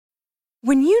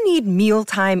When you need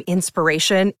mealtime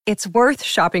inspiration, it's worth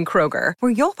shopping Kroger,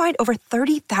 where you'll find over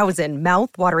 30,000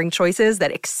 mouth-watering choices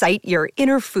that excite your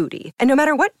inner foodie. And no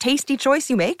matter what tasty choice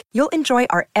you make, you'll enjoy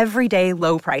our everyday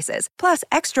low prices, plus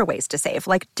extra ways to save,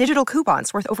 like digital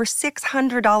coupons worth over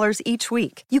 $600 each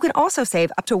week. You can also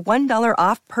save up to $1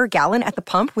 off per gallon at the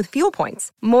pump with fuel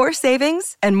points. More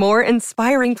savings and more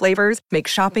inspiring flavors make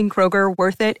shopping Kroger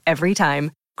worth it every time.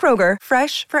 Kroger,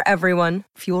 fresh for everyone.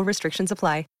 Fuel restrictions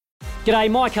apply. G'day,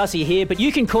 Mike Hussey here, but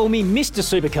you can call me Mr.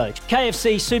 Supercoach.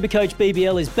 KFC Supercoach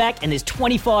BBL is back and there's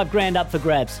 25 grand up for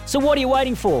grabs. So what are you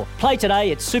waiting for? Play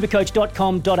today at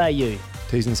supercoach.com.au.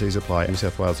 T's and C's apply. New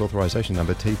South Wales authorisation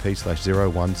number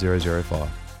TP/01005.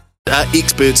 Are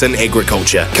experts in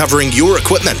agriculture, covering your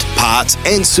equipment, parts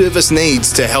and service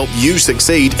needs to help you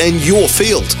succeed in your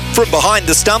field. From behind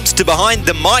the stumps to behind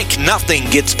the mic, nothing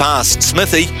gets past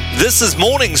Smithy. This is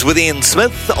Mornings with Ian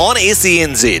Smith on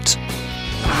SENZ.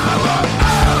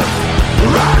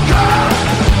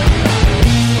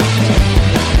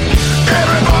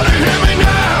 Everybody hear me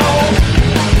now.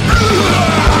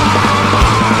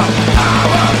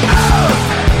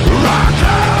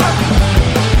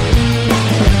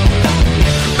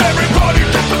 Everybody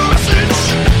get the message.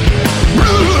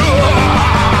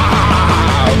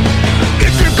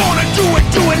 If you're gonna do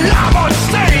it live on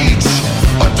stage,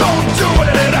 or don't do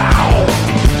it at all.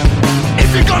 If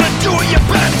you're gonna do it, you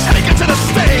better take it to the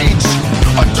stage,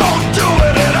 or don't do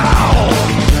it at all.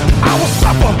 I will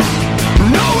suffer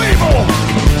no evil.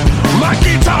 My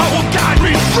guitar will guide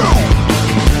me through.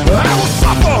 I will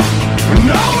suffer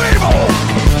no evil.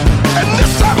 And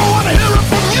this time I want to hear it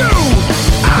from you.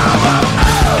 I'm a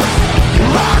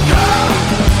rocker.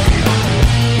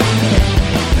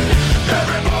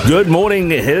 Good morning,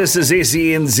 this is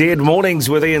SENZ Mornings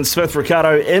with Ian Smith,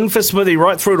 Ricardo in for Smithy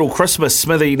right through till Christmas.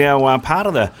 Smithy now part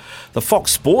of the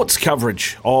Fox Sports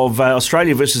coverage of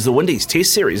Australia versus the Windies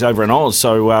Test Series over in Oz,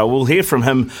 so we'll hear from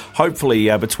him hopefully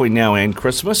between now and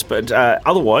Christmas, but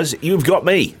otherwise you've got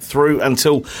me through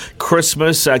until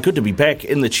Christmas. Good to be back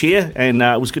in the chair, and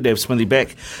it was good to have Smithy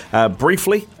back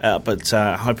briefly, but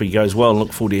hope he goes well and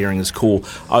look forward to hearing his call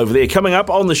over there. Coming up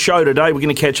on the show today, we're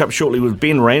going to catch up shortly with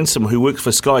Ben Ransom, who works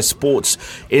for Sky Sports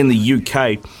in the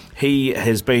UK. He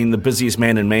has been the busiest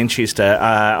man in Manchester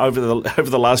over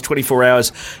the last 24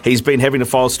 hours. He's been having to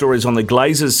file stories on the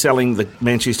Glazers selling the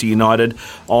Manchester United,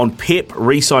 on Pep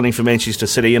re-signing for Manchester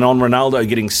City, and on Ronaldo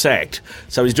getting sacked.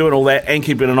 So he's doing all that and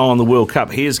keeping an eye on the World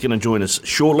Cup. He is going to join us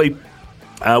shortly.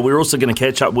 We're also going to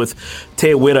catch up with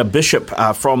Te Wera Bishop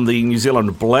from the New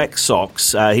Zealand Black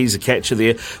Sox. He's a catcher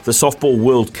there. The Softball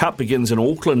World Cup begins in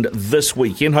Auckland this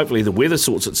weekend. Hopefully the weather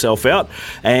sorts itself out,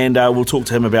 and we'll talk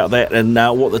to him about that and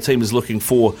what the team is looking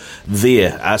for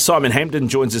there. Simon Hampton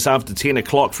joins us after 10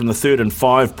 o'clock from the 3rd and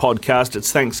 5 podcast.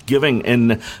 It's Thanksgiving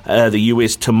in the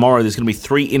US tomorrow. There's going to be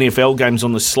 3 NFL games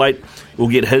on the slate. We'll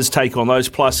get his take on those.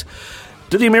 Plus,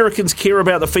 do the Americans care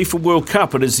about the FIFA World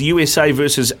Cup? It is the USA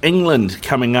versus England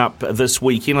coming up this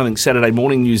weekend, I think Saturday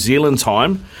morning, New Zealand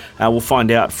time. We'll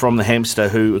find out from the hamster,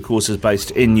 who, of course, is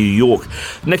based in New York.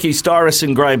 Nikki Styris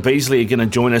and Graham Beasley are going to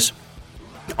join us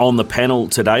on the panel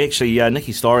today. Actually,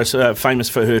 Nikki Styris, famous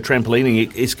for her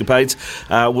trampolining escapades,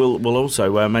 we'll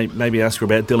also maybe ask her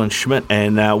about Dylan Schmidt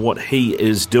and what he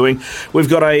is doing. We've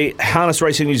got a Harness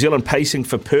Racing New Zealand Pacing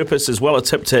for Purpose as well, a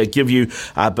tip to give you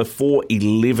before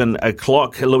 11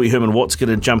 o'clock. Louis Herman-Watt's going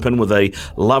to jump in with a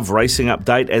Love Racing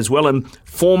update as well, and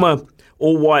former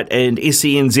All White and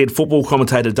SENZ football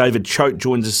commentator David Choate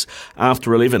joins us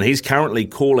after 11. He's currently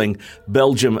calling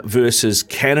Belgium versus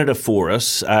Canada for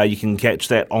us. You can catch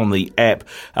that on the app.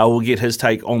 We'll get his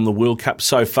take on the World Cup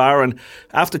so far. And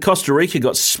after Costa Rica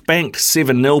got spanked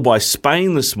 7-0 by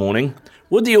Spain this morning,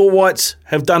 would the All Whites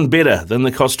have done better than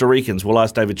the Costa Ricans? We'll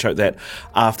ask David Choate that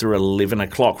after 11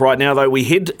 o'clock. Right now, though, we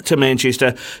head to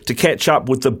Manchester to catch up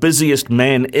with the busiest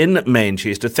man in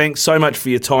Manchester. Thanks so much for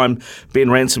your time,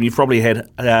 Ben Ransom. You probably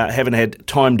haven't had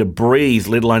time to breathe,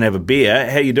 let alone have a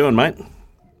beer. How you doing, mate?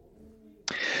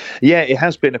 Yeah, it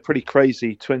has been a pretty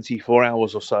crazy 24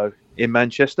 hours or so in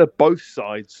Manchester, both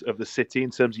sides of the city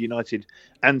in terms of United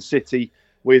and City,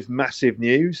 with massive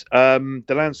news. The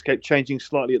landscape changing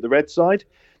slightly at the red side,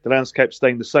 the landscape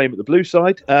staying the same at the blue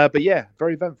side. But yeah,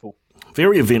 very eventful.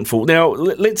 Very eventful. Now,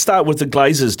 let's start with the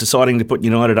Glazers deciding to put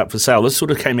United up for sale. This sort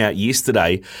of came out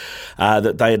yesterday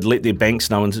that they had let their banks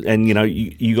know, and you know,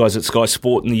 you guys at Sky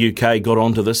Sport in the UK got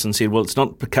onto this and said, well, it's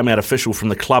not come out official from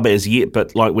the club as yet,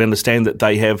 but like we understand that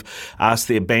they have asked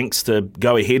their banks to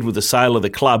go ahead with the sale of the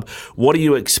club. What are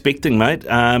you expecting, mate?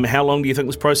 How long do you think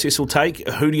this process will take?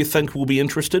 Who do you think will be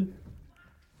interested?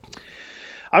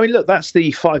 I mean, look, that's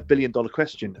the $5 billion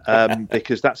question,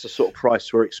 because that's the sort of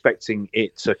price we're expecting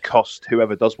it to cost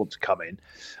whoever does want to come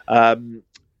in.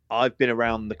 I've been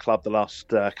around the club the last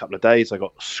couple of days. I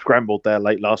got scrambled there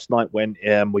late last night when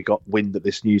we got wind that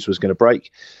this news was going to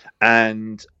break.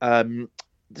 And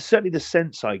certainly the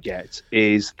sense I get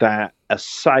is that a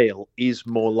sale is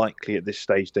more likely at this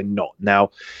stage than not.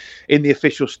 Now, in the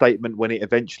official statement, when it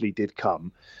eventually did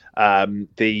come,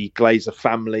 the Glazer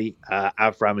family,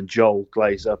 Avram and Joel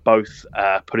Glazer, both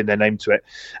putting their name to it,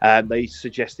 they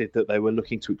suggested that they were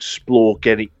looking to explore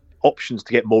getting options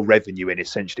to get more revenue in,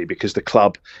 essentially, because the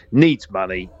club needs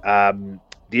money.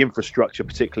 The infrastructure,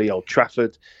 particularly Old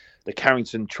Trafford, the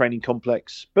Carrington training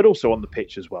complex, but also on the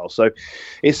pitch as well. So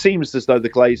it seems as though the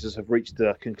Glazers have reached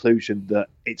the conclusion that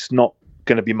it's not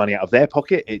going to be money out of their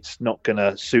pocket. It's not going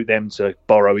to suit them to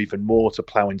borrow even more to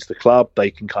plough into the club. They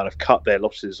can kind of cut their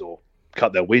losses, or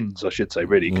cut their wins, I should say,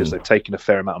 really, because they've taken a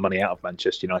fair amount of money out of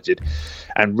Manchester United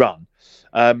and run.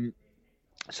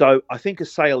 So I think a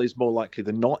sale is more likely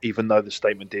than not, even though the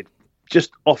statement did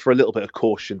just offer a little bit of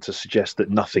caution to suggest that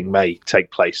nothing may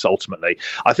take place ultimately.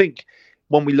 I think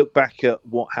when we look back at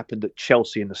what happened at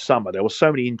Chelsea in the summer, there were so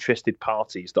many interested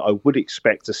parties that I would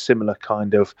expect a similar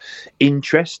kind of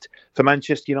interest for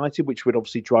Manchester United, which would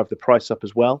obviously drive the price up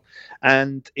as well.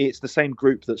 And it's the same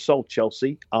group that sold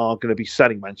Chelsea are going to be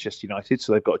selling Manchester United,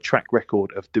 so they've got a track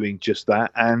record of doing just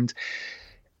that. And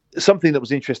something that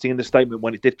was interesting in the statement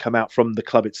when it did come out from the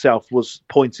club itself was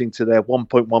pointing to their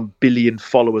 1.1 billion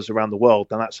followers around the world.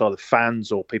 And that's either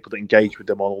fans or people that engage with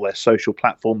them on all their social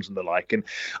platforms and the like. And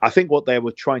I think what they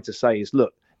were trying to say is,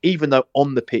 look, even though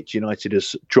on the pitch United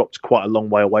has dropped quite a long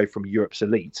way away from Europe's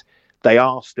elite, they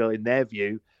are still, in their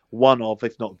view, one of,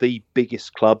 if not the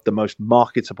biggest club, the most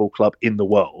marketable club in the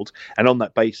world. And on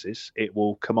that basis, it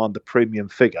will command a premium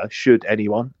figure should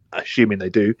anyone, assuming they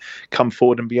do, come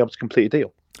forward and be able to complete a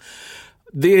deal.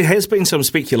 There has been some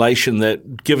speculation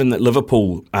that, given that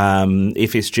Liverpool,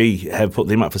 FSG, have put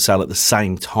them up for sale at the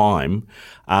same time,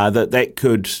 that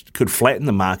could flatten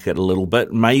the market a little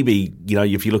bit. Maybe,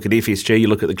 if you look at FSG, you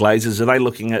look at the Glazers, are they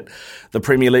looking at the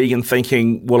Premier League and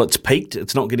thinking, well, it's peaked,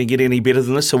 it's not going to get any better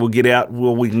than this, so we'll get out,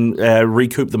 we can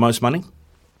recoup the most money?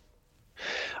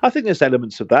 I think there's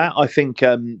elements of that. I think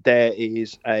there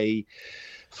is a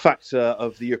factor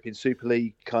of the European Super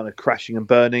League kind of crashing and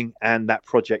burning, and that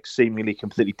project seemingly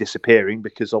completely disappearing,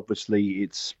 because obviously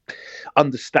it's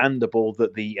understandable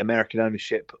that the American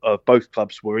ownership of both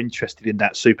clubs were interested in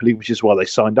that Super League, which is why they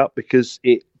signed up, because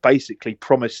it basically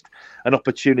promised an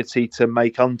opportunity to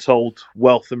make untold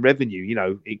wealth and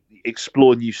revenue,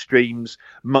 explore new streams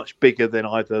much bigger than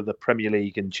either the Premier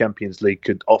League and Champions League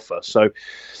could offer. So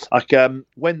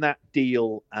when that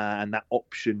deal and that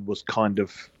option was kind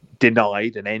of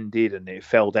denied and ended and it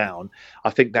fell down, I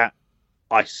think that,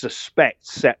 I suspect,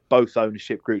 set both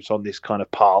ownership groups on this kind of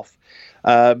path.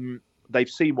 They've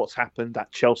seen what's happened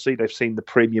at Chelsea. They've seen the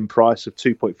premium price of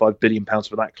 £2.5 billion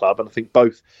for that club. And I think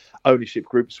both ownership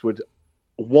groups would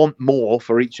want more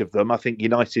for each of them. I think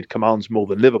United commands more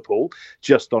than Liverpool,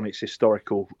 just on its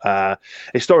historical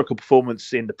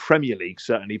performance in the Premier League,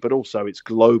 certainly, but also its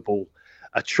global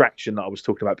attraction that I was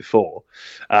talking about before.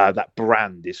 That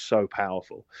brand is so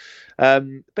powerful.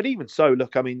 But even so,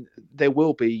 look, I mean,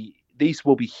 these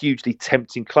will be hugely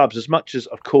tempting clubs. As much as,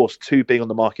 of course, two being on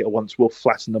the market at once will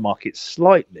flatten the market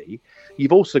slightly,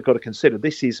 you've also got to consider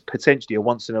this is potentially a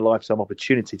once-in-a-lifetime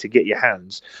opportunity to get your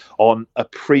hands on a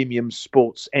premium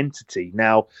sports entity.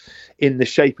 Now, in the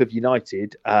shape of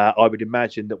United, I would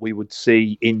imagine that we would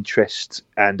see interest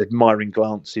and admiring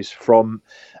glances from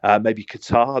maybe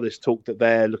Qatar. There's talk that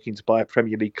they're looking to buy a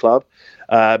Premier League club.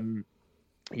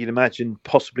 You'd imagine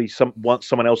possibly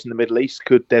someone else in the Middle East.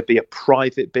 Could there be a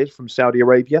private bid from Saudi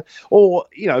Arabia? Or,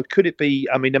 could it be,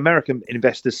 American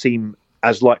investors seem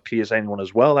as likely as anyone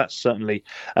as well. That's certainly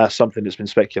something that's been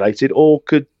speculated. Or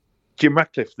could Jim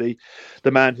Ratcliffe,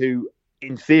 the man who,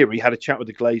 in theory, had a chat with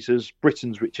the Glazers,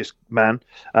 Britain's richest man,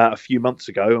 a few months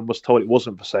ago and was told it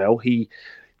wasn't for sale, he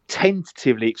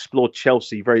tentatively explored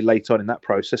Chelsea very late on in that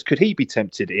process. Could he be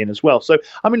tempted in as well? So,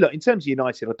 look, in terms of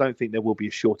United, I don't think there will be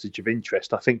a shortage of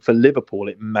interest. I think for Liverpool,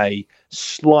 it may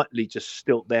slightly just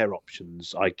stilt their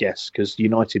options, I guess, because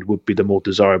United would be the more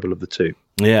desirable of the two.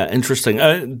 Yeah, interesting.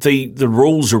 The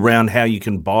rules around how you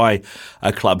can buy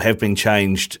a club have been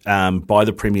changed by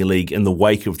the Premier League in the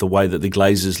wake of the way that the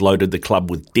Glazers loaded the club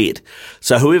with debt.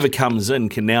 So whoever comes in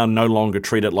can now no longer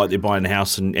treat it like they're buying a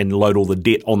house and load all the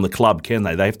debt on the club, can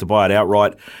they? They have to buy it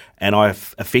outright and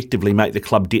effectively make the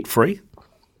club debt-free?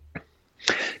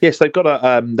 Yes, they've got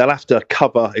to. They'll have to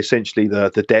cover essentially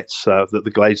the debts that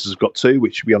the Glazers have got to,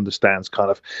 which we understand is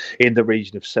kind of in the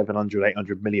region of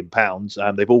 700-800 million pounds.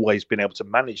 They've always been able to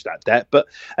manage that debt, but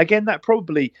again, that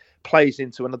probably plays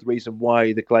into another reason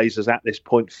why the Glazers at this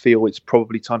point feel it's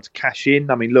probably time to cash in.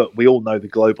 I mean, look, we all know the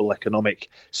global economic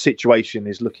situation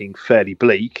is looking fairly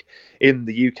bleak. In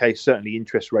the UK, certainly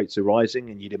interest rates are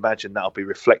rising, and you'd imagine that'll be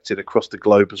reflected across the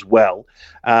globe as well.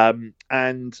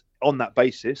 And on that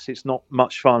basis, it's not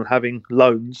much fun having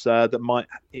loans that might,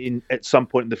 at some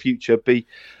point in the future, be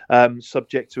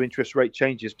subject to interest rate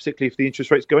changes, particularly if the interest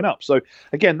rate's going up. So,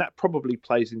 again, that probably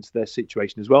plays into their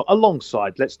situation as well.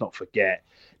 Alongside, let's not forget,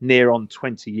 near on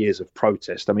 20 years of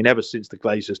protest. I mean, ever since the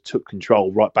Glazers took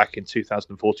control right back in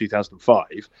 2004,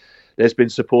 2005, there's been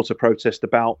supporter protest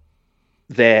about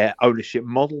their ownership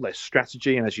model, their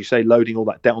strategy, and as you say, loading all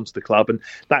that debt onto the club, and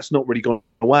that's not really gone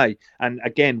away. And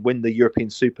again, when the European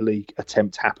Super League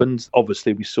attempt happened,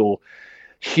 obviously we saw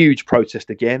huge protest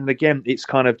again, and again, it's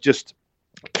kind of just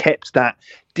kept that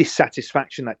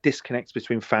dissatisfaction, that disconnect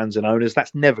between fans and owners.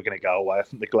 That's never going to go away. I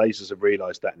think the Glazers have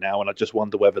realised that now, and I just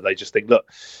wonder whether they just think,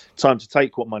 look, time to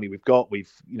take what money we've got.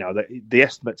 The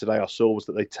estimate today I saw was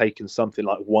that they'd taken something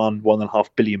like £1.5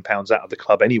 billion out of the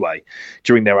club anyway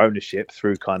during their ownership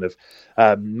through kind of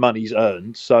monies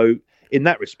earned. So in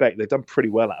that respect, they've done pretty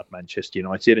well out of Manchester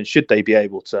United, and should they be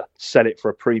able to sell it for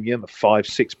a premium, a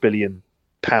 £5-6 billion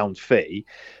fee,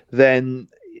 then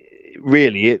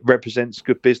really it represents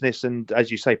good business. And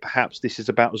as you say, perhaps this is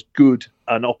about as good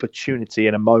an opportunity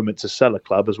and a moment to sell a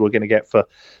club as we're going to get for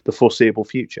the foreseeable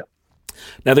future.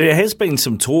 Now, there has been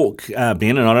some talk,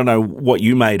 Ben, and I don't know what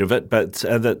you made of it, but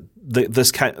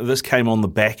this came on the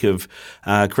back of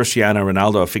Cristiano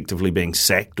Ronaldo effectively being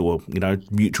sacked, or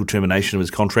mutual termination of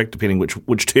his contract, depending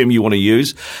which term you want to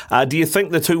use. Do you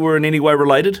think the two were in any way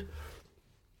related?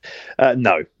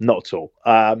 No, not at all.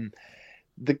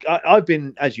 I've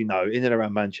been, as you know, in and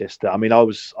around Manchester. I mean, I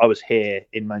was here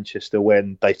in Manchester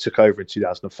when they took over in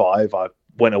 2005. I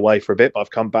went away for a bit, but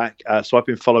I've come back. So I've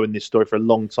been following this story for a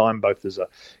long time, both as a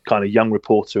kind of young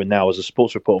reporter and now as a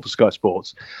sports reporter for Sky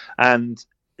Sports. And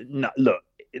look,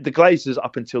 the Glazers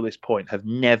up until this point have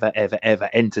never, ever, ever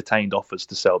entertained offers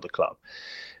to sell the club.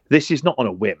 This is not on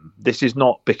a whim. This is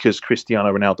not because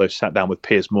Cristiano Ronaldo sat down with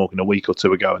Piers Morgan a week or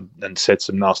two ago and said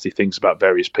some nasty things about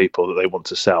various people that they want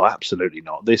to sell. Absolutely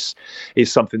not. This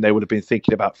is something they would have been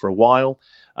thinking about for a while.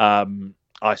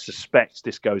 I suspect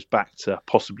this goes back to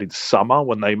possibly the summer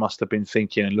when they must have been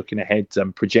thinking and looking ahead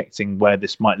and projecting where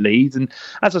this might lead. And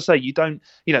as I say,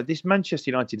 this Manchester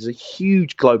United is a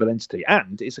huge global entity,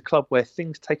 and it's a club where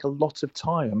things take a lot of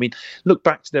time. I mean, look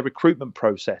back to their recruitment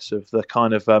process of the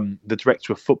kind of the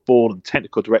director of football and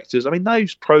technical directors. I mean,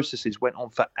 those processes went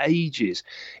on for ages.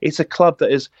 It's a club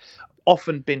that is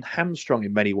often been hamstrung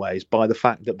in many ways by the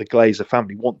fact that the Glazer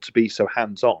family want to be so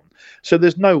hands-on. So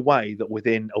there's no way that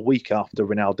within a week after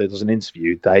Ronaldo does an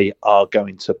interview, they are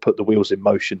going to put the wheels in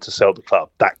motion to sell the club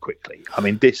that quickly. I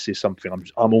mean, this is something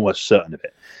I'm almost certain of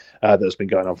it. That's been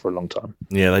going on for a long time.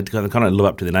 Yeah, they kind of live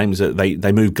up to their names.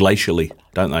 They move glacially,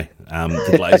 don't they?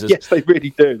 The Glazers. Yes, they really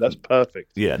do. That's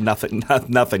perfect. Yeah,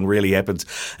 nothing really happens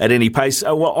at any pace.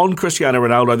 Well, on Cristiano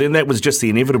Ronaldo, then that was just the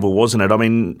inevitable, wasn't it? I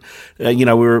mean,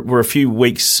 we're a few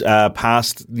weeks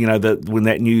past, that when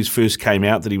that news first came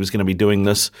out that he was going to be doing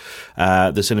this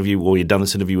interview, or he'd done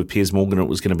this interview with Piers Morgan, and it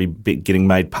was going to be getting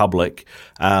made public.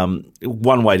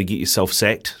 One way to get yourself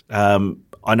sacked.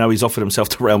 I know he's offered himself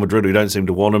to Real Madrid, who don't seem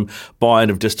to want him. Bayern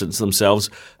have distanced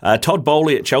themselves. Todd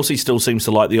Bowley at Chelsea still seems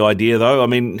to like the idea, though. I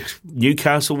mean,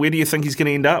 Newcastle, where do you think he's going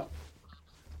to end up?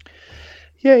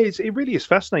 Yeah, it really is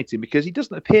fascinating because he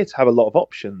doesn't appear to have a lot of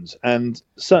options. And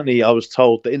certainly I was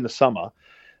told that in the summer,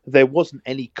 there wasn't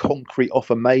any concrete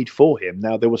offer made for him.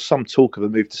 Now, there was some talk of a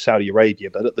move to Saudi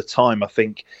Arabia, but at the time, I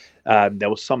think there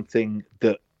was something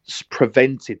that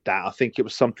prevented that. I think it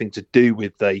was something to do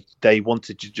with they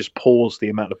wanted to just pause the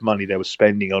amount of money they were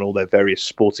spending on all their various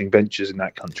sporting ventures in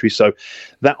that country. So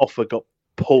that offer got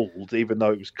pulled, even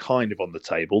though it was kind of on the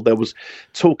table. There was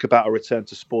talk about a return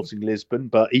to Sporting Lisbon,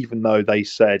 but even though they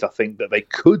said, I think, that they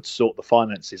could sort the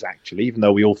finances, actually, even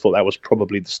though we all thought that was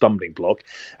probably the stumbling block,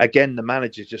 again, the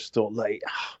manager just thought,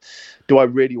 do I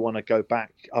really want to go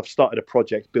back? I've started a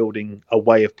project building a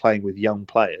way of playing with young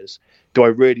players. Do I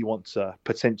really want to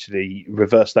potentially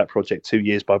reverse that project 2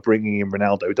 years by bringing in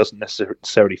Ronaldo, who doesn't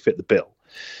necessarily fit the bill?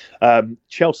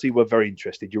 Chelsea were very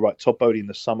interested. You're right. Todd Bowley in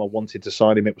the summer wanted to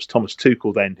sign him. It was Thomas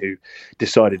Tuchel then who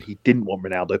decided he didn't want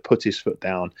Ronaldo, put his foot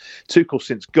down. Tuchel's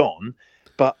since gone,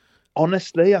 but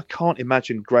honestly, I can't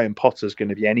imagine Graham Potter's going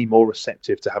to be any more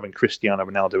receptive to having Cristiano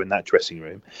Ronaldo in that dressing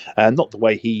room. Not the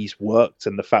way he's worked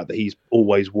and the fact that he's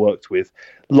always worked with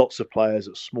lots of players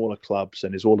at smaller clubs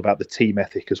and is all about the team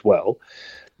ethic as well.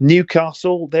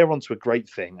 Newcastle, they're onto a great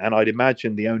thing. And I'd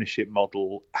imagine the ownership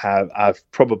model have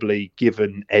probably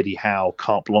given Eddie Howe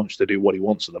carte blanche to do what he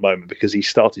wants at the moment because he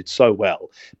started so well,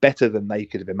 better than they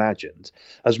could have imagined.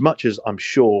 As much as I'm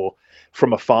sure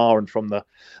from afar and from the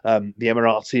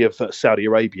Emirati of Saudi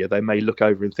Arabia, they may look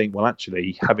over and think, well,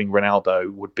 actually, having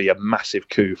Ronaldo would be a massive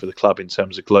coup for the club in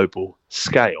terms of global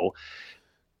scale.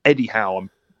 Eddie Howe,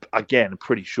 I'm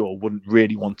pretty sure wouldn't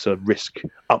really want to risk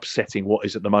upsetting what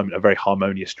is at the moment a very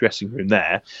harmonious dressing room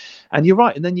there. And you're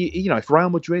right. And then, if Real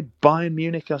Madrid, Bayern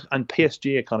Munich and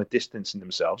PSG are kind of distancing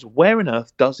themselves, where on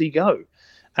earth does he go?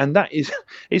 And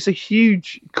it's a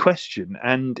huge question.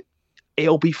 And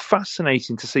it'll be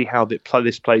fascinating to see how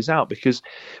this plays out, because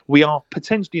we are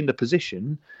potentially in the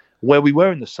position where we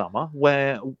were in the summer,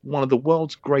 where one of the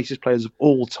world's greatest players of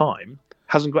all time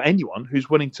hasn't got anyone who's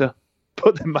willing to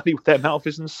put their money where their mouth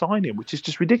is and sign him, which is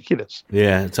just ridiculous.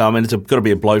 Yeah, so it's got to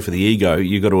be a blow for the ego,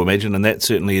 you've got to imagine, and that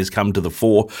certainly has come to the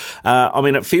fore.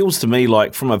 It feels to me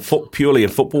like from purely a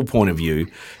football point of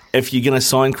view, if you're going to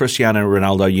sign Cristiano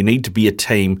Ronaldo, you need to be a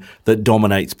team that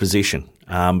dominates possession.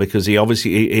 Because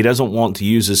he doesn't want to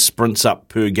use his sprints up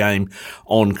per game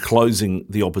on closing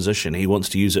the opposition. He wants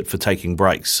to use it for taking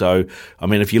breaks. So,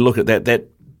 if you look at that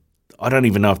I don't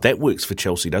even know if that works for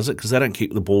Chelsea, does it? Because they don't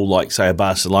keep the ball like, say, a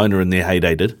Barcelona in their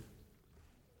heyday did.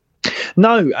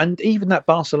 No, and even that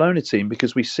Barcelona team,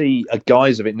 because we see a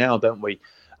guise of it now, don't we,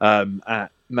 at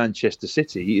Manchester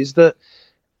City, is that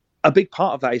a big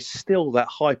part of that is still that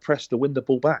high press to win the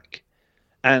ball back.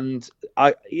 And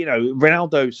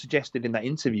Ronaldo suggested in that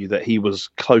interview that he was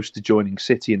close to joining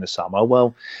City in the summer.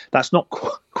 Well, that's not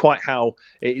quite how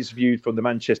it is viewed from the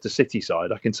Manchester City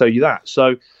side, I can tell you that.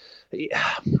 So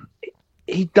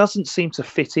he doesn't seem to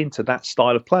fit into that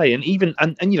style of play. And even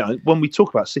when we talk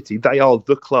about City, they are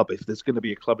the club, if there's going to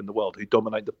be a club in the world, who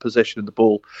dominate the possession of the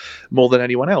ball more than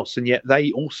anyone else. And yet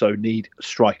they also need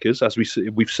strikers, as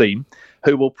we've seen,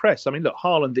 who will press. Look,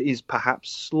 Haaland is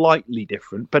perhaps slightly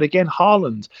different, but again,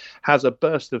 Haaland has a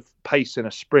burst of pace in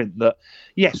a sprint that,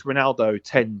 yes, Ronaldo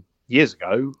 10 years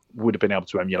ago would have been able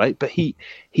to emulate, but he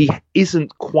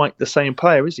isn't quite the same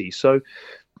player, is he? So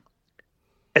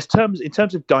in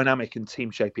terms of dynamic and team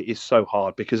shape, it is so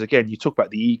hard because, again, you talk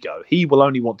about the ego. He will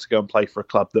only want to go and play for a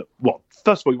club that,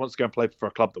 first of all, he wants to go and play for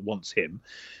a club that wants him,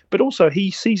 but also he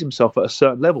sees himself at a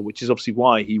certain level, which is obviously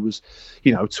why he was,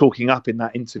 talking up in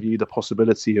that interview the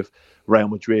possibility of Real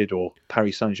Madrid or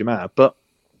Paris Saint-Germain. But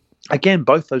again,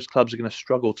 both those clubs are going to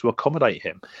struggle to accommodate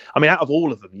him. Out of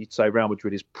all of them, you'd say Real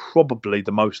Madrid is probably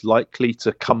the most likely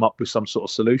to come up with some sort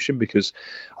of solution, because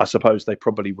I suppose they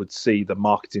probably would see the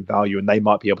marketing value and they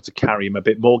might be able to carry him a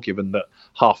bit more, given that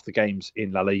half the games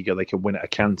in La Liga they can win at a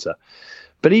canter.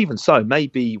 But even so,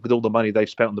 maybe with all the money they've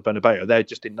spent on the Bernabeu, they're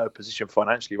just in no position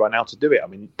financially right now to do it.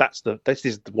 This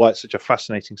is why it's such a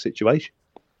fascinating situation.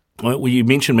 Well, you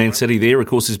mentioned Man City there. Of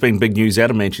course, there's been big news out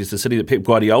of Manchester City that Pep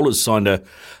Guardiola's signed a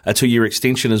 2-year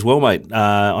extension as well, mate.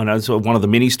 I know it's one of the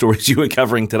many stories you were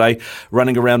covering today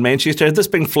running around Manchester. Has this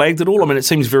been flagged at all? it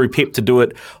seems very Pep to do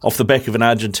it off the back of an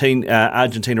Argentina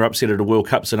upset at a World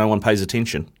Cup, so no one pays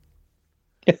attention.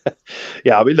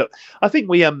 Yeah, look, I think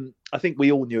we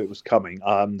all knew it was coming.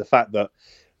 The fact that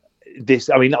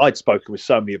I'd spoken with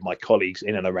so many of my colleagues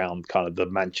in and around kind of the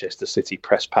Manchester City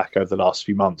press pack over the last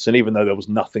few months. And even though there was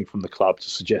nothing from the club to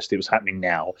suggest it was happening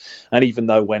now, and even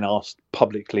though when asked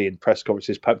publicly in press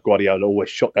conferences, Pep Guardiola always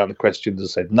shot down the questions and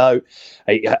said no.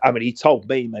 He told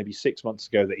me maybe 6 months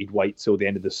ago that he'd wait till the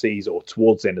end of the season or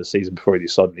towards the end of the season before he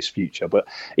decided his future. But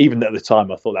even at the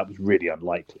time, I thought that was really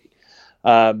unlikely.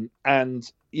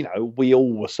 We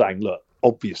all were saying, look,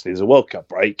 obviously there's a World Cup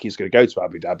break. He's going to go to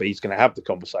Abu Dhabi. He's going to have the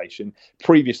conversation.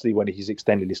 Previously, when he's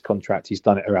extended his contract, he's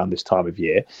done it around this time of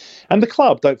year. And the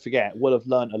club, don't forget, will have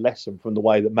learned a lesson from the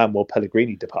way that Manuel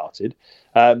Pellegrini departed,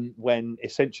 when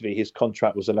essentially his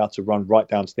contract was allowed to run right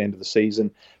down to the end of the season.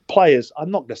 Players,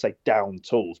 I'm not going to say down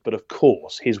tools, but of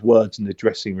course, his words in the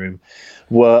dressing room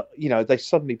were, they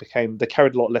suddenly they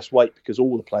carried a lot less weight because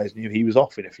all the players knew he was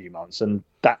off in a few months. And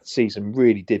that season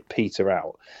really did peter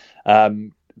out.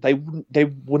 They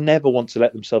would never want to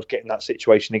let themselves get in that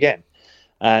situation again.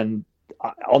 And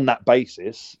on that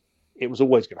basis, it was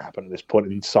always going to happen at this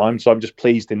point in time. So I'm just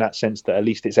pleased in that sense that at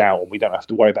least it's out and we don't have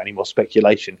to worry about any more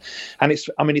speculation. And it's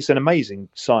an amazing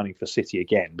signing for City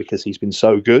again, because he's been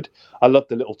so good. I love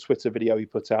the little Twitter video he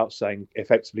put out saying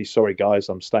effectively, sorry guys,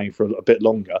 I'm staying for a bit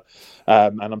longer.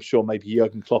 And I'm sure maybe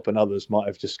Jurgen Klopp and others might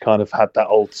have just kind of had that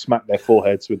old smack their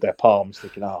foreheads with their palms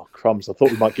thinking, oh, crumbs, I thought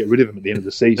we might get rid of him at the end of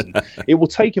the season. It will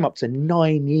take him up to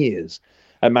 9 years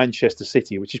at Manchester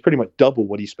City, which is pretty much double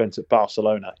what he spent at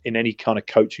Barcelona in any kind of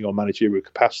coaching or managerial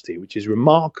capacity, which is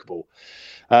remarkable.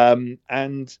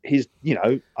 And his,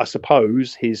 I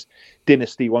suppose his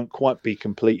dynasty won't quite be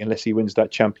complete unless he wins that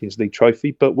Champions League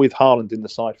trophy. But with Haaland in the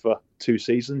side for 2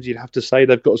 seasons, you'd have to say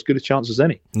they've got as good a chance as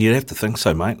any. You'd have to think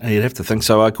so, mate. You'd have to think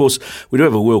so. Of course, we do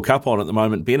have a World Cup on at the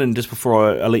moment, Ben, and just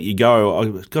before I let you go,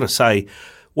 I've got to say,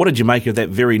 what did you make of that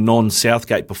very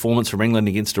non-Southgate performance from England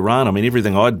against Iran? I mean,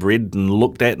 everything I'd read and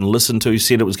looked at and listened to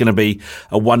said it was going to be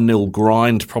a 1-0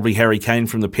 grind, probably Harry Kane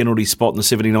from the penalty spot in the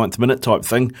 79th minute type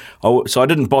thing. So I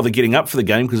didn't bother getting up for the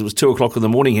game because it was 2 o'clock in the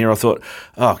morning here. I thought,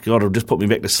 oh, God, it'll just put me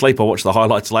back to sleep. I'll watch the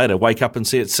highlights later, wake up and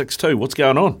see it's 6-2. What's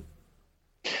going on?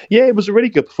 Yeah, it was a really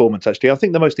good performance, actually. I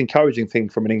think the most encouraging thing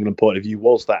from an England point of view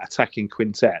was that attacking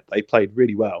quintet. They played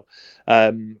really well.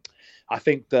 I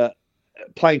think that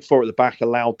playing 4 at the back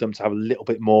allowed them to have a little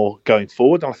bit more going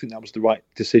forward. And I think that was the right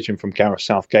decision from Gareth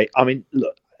Southgate. I mean,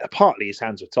 look, partly his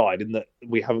hands are tied in that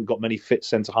we haven't got many fit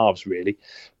centre-halves, really.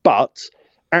 But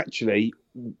actually,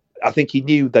 I think he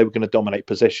knew they were going to dominate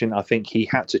possession. I think he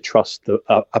had to trust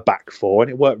a back 4,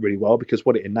 and it worked really well because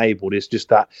what it enabled is just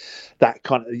that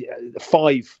kind of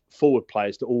 5 forward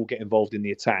players to all get involved in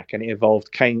the attack, and it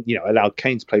involved Kane. Allowed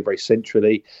Kane to play very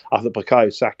centrally. I thought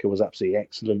Bukayo Saka was absolutely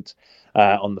excellent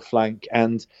on the flank,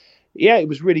 and yeah, it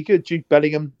was really good. Jude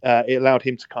Bellingham, it allowed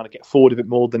him to kind of get forward a bit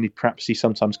more than he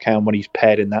sometimes can when he's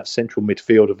paired in that central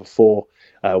midfield of a 4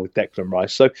 with Declan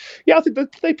Rice. So yeah, I think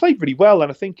they played really well, and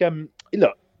I think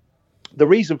look. The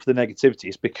reason for the negativity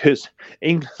is because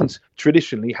England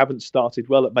traditionally haven't started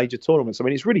well at major tournaments. I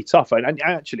mean, it's really tough. And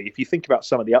actually, if you think about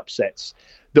some of the upsets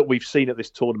that we've seen at this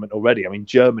tournament already, I mean,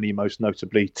 Germany most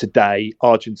notably today,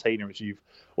 Argentina, as you've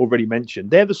already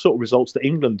mentioned, they're the sort of results that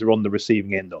England are on the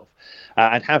receiving end of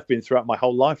and have been throughout my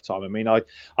whole lifetime. I mean, I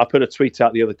put a tweet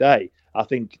out the other day. I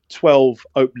think 12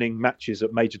 opening matches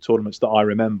at major tournaments that I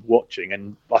remember watching,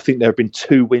 and I think there have been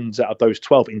 2 wins out of those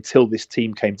 12 until this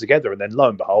team came together. And then lo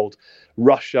and behold,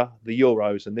 Russia, the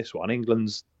Euros, and this one,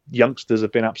 England's youngsters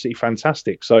have been absolutely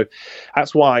fantastic. So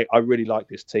that's why I really like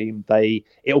this team.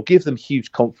 It'll give them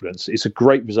huge confidence. It's a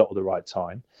great result at the right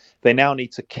time. They now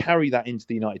need to carry that into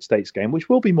the United States game, which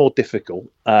will be more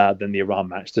difficult than the Iran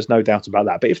match. There's no doubt about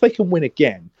that. But if they can win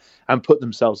again and put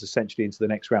themselves essentially into the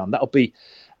next round, that'll be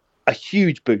a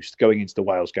huge boost going into the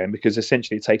Wales game, because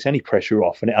essentially it takes any pressure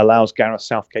off and it allows Gareth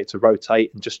Southgate to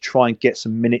rotate and just try and get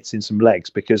some minutes in some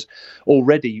legs, because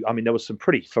already, I mean, there were some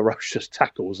pretty ferocious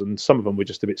tackles and some of them were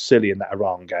just a bit silly in that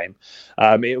Iran game.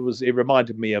 It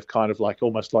reminded me of kind of like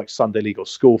almost like Sunday League or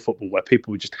school football where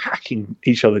people were just hacking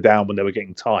each other down when they were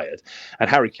getting tired. And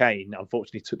Harry Kane,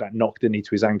 unfortunately, took that knock, didn't he,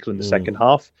 to his ankle in the second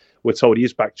half. We're told he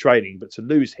is back training, but to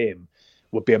lose him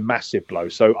would be a massive blow.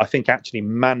 So I think actually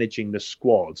managing the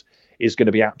squad is going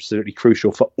to be absolutely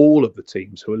crucial for all of the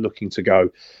teams who are looking to go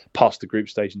past the group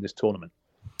stage in this tournament.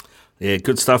 Yeah,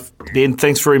 good stuff. Ben,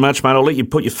 thanks very much, mate. I'll let you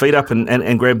put your feet up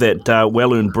and grab that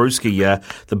well-earned brewski,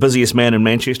 the busiest man in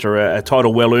Manchester, a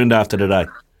title well-earned after today.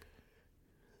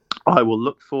 I will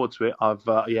look forward to it. I've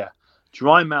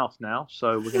dry mouth now,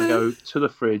 so we're going to go to the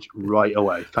fridge right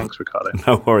away. Thanks, Ricardo.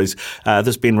 No worries.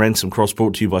 This Ben Ransom Cross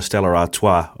brought to you by Stella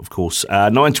Artois, of course.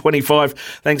 9:25.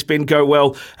 Thanks, Ben. Go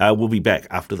well. We'll be back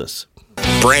after this.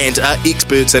 Brand are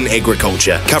experts in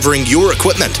agriculture, covering your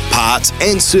equipment, parts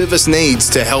and service needs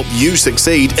to help you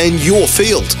succeed in your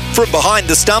field. From behind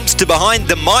the stumps to behind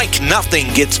the mic, nothing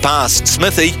gets past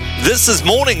Smithy. This is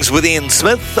Mornings with Ian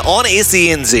Smith on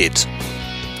SENZ.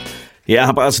 Yeah,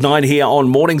 9:30 here on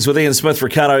Mornings with Ian Smith.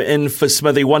 Ricardo in for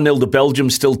Smithy. 1-0 to Belgium,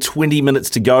 still 20 minutes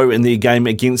to go in their game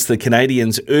against the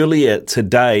Canadians. Earlier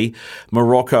today,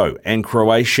 Morocco and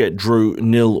Croatia drew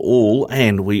 0-0,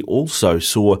 and we also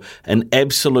saw an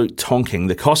absolute tonking.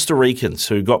 The Costa Ricans,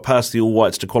 who got past the All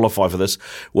Whites to qualify for this,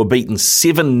 were beaten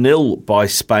 7-0 by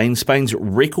Spain, Spain's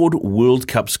record World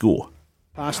Cup score.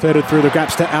 Pass third through the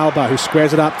gaps to Alba, who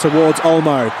squares it up towards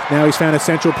Olmo. Now he's found a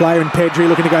central player in Pedri,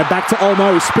 looking to go back to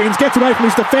Olmo, who spins, gets away from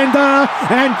his defender,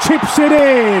 and chips it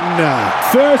in.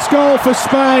 First goal for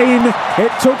Spain.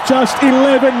 It took just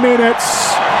 11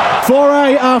 minutes.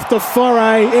 Foray after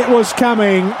foray, it was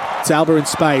coming. It's Alba in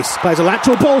space, plays a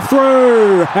lateral ball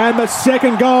through, and the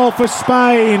second goal for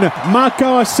Spain,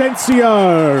 Marco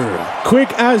Asensio.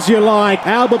 quick as you like.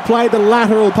 Albert played the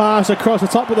lateral pass across the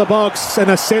top of the box, and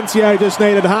Asensio just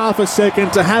needed half a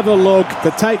second to have a look,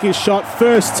 to take his shot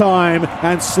first time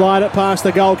and slide it past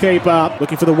the goalkeeper.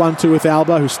 Looking for the 1-2 with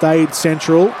Alba, who stayed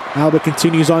central. Alba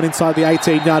continues on inside the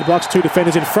 18-yard box. Two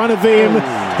defenders in front of him.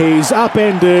 He's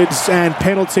upended and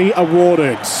penalty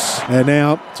awarded. And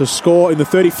now to score in the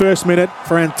 31st minute,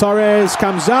 Ferran Torres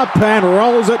comes up and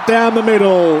rolls it down the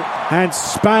middle. And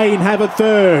Spain have a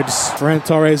third. Ferran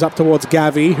Torres up towards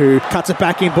Gavi, who cuts it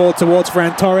back in ball towards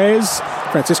Ferran Torres.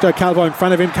 Francisco Calvo in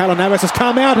front of him. Keylor Navas has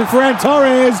come out, and Ferran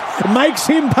Torres makes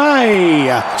him pay.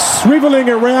 Swivelling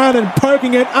around and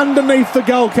poking it underneath the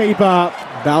goalkeeper.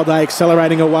 Balde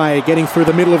accelerating away, getting through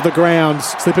the middle of the ground,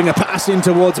 slipping a pass in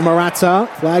towards Morata.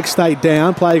 Flag stayed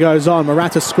down, play goes on.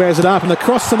 Morata squares it up, and the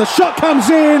cross and the shot comes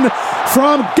in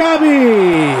from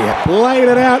Gabi. Laid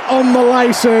it out on the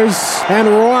laces and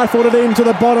rifled it into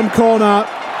the bottom corner.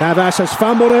 Navas has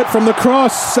fumbled it from the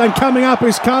cross, and coming up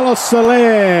is Carlos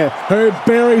Soler, who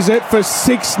buries it for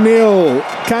 6-0.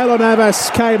 Keylor Navas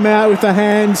came out with the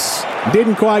hands,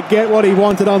 didn't quite get what he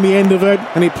wanted on the end of it,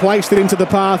 and he placed it into the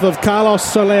path of Carlos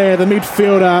Soler, the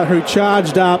midfielder, who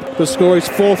charged up to score his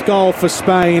 4th goal for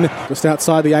Spain. Just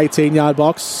outside the 18-yard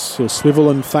box, he'll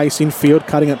swivel and face infield,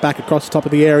 cutting it back across the top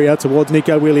of the area towards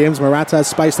Nico Williams. Morata has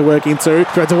space to work into.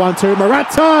 Threads a 1-2.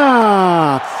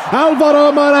 Morata!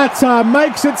 Alvaro Morata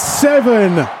makes it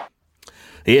 7.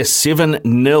 Yes,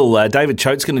 7-0. David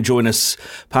Choate's going to join us,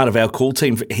 part of our call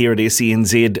team here at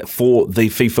SENZ for the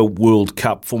FIFA World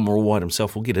Cup. Former All White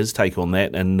himself. We'll get his take on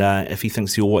that, and if he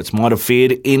thinks the All Whites might have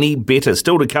fared any better.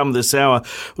 Still to come this hour,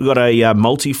 we've got a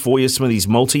multi for you, Smithy's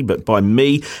multi, but by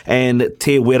me, and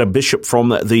Te Wera Bishop from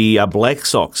the Black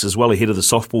Sox as well, ahead of the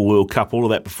Softball World Cup. All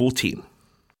of that before 10.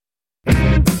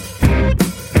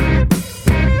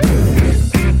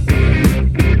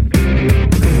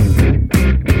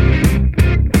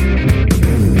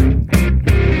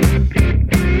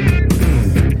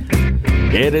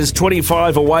 It is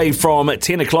 25 away from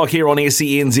 10 o'clock here on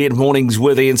SENZ Mornings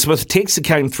with Ian Smith. Text that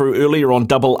came through earlier on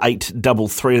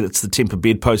 8833, that's the Temper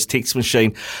Bedpost text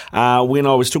machine, when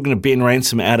I was talking to Ben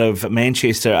Ransom out of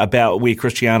Manchester about where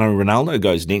Cristiano Ronaldo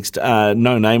goes next.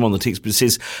 No name on the text, but it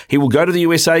says he will go to the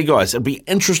USA, guys. It'll be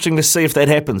interesting to see if that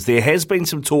happens. There has been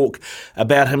some talk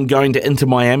about him going to Inter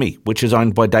Miami, which is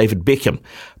owned by David Beckham,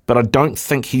 but I don't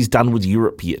think he's done with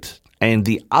Europe yet. And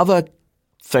the other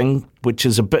thing, which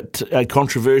is a bit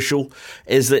controversial,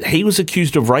 is that he was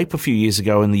accused of rape a few years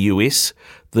ago in the US.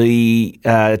 The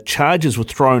charges were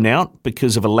thrown out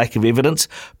because of a lack of evidence,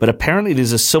 but apparently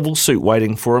there's a civil suit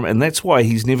waiting for him, and that's why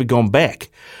he's never gone back.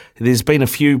 There's been a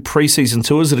few pre-season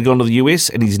tours that have gone to the US,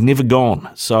 and he's never gone.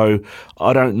 So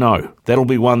I don't know. That'll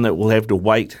be one that we'll have to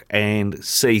wait and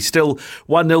see. Still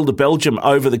 1-0 to Belgium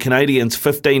over the Canadians.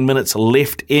 15 minutes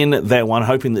left in that one,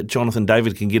 hoping that Jonathan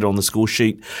David can get on the score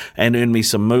sheet and earn me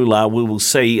some moolah. We will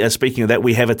see. Speaking of that,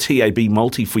 we have a TAB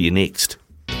multi for you next.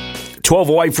 12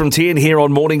 away from 10 here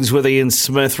on Mornings with Ian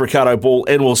Smith. Ricardo Ball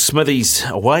in, well, Smithy's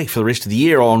away for the rest of the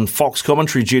year on Fox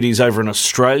commentary duties over in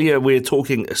Australia. We're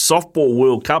talking Softball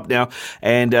World Cup now,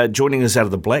 and joining us out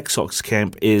of the Black Sox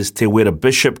camp is Te Wera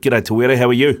Bishop. G'day, Te Wera, how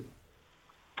are you?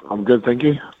 I'm good, thank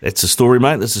you. That's the story,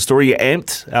 mate. That's the story. You're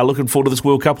amped. Looking forward to this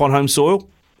World Cup on home soil?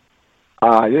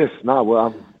 Yes, no,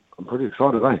 well, I'm pretty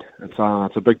excited, eh?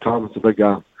 It's a big time. It's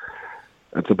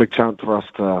a big chance for us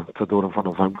to do it in front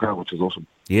of home crowd, which is awesome.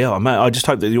 Yeah, mate, I just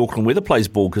hope that the Auckland weather plays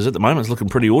ball, because at the moment it's looking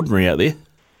pretty ordinary out there.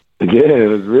 Yeah,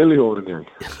 it's really ordinary.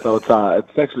 So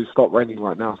it's actually stopped raining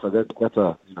right now, so that's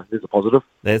there's a positive.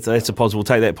 That's a positive. We'll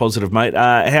take that positive, mate.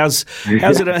 How's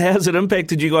it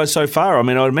impacted you guys so far? I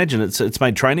mean, I'd imagine it's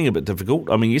made training a bit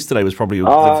difficult. I mean, yesterday was probably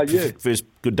the first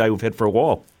good day we've had for a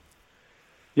while.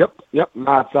 Yep.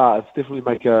 No, it's definitely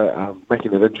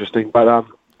making it interesting, but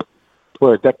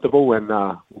we're adaptable and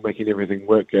we're making everything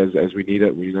work as we need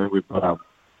it.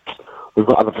 We've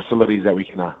got other facilities that we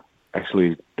can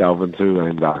actually delve into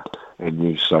and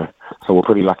use. So we're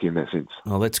pretty lucky in that sense.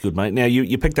 Oh, that's good, mate. Now,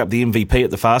 you picked up the MVP at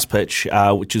the fast pitch,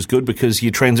 which is good because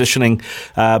you're transitioning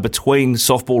between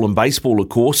softball and baseball, of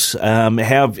course.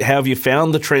 How have you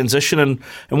found the transition, and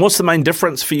what's the main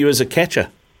difference for you as a catcher?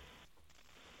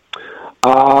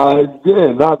 I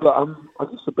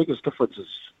guess the biggest difference is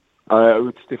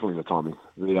it's definitely the timing.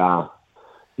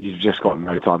 You've just got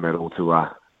no time at all to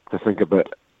think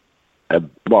about. I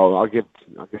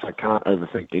guess I can't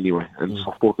overthink anyway in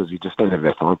softball because you just don't have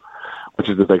that time, which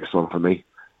is the biggest one for me.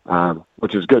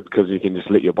 Which is good because you can just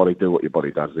let your body do what your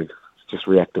body does. Then it's just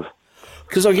reactive.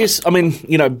 Because I guess,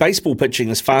 baseball pitching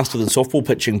is faster than softball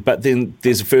pitching, but then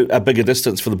there's a bigger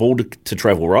distance for the ball to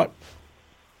travel, right?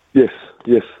 Yes.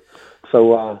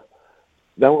 So,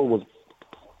 that one was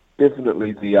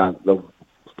definitely the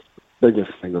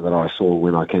biggest thing that I saw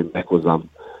when I came back was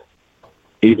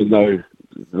even though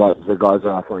like the guys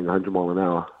are throwing 100 mile an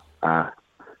hour,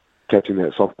 catching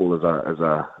that softball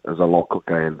is a lot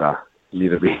quicker, and you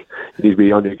need to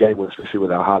be on your game, especially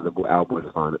with how hard our boys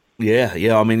find it.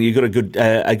 Yeah. I mean, you've got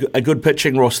a good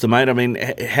pitching roster, mate. I mean,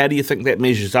 how do you think that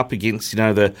measures up against,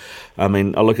 I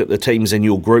look at the teams in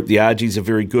your group. The Argies are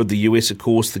very good. The US, of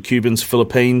course, the Cubans,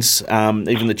 Philippines,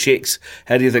 even the Czechs.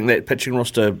 How do you think that pitching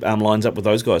roster lines up with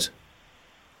those guys?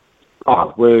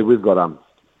 Oh, we've got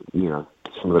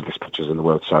some of the best pitchers in the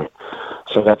world, so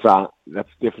that's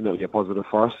definitely a positive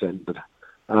for us. And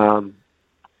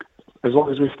as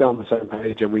long as we stay on the same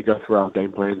page and we go through our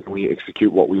game plan and we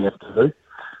execute what we have to do,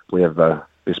 we have the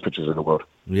best pitchers in the world.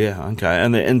 Yeah, okay.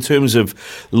 And in terms of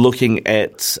looking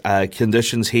at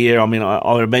conditions here, I mean,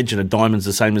 I would imagine a diamond's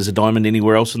the same as a diamond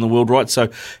anywhere else in the world, right? So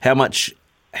how much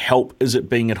help is it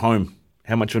being at home?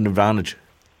 How much of an advantage?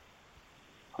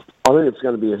 I think it's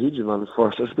going to be a huge advantage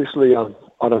for us, especially,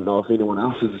 I don't know if anyone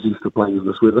else is used to playing in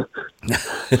this weather.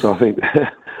 So I think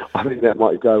that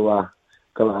might go our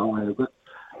way a bit.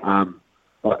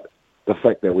 But the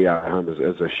fact that we are at home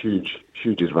is a huge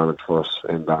advantage for us,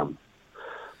 and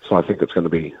so I think it's going to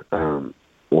be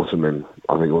awesome, and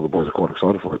I think all the boys are quite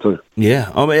excited for it too.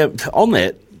 Yeah, I mean, on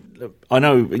that, I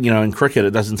know in cricket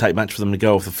it doesn't take much for them to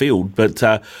go off the field, but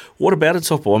what about in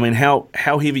softball? I mean, how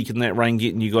heavy can that rain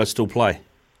get, and you guys still play?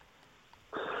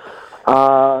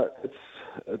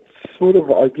 It's sort of,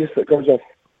 I guess it goes off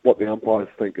what the umpires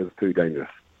think is too dangerous.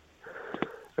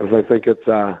 If they think it's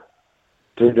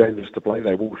too dangerous to play,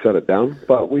 they will shut it down.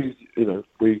 But we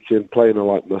can play in a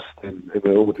light mist, and it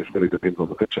all just really depends on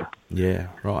the pitcher. Yeah,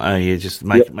 right. Just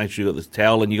make sure you got this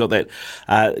towel and you got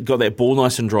that ball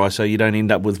nice and dry, so you don't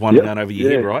end up with one going over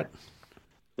your head, right?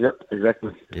 Yep,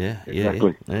 exactly. Yeah.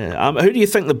 Who do you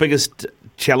think the biggest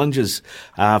challenges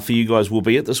for you guys will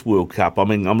be at this World Cup? I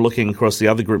mean, I'm looking across the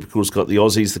other group, of course, got the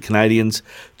Aussies, the Canadians,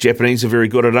 Japanese are very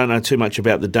good. I don't know too much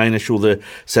about the Danish or the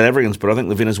South Africans, but I think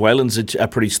the Venezuelans are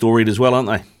pretty storied as well, aren't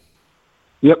they?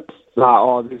 Yep.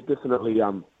 There's definitely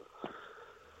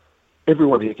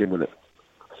everyone here can win it.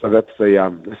 So that's the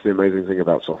amazing thing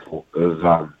about softball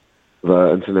is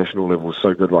the international level is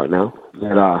so good right now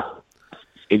that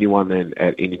anyone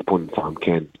at any point in time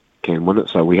can win it.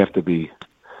 So we have to be.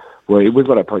 We've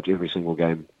got to approach every single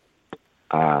game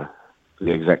the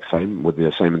exact same, with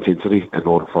the same intensity, in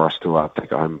order for us to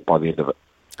take it home by the end of it.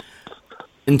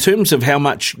 In terms of how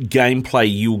much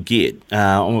gameplay you'll get,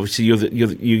 obviously you're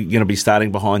going to be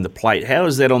starting behind the plate. How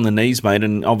is that on the knees, mate?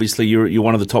 And obviously you're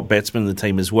one of the top batsmen in the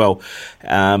team as well.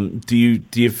 Do you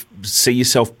see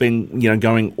yourself being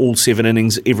going all 7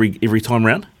 innings every time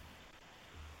round?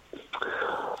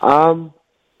 I'm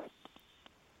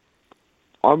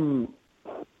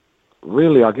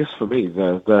really, I guess for me,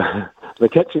 the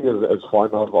catching is fine.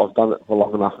 I've done it for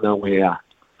long enough now where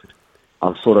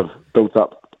I've sort of built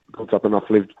up enough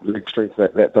leg strength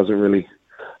that doesn't really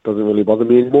bother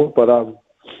me anymore. But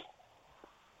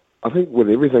I think with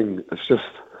everything, it's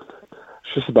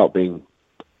just about being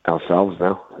ourselves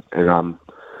now, and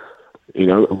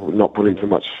not putting too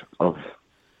much of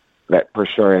that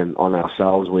pressure on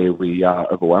ourselves where we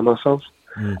overwhelm ourselves.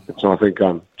 So I think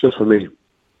just for me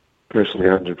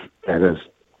personally, that is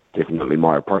definitely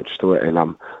my approach to it, and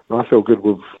I feel good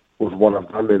with what I've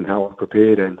done and how I've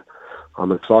prepared, and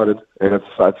I'm excited. And it's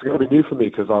going to be new for me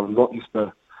because I'm not used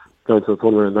to going to a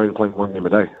tournament and only playing 1 game a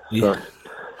day. Yeah.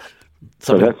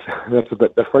 So that's a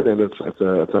bit different, and it's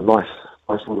a nice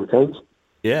little change.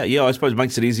 Yeah. I suppose it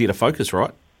makes it easier to focus,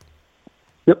 right?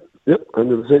 Yep,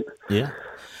 100%. Yeah.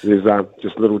 There's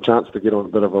just a little chance to get on a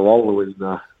bit of a roll when.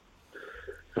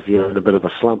 If you're in a bit of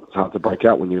a slump, it's hard to break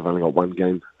out when you've only got one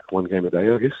game a day,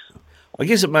 I guess. I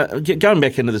guess going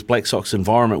back into this Black Sox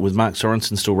environment with Mark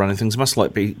Sorensen still running things, must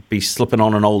be slipping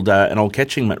on an old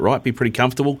catching mitt, right? Be pretty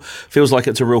comfortable. Feels like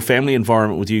it's a real family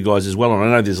environment with you guys as well, and I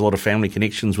know there's a lot of family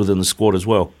connections within the squad as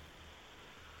well.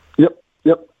 Yep.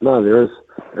 No, there is.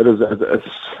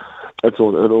 It's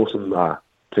an awesome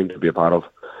team to be a part of,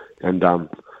 and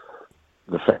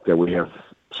the fact that we have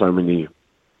so many.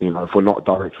 If we're not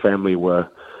direct family, we're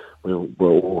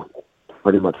all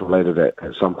pretty much related at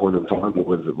some point in time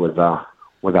with our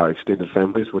extended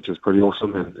families, which is pretty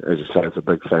awesome. And as you say, it's a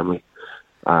big family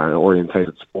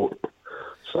orientated sport,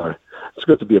 so it's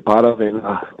good to be a part of, and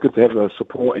good to have the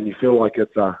support. And you feel like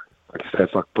it's like I say,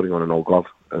 it's like putting on an old glove.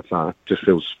 It just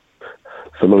feels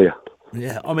familiar.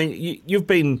 Yeah, I mean, you've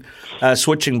been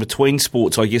switching between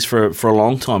sports, I guess, for a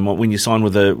long time. When you signed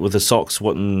with the Sox, it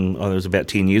was about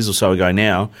 10 years or so ago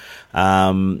now.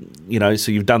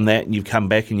 So you've done that and you've come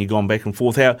back and you've gone back and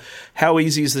forth. How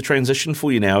easy is the transition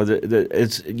for you now?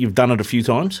 You've done it a few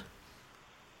times?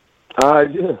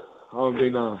 Yeah, I've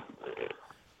been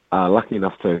lucky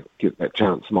enough to get that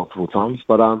chance multiple times,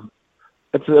 but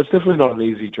it's definitely not an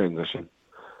easy transition.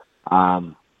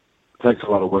 It takes a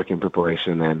lot of work and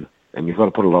preparation, and you've got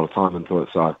to put a lot of time into it.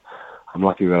 So I'm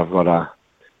lucky that I've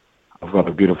got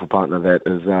a beautiful partner that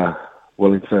is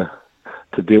willing to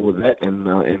deal with that, and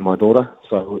my daughter.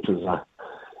 So which is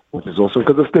awesome,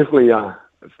 because it's definitely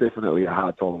a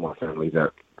hard toll on my family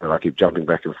that I keep jumping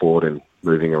back and forward and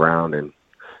moving around and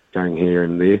going here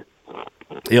and there.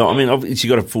 Yeah, I mean, obviously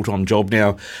you've got a full-time job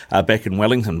now back in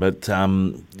Wellington, but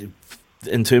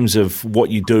in terms of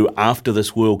what you do after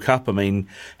this World Cup, I mean,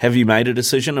 have you made a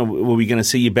decision? Or were we going to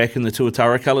see you back in the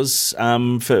Tuatara colours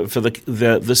for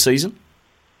this season?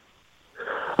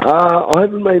 I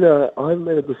haven't made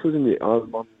a decision yet.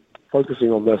 I'm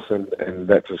focusing on this, and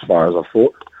that's as far as I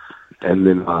thought. And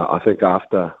then I think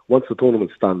once the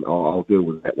tournament's done, I'll deal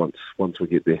with that once we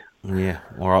get there. Yeah,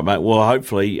 all right, mate. Well,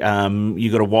 hopefully you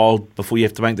got a while before you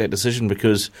have to make that decision,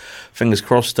 because fingers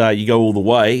crossed you go all the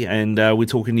way, and we're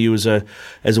talking to you as a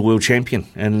world champion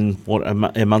in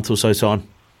a month or so time.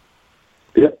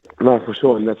 Yeah, no, for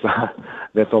sure, and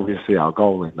that's obviously our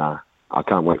goal, and I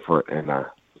can't wait for it, and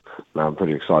I'm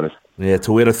pretty excited. Yeah,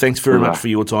 Tawera, thanks very much for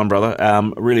your time, brother.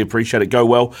 Really appreciate it. Go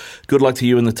well. Good luck to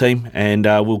you and the team, and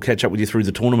we'll catch up with you through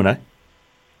the tournament, eh?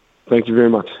 Thank you very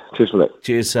much. Cheers for that.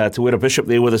 Cheers. Tawera Bishop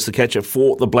there with us, the catcher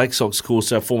for the Black Sox. Of course,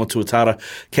 former Tuatara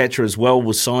catcher as well,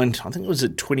 was signed, I think it was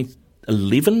at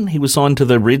 2011, he was signed to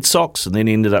the Red Sox, and then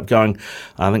he ended up going,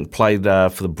 I think, played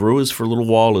for the Brewers for a little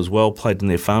while as well, played in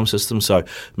their farm system. So,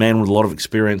 man with a lot of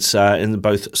experience in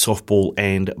both softball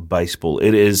and baseball.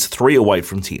 It is 3 away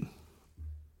from 10.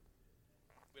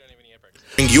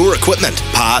 Your equipment,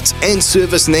 parts and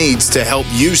service needs to help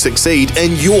you succeed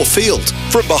in your field.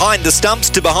 From behind the stumps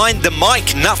to behind the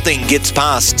mic, nothing gets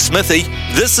past Smithy.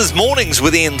 This is Mornings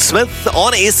with Ian Smith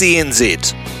on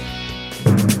SENZ.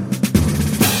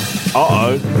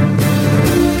 Uh-oh.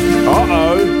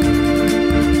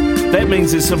 That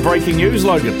means there's some breaking news,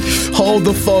 Logan. Hold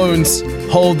the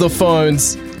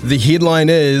phones. The headline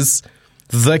is,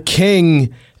 The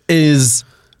King is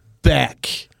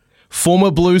back.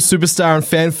 Former Blues superstar and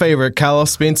fan favourite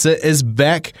Carlos Spencer is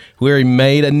back, where he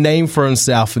made a name for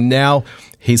himself. And now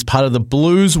he's part of the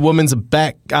Blues women's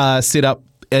back setup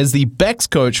as the backs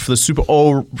coach for the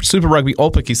Super Rugby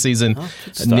All-Piki season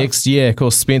next year. Of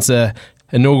course, Spencer,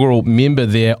 inaugural member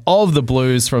there of the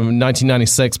Blues from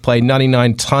 1996, played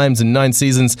 99 times in 9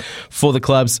 seasons for the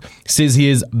clubs, says he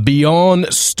is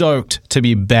beyond stoked to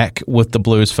be back with the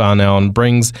Blues far now, and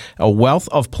brings a wealth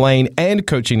of playing and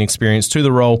coaching experience to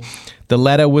the role, the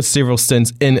latter with several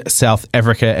stints in South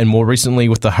Africa and more recently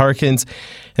with the Hurricanes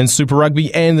in Super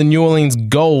Rugby and the New Orleans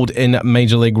Gold in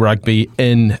Major League Rugby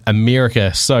in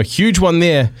America. So huge one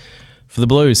there for the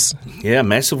Blues. Yeah,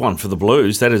 massive one for the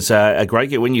Blues. That is a great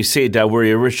get. When you said where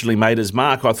he originally made his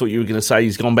mark, I thought you were going to say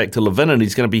he's gone back to Levin and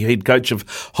he's going to be head coach of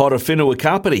Horowhenua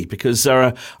Kapiti, because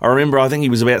I remember, I think he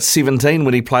was about 17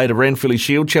 when he played a Ranfurly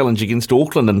Shield Challenge against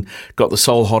Auckland and got the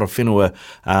sole Horowhenua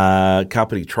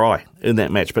Kapiti try in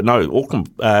that match. But no, Auckland,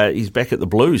 he's back at the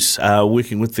Blues,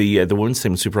 working with the women's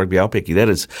team in Super Rugby Aupiki. That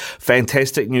is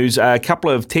fantastic news. A couple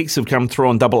of texts have come through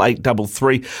on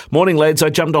 8833. Morning, lads. I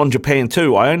jumped on Japan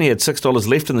too. I only had $6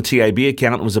 left in the TAB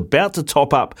account and was about to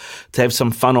top up to have some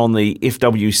fun on the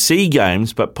FWC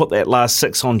games, but put that last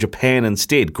 6 on Japan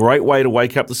instead. Great way to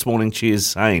wake up this morning.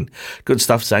 Cheers, Zane. Good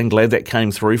stuff, Zane. Glad that came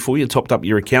through for you. Topped up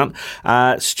your account.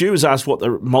 Stu has asked what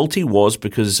the multi was,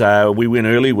 because we went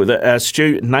early with it.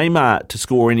 Stu, Neymar to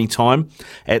score any time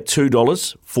at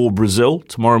 $2 for Brazil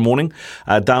tomorrow morning.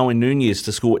 Darwin Nunez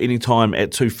to score any time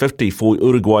at $2.50 for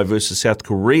Uruguay versus South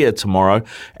Korea tomorrow.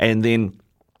 And then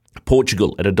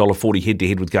Portugal at $1.40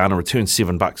 head-to-head with Ghana. Return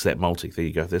 $7 that multi. There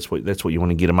you go. That's what you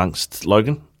want to get amongst,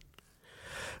 Logan.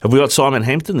 Have we got Simon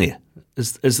Hampton there?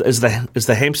 Is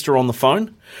the hamster on the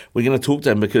phone? We're going to talk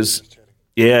to him because,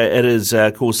 yeah, it is,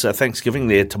 of course, Thanksgiving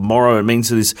there tomorrow. It means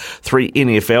there's 3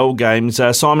 NFL games.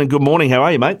 Simon, good morning. How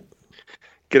are you, mate?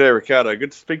 G'day, Ricardo.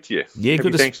 Good to speak to you. Yeah, Happy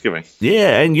good Thanksgiving.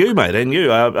 Yeah, and you, mate, and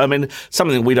you. I mean,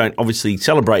 something that we don't obviously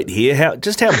celebrate here. How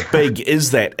big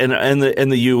is that in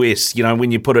the US? You know,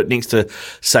 when you put it next to,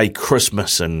 say,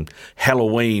 Christmas and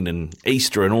Halloween and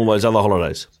Easter and all those other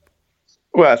holidays.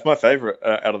 Well, it's my favourite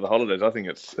out of the holidays. I think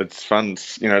it's fun.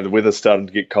 The weather's starting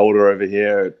to get colder over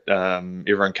here.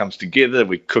 Everyone comes together.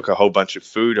 We cook a whole bunch of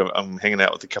food. I'm hanging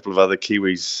out with a couple of other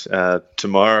Kiwis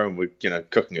tomorrow, and we're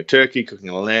cooking a turkey, cooking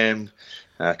a lamb,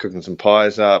 cooking some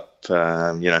pies up.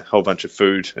 A whole bunch of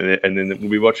food, and then we'll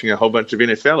be watching a whole bunch of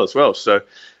NFL as well. So.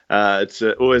 It's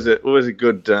always a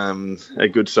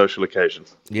good social occasion.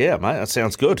 Yeah, mate, that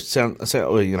sounds good.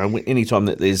 Anytime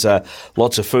that there's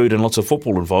lots of food and lots of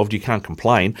football involved, you can't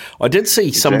complain. I did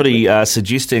see somebody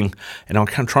suggesting, and I'm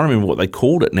trying to remember what they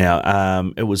called it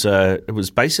now. It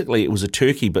was basically a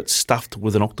turkey but stuffed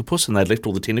with an octopus, and they'd left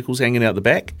all the tentacles hanging out the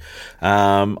back.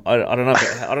 I don't know.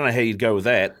 I don't know how you'd go with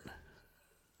that.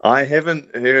 I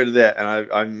haven't heard of that, and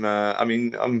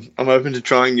I'm open to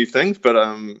trying new things, but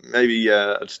maybe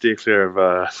I'd steer clear of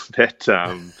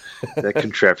that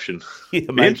contraption. Yeah,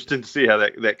 be interesting to see how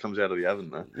that comes out of the oven,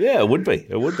 though. Yeah, it would be.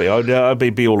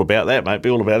 I'd be all about that, mate.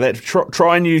 Be all about that.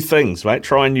 Try new things, mate.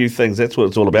 Try new things. That's what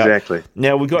it's all about. Exactly.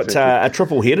 Now we've got a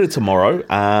triple header tomorrow.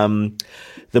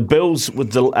 The Bills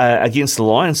with against the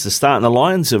Lions to start, and the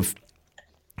Lions have.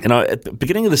 At the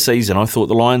beginning of the season, I thought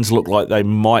the Lions looked like they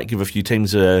might give a few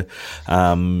teams a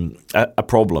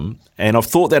problem, and I've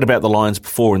thought that about the Lions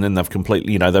before, and then they've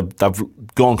completely,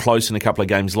 they've gone close in a couple of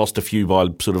games, lost a few by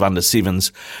sort of under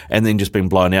sevens, and then just been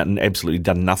blown out and absolutely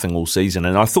done nothing all season.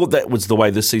 And I thought that was the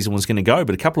way this season was going to go,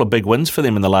 but a couple of big wins for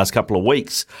them in the last couple of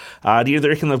weeks. Do you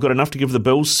reckon they've got enough to give the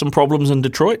Bills some problems in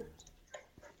Detroit?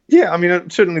 Yeah,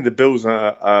 certainly the Bills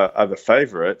are the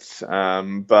favourites,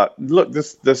 but look,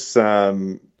 this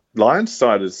Lions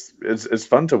side is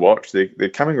fun to watch. They're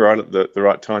coming right at the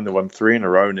right time. They won 3 in a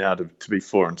row now to be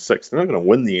 4-6. They're not going to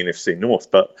win the NFC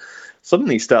North, but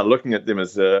suddenly start looking at them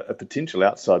as a potential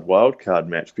outside wildcard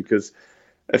match, because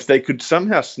if they could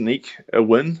somehow sneak a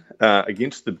win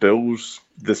against the Bills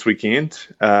this weekend,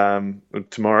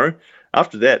 tomorrow,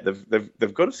 after that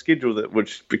they've got a schedule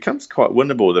which becomes quite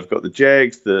winnable. They've got the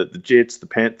Jags, the Jets, the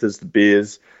Panthers, the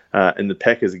Bears. And the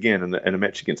Packers again, and a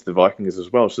match against the Vikings as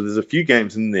well. So there's a few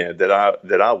games in there that are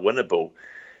winnable.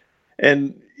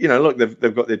 And look,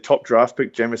 they've got their top draft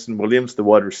pick, Jamison Williams, the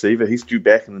wide receiver. He's due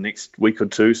back in the next week or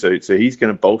two, so he's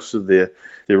going to bolster their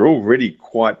already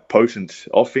quite potent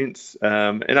offense.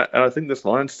 And I think this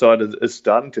Lions side is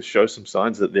starting to show some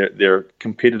signs that they're a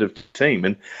competitive team.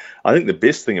 And I think the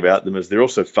best thing about them is they're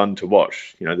also fun to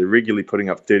watch. They're regularly putting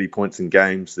up 30 points in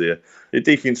games. Their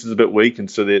defense is a bit weak,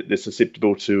 and so they're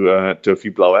susceptible to a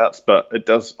few blowouts. But it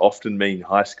does often mean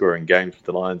high-scoring games if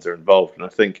the Lions are involved. And I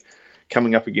think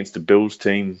coming up against a Bills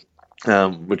team,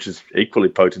 which is equally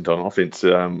potent on offense,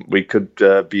 we could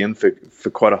be in for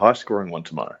quite a high-scoring one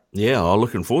tomorrow. Yeah, I'm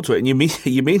looking forward to it. And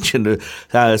you mentioned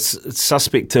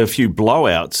suspect to a few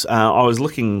blowouts. I was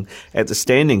looking at the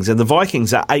standings, and the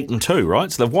Vikings are 8-2, right?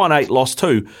 So they've won 8, lost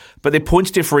 2, but their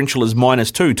points differential is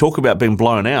 -2. Talk about being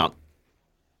blown out.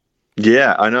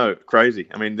 Yeah, I know. Crazy.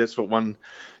 That's what one...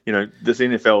 this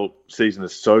NFL season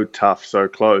is so tough, so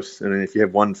close. And then if you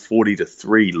have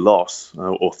 140-3 loss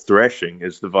or thrashing,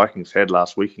 as the Vikings had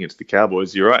last week against the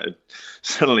Cowboys, you're right.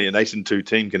 Suddenly an 8-2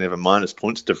 team can have a minus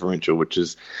points differential, which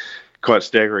is quite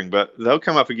staggering. But they'll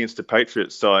come up against the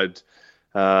Patriots side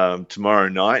tomorrow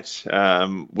night,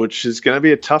 which is going to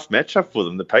be a tough matchup for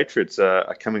them. The Patriots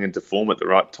are coming into form at the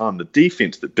right time. The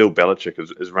defense that Bill Belichick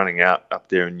is running out up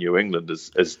there in New England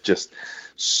is just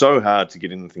so hard to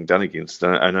get anything done against.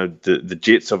 I know the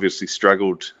Jets obviously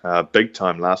struggled big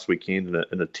time last weekend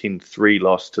in a 10-3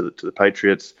 loss to the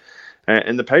Patriots.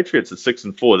 And the Patriots at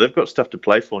 6-4, they've got stuff to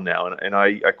play for now, and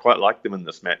I quite like them in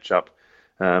this matchup.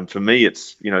 For me,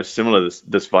 it's similar.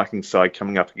 This Vikings side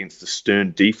coming up against a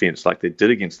stern defense like they did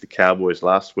against the Cowboys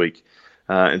last week,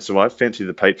 and so I fancy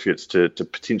the Patriots to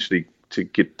potentially to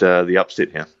get the upset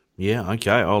here. Yeah,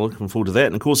 okay. I'm looking forward to that.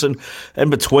 And of course, in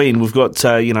between, we've got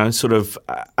sort of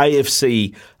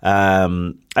AFC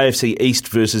East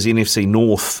versus NFC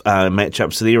North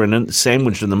matchups there, and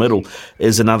sandwiched in the middle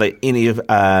is another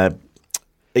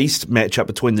East matchup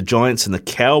between the Giants and the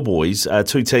Cowboys,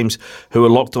 two teams who are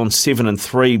locked on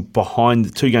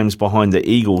 7-3 2 games behind the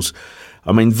Eagles.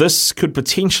 This could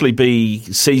potentially be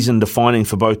season-defining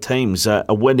for both teams. A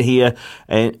win here,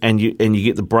 and you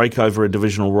get the break over a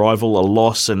divisional rival, a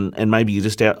loss, and maybe you're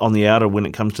just out on the outer when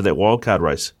it comes to that wildcard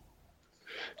race.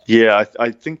 Yeah,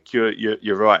 I think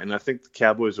you're right, and I think the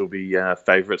Cowboys will be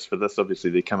favourites for this.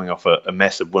 Obviously, they're coming off a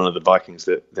massive win of the Vikings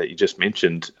that you just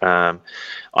mentioned.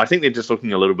 I think they're just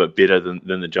looking a little bit better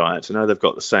than the Giants. I know they've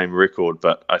got the same record,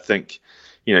 but I think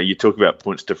you talk about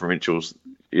points differentials.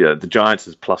 Yeah, the Giants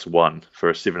is +1 for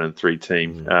a 7-3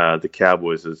 team. The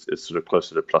Cowboys is sort of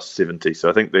closer to +70. So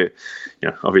I think they're,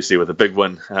 obviously with a big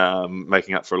win,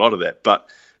 making up for a lot of that. But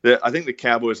I think the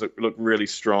Cowboys look really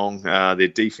strong. Their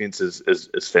defense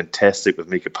is fantastic with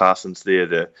Micah Parsons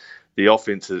there. The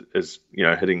offense is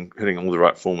hitting all the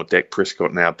right form with Dak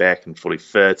Prescott now back and fully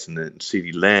fit, and then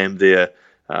CeeDee Lamb there.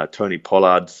 Tony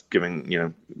Pollard's giving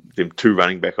them 2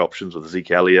 running back options with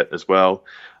Zeke Elliott as well.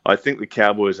 I think the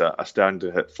Cowboys are starting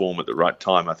to hit form at the right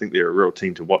time. I think they're a real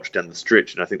team to watch down the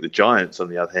stretch, and I think the Giants, on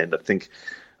the other hand, I think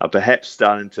are perhaps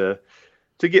starting to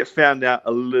get found out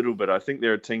a little bit. I think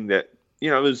they're a team that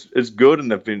is good,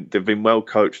 and they've been well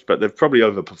coached, but they've probably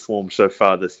overperformed so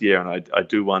far this year. And I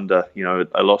do wonder,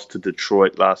 a loss to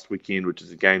Detroit last weekend, which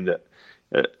is a game that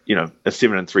a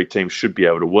 7-3 team should be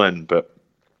able to win, but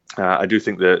I do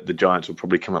think the Giants will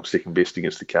probably come up second best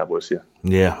against the Cowboys here.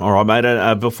 Yeah, all right,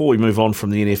 mate. Before we move on from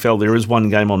the NFL, there is one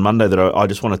game on Monday that I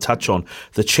just want to touch on.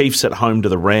 The Chiefs at home to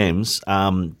the Rams.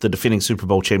 The defending Super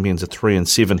Bowl champions are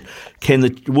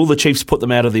 3-7. Will the Chiefs put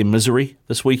them out of their misery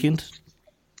this weekend?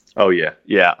 Oh, yeah.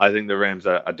 I think the Rams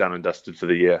are done and dusted for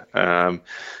the year.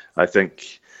 I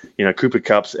think Cooper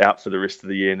Kupp's out for the rest of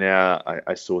the year now.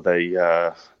 I saw they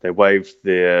waived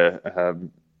their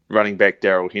running back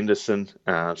Darrell Henderson,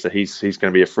 so he's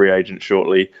going to be a free agent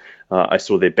shortly. I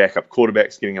saw their backup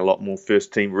quarterbacks getting a lot more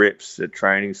first-team reps at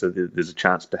training, so there's a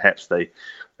chance perhaps they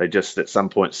just at some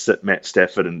point sit Matt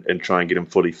Stafford and try and get him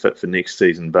fully fit for next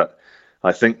season. But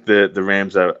I think the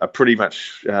Rams are pretty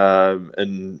much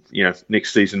in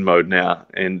next season mode now,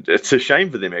 and it's a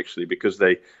shame for them actually, because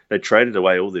they traded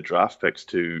away all their draft picks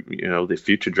to their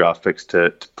future draft picks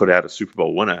to put out a Super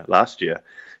Bowl winner last year.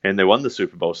 And they won the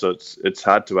Super Bowl, so it's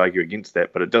hard to argue against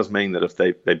that. But it does mean that if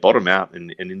they bottom out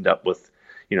and end up with,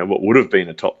 what would have been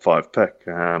a top 5 pick,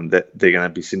 that they're going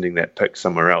to be sending that pick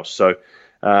somewhere else. So,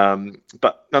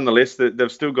 but nonetheless,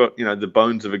 they've still got the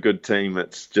bones of a good team.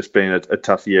 It's just been a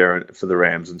tough year for the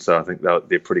Rams, and so I think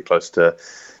they're pretty close to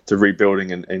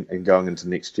rebuilding and going into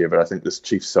next year. But I think this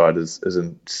Chiefs side is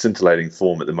in scintillating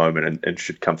form at the moment and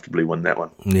should comfortably win that one.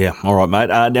 Yeah, all right,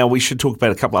 mate. Now we should talk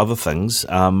about a couple other things.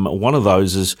 One of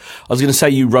those is, I was going to say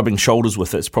you rubbing shoulders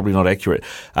with it. It's probably not accurate.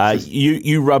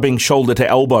 You rubbing shoulder to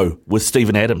elbow with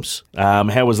Steven Adams.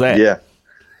 How was that? Yeah.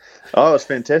 Oh, it was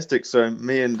fantastic. So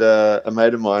me and a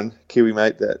mate of mine, Kiwi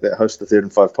mate, that hosts the 3rd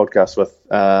and 5 podcast with,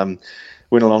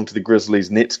 went along to the Grizzlies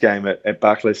Nets game at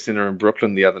Barclays Center in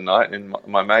Brooklyn the other night, and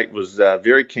my mate was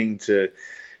very keen to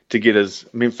get his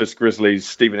Memphis Grizzlies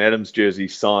Steven Adams jersey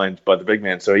signed by the big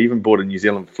man. So he even bought a New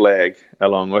Zealand flag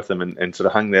along with him and sort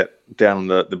of hung that down on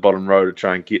the bottom row to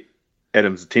try and get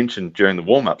Adams' attention during the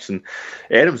warm-ups. And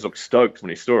Adams looked stoked when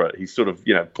he saw it. He sort of,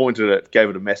 pointed at it, gave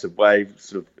it a massive wave,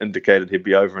 sort of indicated he'd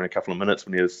be over in a couple of minutes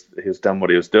when he was done what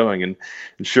he was doing. And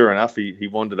sure enough, he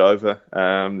wandered over,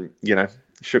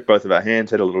 shook both of our hands,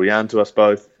 had a little yarn to us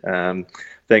both,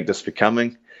 thanked us for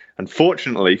coming.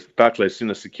 Unfortunately, Barclays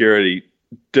Center security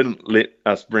didn't let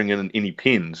us bring in any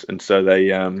pens, and so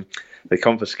they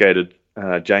confiscated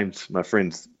James, my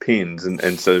friend's pens,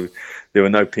 and so there were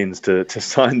no pens to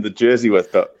sign the jersey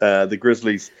with. But the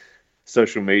Grizzlies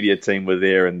social media team were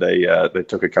there, and they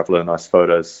took a couple of nice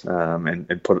photos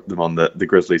and put them on the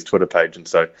Grizzlies Twitter page, and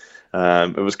so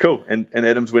it was cool. And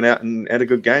Adams went out and had a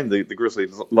good game. The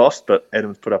Grizzlies lost, but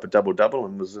Adams put up a double-double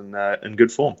and was in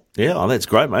good form. Yeah, that's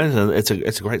great, mate. It's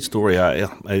a great story.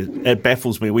 It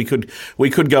baffles me. We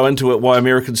could go into it why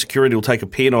American security will take a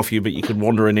pen off you, but you could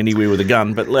wander in anywhere with a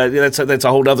gun. But that's a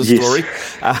whole other story.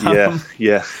 Yes.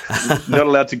 Yeah. Not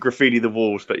allowed to graffiti the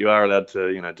walls, but you are allowed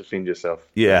to defend yourself.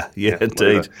 Yeah,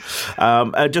 indeed.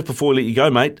 Just before we let you go,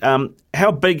 mate,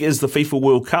 how big is the FIFA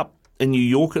World Cup in New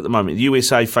York at the moment? The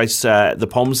USA face the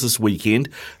Poms this weekend.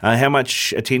 How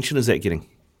much attention is that getting?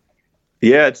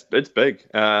 Yeah, it's big.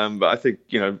 But I think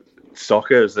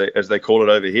soccer, as they call it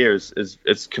over here,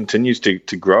 is continues to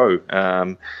grow.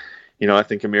 I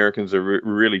think Americans are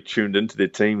really tuned into their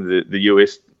team. The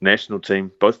US national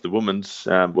team, both the women's,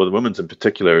 the women's in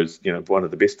particular, is one of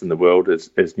the best in the world,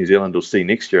 as New Zealand will see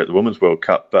next year at the Women's World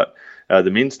Cup. But the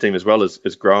men's team as well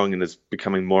is growing and is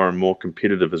becoming more and more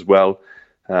competitive as well.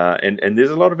 And there's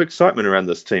a lot of excitement around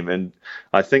this team. And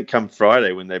I think come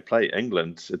Friday when they play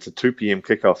England, it's a 2 p.m.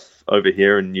 kickoff over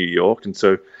here in New York. And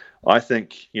so I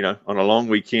think, on a long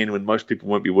weekend when most people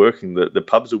won't be working, the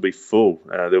pubs will be full.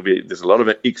 There's a lot of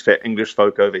expat English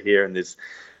folk over here, and there's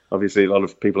obviously a lot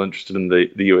of people interested in the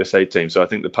USA team. So I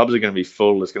think the pubs are going to be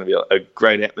full. There's going to be a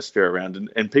great atmosphere around.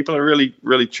 And people are really,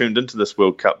 really tuned into this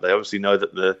World Cup. They obviously know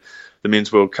that the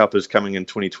Men's World Cup is coming in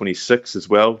 2026 as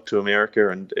well to America.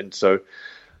 And so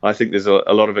I think there's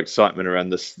a lot of excitement around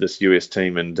this US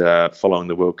team and following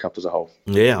the World Cup as a whole.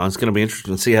 Yeah, it's going to be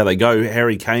interesting to see how they go.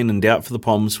 Harry Kane in doubt for the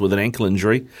Poms with an ankle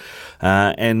injury.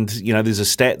 And, you know, there's a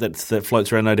stat that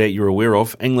floats around, no doubt you're aware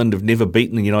of. England have never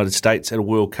beaten the United States at a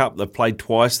World Cup. They've played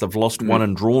twice, they've lost one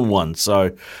and drawn one. So,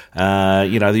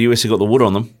 you know, the US have got the wood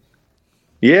on them.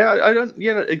 Yeah, I don't.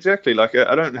 Yeah, exactly. Like,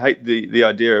 I don't hate the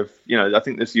idea of, you know, I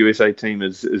think this USA team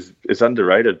is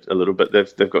underrated a little bit.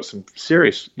 They've got some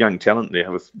serious young talent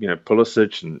there with, you know,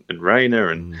 Pulisic and Rayner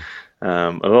and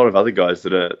a lot of other guys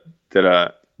that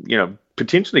are you know,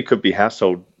 potentially could be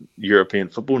household European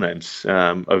football names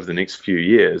over the next few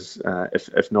years,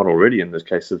 if not already in the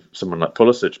case of someone like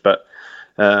Pulisic. But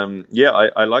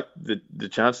I like the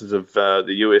chances of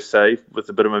the USA with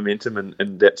a bit of momentum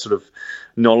and that sort of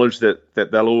knowledge that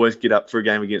they'll always get up for a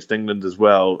game against England as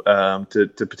well, to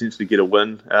potentially get a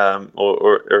win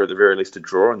or at the very least a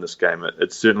draw in this game.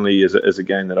 It certainly is a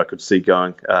game that I could see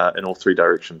going in all three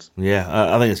directions. Yeah,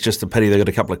 I think it's just a pity they've got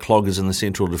a couple of cloggers in the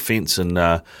central defence and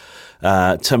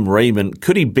Tim Ream, and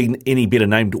could he be any better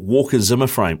named Walker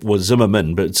Zimmerframe? Well,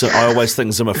 Zimmerman, but I always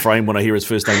think Zimmerframe when I hear his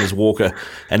first name is Walker,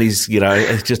 and he's, you know,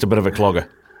 it's just a bit of a clogger.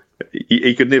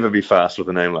 He could never be fast with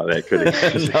a name like that, could he?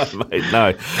 No, mate,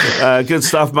 no. Good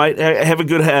stuff, mate. Have a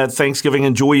good Thanksgiving.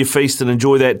 Enjoy your feast and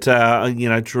enjoy that, you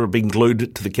know, sort of being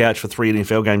glued to the couch for 3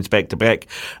 NFL games back to back.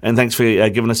 And thanks for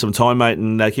giving us some time, mate,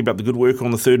 and keep up the good work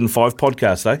on the 3rd and 5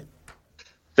 podcast, eh?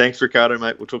 Thanks, Ricardo,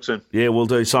 mate. We'll talk soon. Yeah, we'll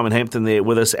do. Simon Hampton there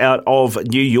with us out of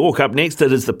New York. Up next,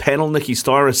 it is the panel, Nikki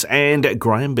Styris and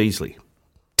Graham Beasley.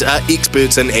 Are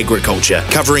experts in agriculture,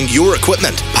 covering your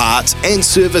equipment, parts and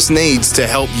service needs to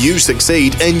help you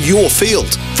succeed in your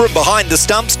field. From behind the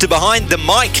stumps to behind the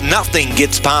mic, nothing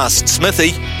gets past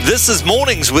Smithy. This is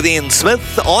Mornings with Ian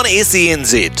Smith on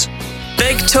SENZ.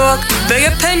 Big talk,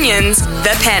 big opinions,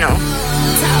 the panel.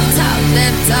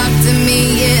 Talk to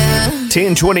me, yeah.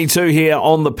 10:22 here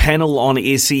on the panel on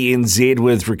SENZ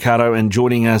with Ricardo, and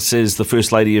joining us is the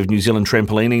First Lady of New Zealand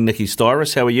Trampolining, Nikki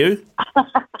Styris. How are you?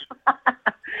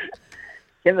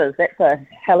 Givers, that's a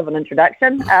hell of an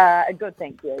introduction. Good,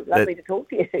 thank you. Lovely to talk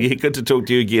to you. Yeah, good to talk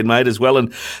to you again, mate, as well.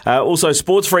 And also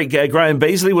sports freak Graham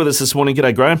Beasley with us this morning.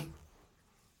 G'day, Graham.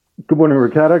 Good morning,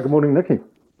 Ricardo. Good morning, Nikki.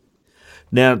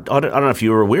 Now, I don't know if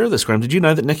you were aware of this, Graham. Did you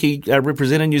know that Nikki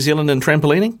represented New Zealand in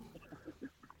trampolining?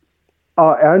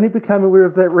 I only became aware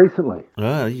of that recently. Oh,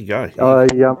 there you go. I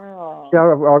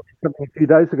read something a few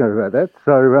days ago about that.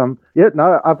 So,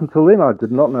 up until then, I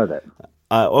did not know that.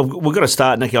 We've got to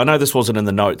start, Nikki. I know this wasn't in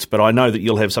the notes, but I know that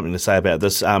you'll have something to say about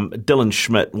this. Dylan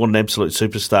Schmidt, what an absolute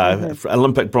superstar,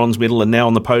 Olympic bronze medal, and now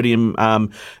on the podium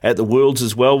at the Worlds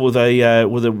as well with a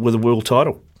world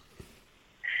title.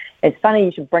 It's funny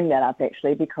you should bring that up,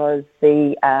 actually, because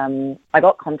I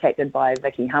got contacted by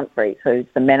Vicky Humphreys, who's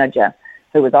the manager,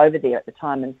 who was over there at the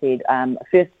time, and said,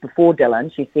 first, before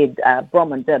Dylan, she said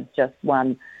Bronwyn Dibbs just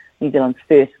won New Zealand's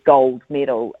first gold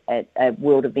medal at a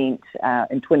world event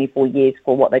in 24 years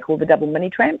for what they call the double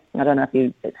mini tramp. I don't know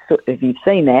if you've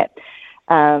seen that.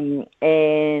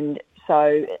 And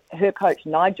so her coach,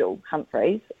 Nigel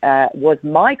Humphreys, was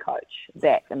my coach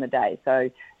back in the day.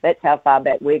 So that's how far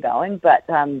back we're going. But,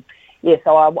 so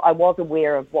I was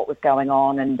aware of what was going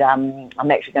on, and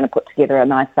I'm actually going to put together a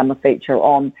nice summer feature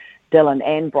on Dylan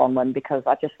and Bronwyn, because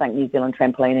I just think New Zealand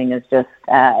trampolining is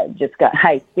just go,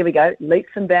 hey, here we go,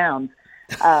 leaps and bounds,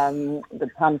 the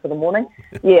pun for the morning.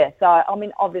 Yeah, so, I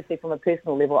mean, obviously from a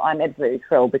personal level, I'm absolutely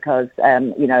thrilled because,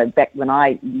 back when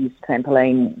I used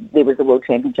trampoline, there was the World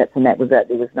Championships and that was it.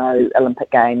 There was no Olympic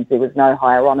Games, there was no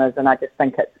higher honours, and I just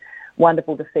think it's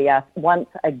wonderful to see us once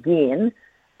again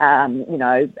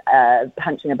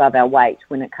punching above our weight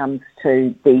when it comes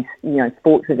to these,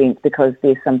 sports events, because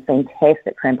there's some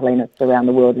fantastic trampolinists around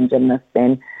the world and gymnasts,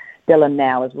 and Dylan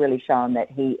now has really shown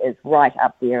that he is right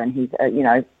up there, and he's,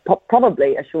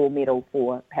 probably a sure medal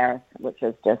for Paris, which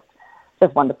is just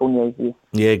wonderful news. Yes.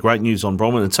 Yeah, great news on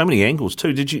Bronwyn, and so many angles too.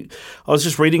 I was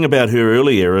just reading about her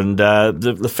earlier, and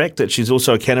the fact that she's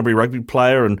also a Canterbury rugby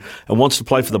player and wants to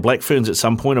play for the Black Ferns at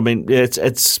some point. I mean,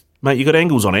 it's mate, you got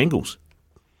angles on angles.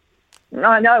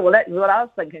 I know. Well, that's what I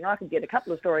was thinking. I could get a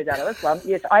couple of stories out of this one.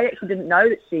 Yes, I actually didn't know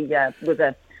that she was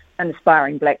an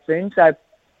aspiring Black Fern. So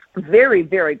very,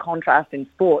 very contrasting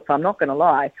sports, I'm not going to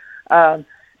lie.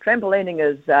 Trampolining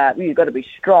is, you've got to be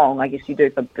strong, I guess you do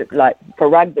for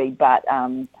rugby, but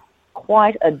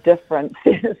quite a different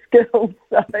set of skills.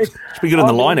 So should be good in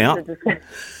the line out.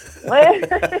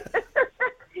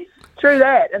 True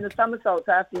that, and the somersaults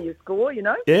after you score,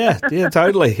 Yeah,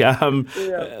 totally. Graham,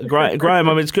 I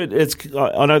mean, it's good.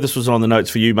 I know this was on the notes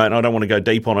for you, mate, and I don't want to go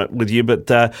deep on it with you, but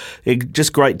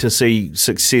just great to see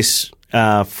success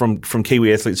from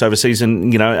Kiwi athletes overseas,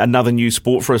 and another new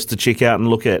sport for us to check out and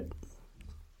look at.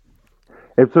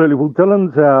 Absolutely. Well,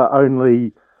 Dylan's our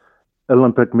only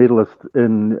Olympic medalist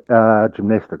in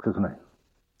gymnastics, isn't he?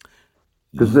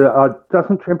 Because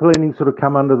doesn't trampolining sort of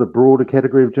come under the broader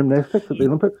category of gymnastics at the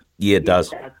Olympics? Yeah, it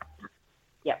does.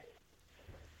 Yep.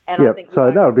 And I think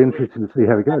so that would be interesting to see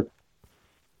how he goes.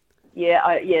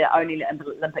 Only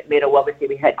Olympic medal. Obviously,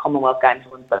 we had Commonwealth Games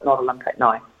ones, but not Olympic,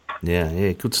 no.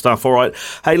 Yeah, good stuff. All right.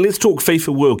 Hey, let's talk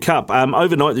FIFA World Cup.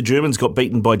 Overnight, the Germans got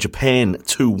beaten by Japan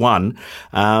 2-1,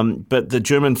 but the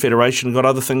German Federation got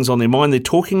other things on their mind. They're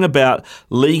talking about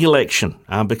legal action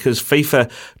because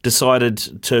FIFA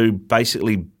decided to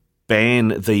basically ban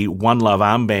the One Love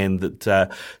armband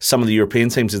that some of the European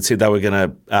teams had said they were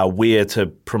going to wear to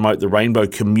promote the rainbow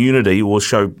community or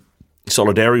show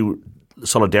solidarity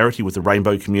with the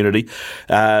rainbow community.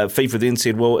 FIFA then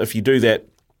said, well, if you do that,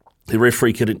 the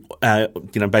referee could,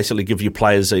 basically give your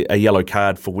players a yellow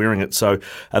card for wearing it. So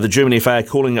the German FA are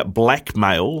calling it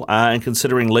blackmail and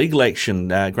considering legal action.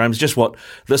 Graham, is just what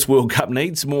this World Cup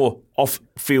needs, more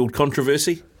off-field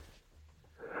controversy?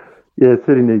 Yeah, it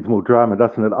certainly needs more drama,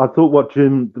 doesn't it? I thought what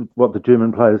the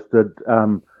German players did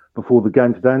before the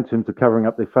game today in terms of covering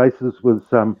up their faces was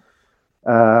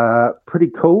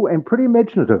pretty cool and pretty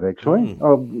imaginative, actually.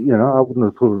 I wouldn't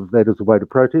have thought of that as a way to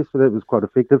protest, but that was quite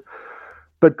effective.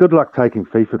 But good luck taking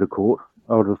FIFA to court,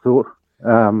 I would have thought.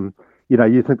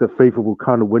 You think that FIFA will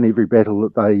kind of win every battle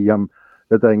that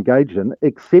they engage in,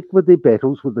 except with their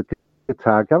battles with the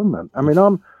Qatar government. I mean,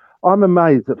 I'm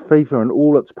amazed that FIFA and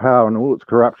all its power and all its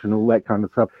corruption, all that kind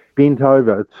of stuff, bent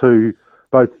over to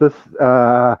both this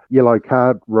yellow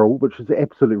card rule, which is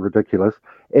absolutely ridiculous,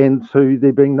 and to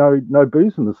there being no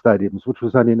booze in the stadiums, which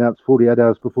was only announced 48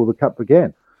 hours before the Cup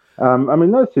began.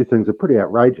 Those two things are pretty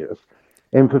outrageous.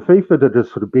 And for FIFA to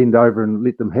just sort of bend over and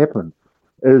let them happen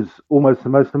is almost the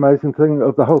most amazing thing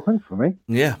of the whole thing for me.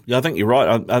 Yeah, I think you're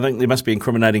right. I think there must be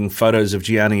incriminating photos of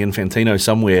Gianni Infantino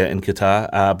somewhere in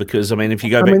Qatar because, if you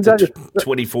go back to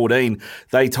 2014,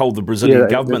 they told the Brazilian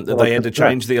government that they had to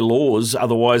change their laws,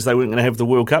 otherwise they weren't going to have the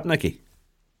World Cup, Nikki.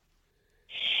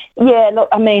 Yeah, look,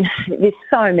 there's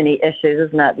so many issues,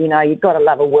 isn't it? You've got to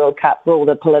love a World Cup for all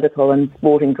the political and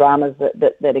sporting dramas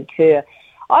that occur.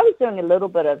 I was doing a little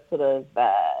bit of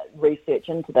research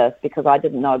into this because I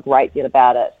didn't know a great deal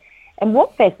about it. And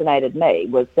what fascinated me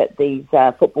was that these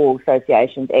football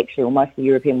associations actually, or most of the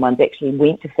European ones, actually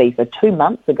went to FIFA 2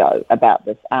 months ago about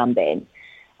this armband,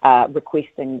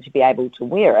 requesting to be able to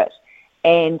wear it.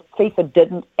 And FIFA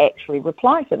didn't actually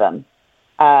reply to them.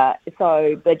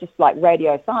 So they're just like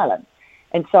radio silence.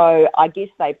 And so I guess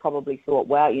they probably thought,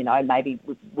 well, maybe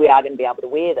we are going to be able to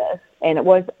wear this. And it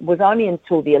was only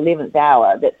until the 11th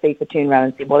hour that FIFA turned around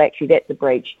and said, well, actually, that's a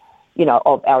breach,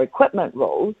 of our equipment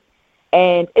rules.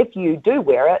 And if you do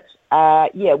wear it,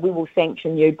 we will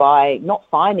sanction you by not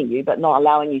fining you, but not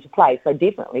allowing you to play. So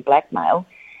definitely blackmail.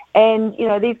 And,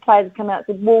 these players come out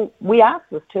and said, well, we asked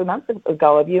this 2 months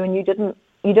ago of you and you didn't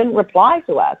reply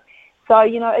to us. So,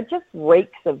 it just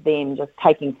reeks of them just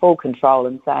taking full control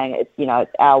and saying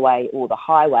it's our way or the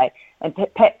highway. And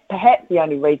perhaps the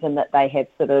only reason that they have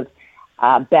sort of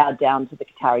bowed down to the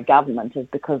Qatari government is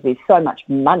because there's so much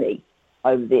money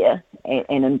over there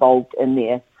and involved in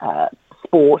their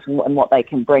sport and what they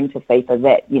can bring to FIFA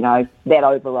that, that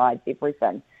overrides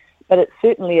everything. But it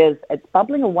certainly is, it's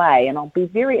bubbling away, and I'll be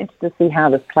very interested to see how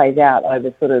this plays out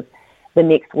over sort of the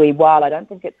next wee while. I don't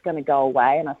think it's going to go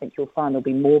away, and I think you'll find there'll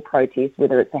be more protests,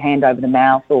 whether it's a hand over the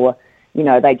mouth or,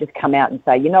 they just come out and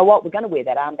say, you know what, we're going to wear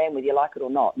that armband whether you like it or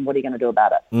not, and what are you going to do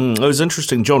about it? It was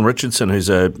interesting. John Richardson, who's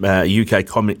a UK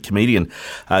comedian,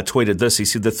 tweeted this. He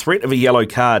said, the threat of a yellow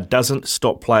card doesn't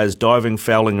stop players diving,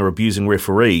 fouling or abusing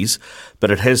referees, but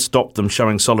it has stopped them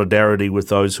showing solidarity with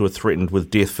those who are threatened with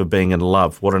death for being in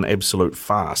love. What an absolute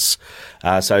farce.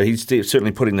 So he's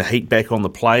certainly putting the heat back on the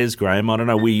players, Graham. I don't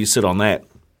know where you sit on that.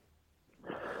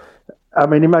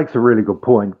 He makes a really good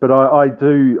point, but I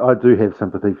do have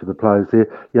sympathy for the players there.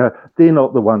 They're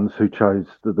not the ones who chose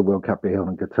the World Cup be held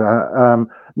in Qatar.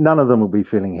 None of them will be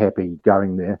feeling happy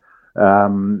going there.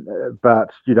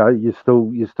 But you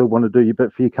still want to do your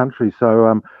bit for your country.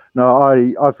 So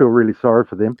I feel really sorry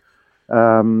for them.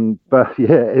 But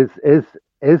yeah,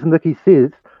 as Nikki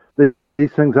says,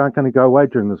 these things aren't going to go away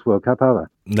during this World Cup, are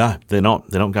they? No, they're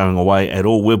not. They're not going away at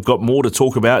all. We've got more to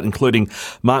talk about, including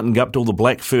Martin Guptill, the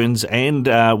Black Ferns, and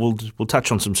we'll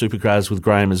touch on some supercars with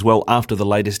Graham as well after the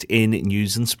latest in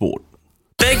news and sport.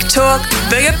 Big talk,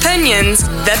 big opinions,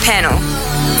 the panel.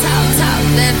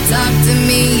 Talk to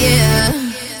me,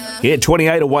 yeah. Yeah,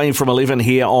 28 away from 11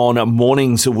 here on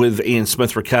Mornings with Ian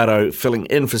Smith. Ricardo filling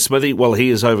in for Smithy. Well,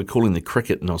 he is over calling the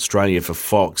cricket in Australia for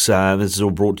Fox. This is all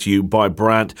brought to you by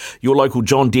Brandt, your local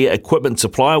John Deere equipment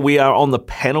supplier. We are on the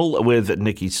panel with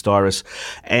Nicky Styris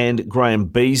and Graham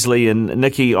Beasley. And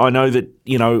Nicky, I know that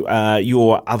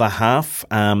your other half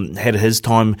had his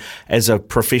time as a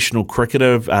professional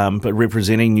cricketer, but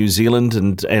representing New Zealand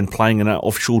and playing in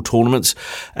offshore tournaments.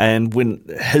 And when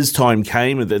his time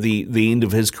came at the end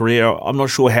of his career, I'm not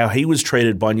sure how he was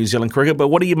treated by New Zealand cricket, but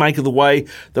what do you make of the way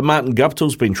that Martin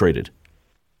Guptill's been treated?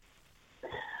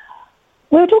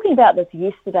 We were talking about this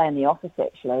yesterday in the office,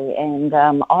 actually, and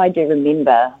I do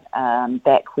remember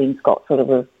back when Scott sort of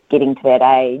was getting to that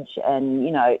age, and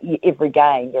every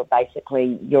game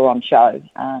you're on show,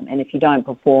 and if you don't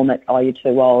perform it, you're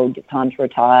too old, it's time to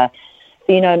retire.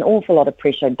 So an awful lot of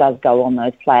pressure does go on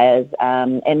those players,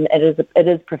 and it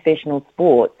is professional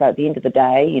sport. So at the end of the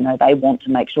day, they want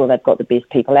to make sure they've got the best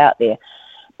people out there,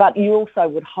 but you also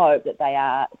would hope that they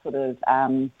are sort of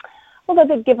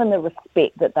they're given the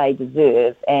respect that they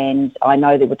deserve. And I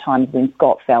know there were times when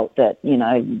Scott felt that,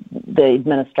 the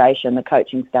administration, the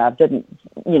coaching staff didn't,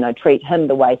 treat him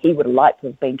the way he would have liked to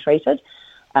have been treated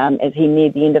as he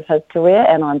neared the end of his career.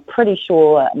 And I'm pretty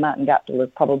sure Martin Guptill is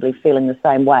probably feeling the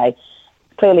same way.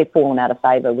 Clearly fallen out of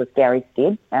favour with Gary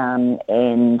Stead,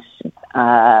 and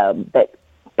that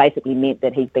basically meant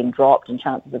that he's been dropped and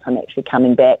chances of him actually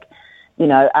coming back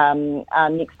are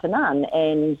next to none.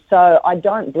 And so I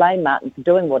don't blame Martin for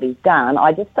doing what he's done.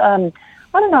 I just, I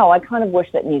don't know, I kind of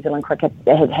wish that New Zealand cricket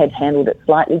had handled it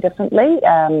slightly differently.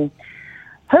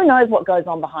 Who knows what goes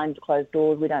on behind closed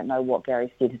doors? We don't know what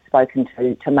Gary Stead has spoken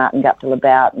to Martin Guptill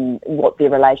about and what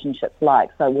their relationship's like,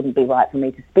 so it wouldn't be right for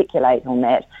me to speculate on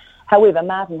that. However,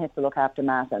 Martin has to look after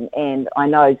Martin, and I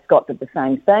know Scott did the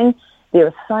same thing. There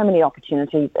are so many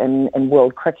opportunities in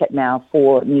world cricket now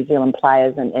for New Zealand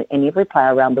players and every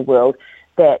player around the world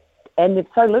and it's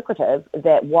so lucrative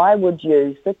that why would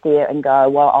you sit there and go,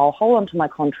 well, I'll hold on to my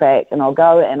contract and I'll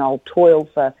go and I'll toil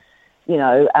for,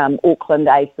 Auckland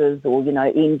Aces or,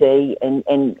 ND and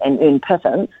earn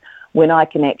pittance when I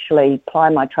can actually ply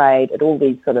my trade at all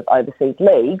these sort of overseas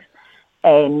leagues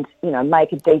and,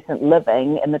 make a decent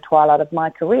living in the twilight of my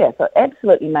career. So it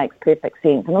absolutely makes perfect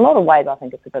sense. In a lot of ways, I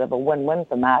think it's a bit of a win-win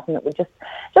for Martin. It was just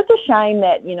a shame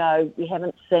that, we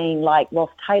haven't seen, like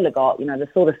Ross Taylor got, the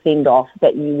sort of send-off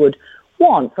that you would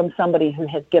want from somebody who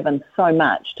has given so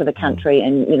much to the country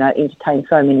and, entertained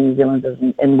so many New Zealanders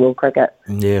in world cricket.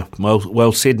 Yeah,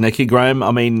 well said, Nicky. Graham, I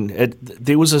mean,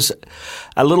 there was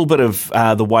a little bit of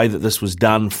the way that this was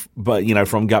done, but,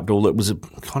 from Guptill, it was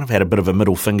kind of had a bit of a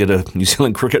middle finger to New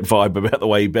Zealand cricket vibe about the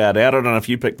way he bowed out. I don't know if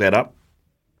you picked that up.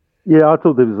 Yeah, I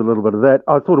thought there was a little bit of that.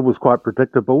 I thought it was quite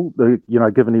predictable,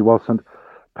 given he wasn't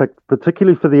picked,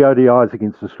 particularly for the ODIs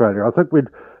against Australia. I think we'd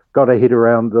got a head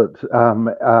around that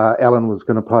Allen was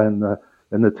going to play in the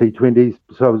T20s,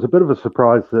 so it was a bit of a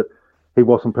surprise that he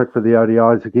wasn't picked for the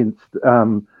ODIs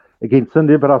against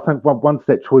India. But I think once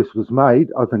that choice was made,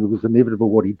 I think it was inevitable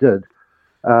what he did.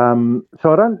 So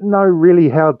I don't know really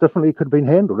how differently it could have been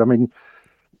handled. I mean,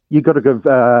 you've got to give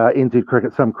NZ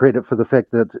Cricket some credit for the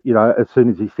fact that, as soon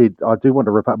as he said, I do want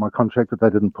to rip up my contract, that they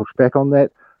didn't push back on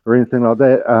that or anything like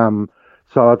that.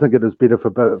 So I think it is better for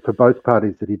both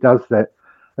parties that he does that.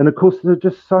 And of course, there are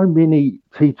just so many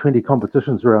T20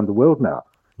 competitions around the world now.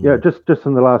 Just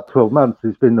in the last 12 months,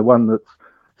 there's been the one that's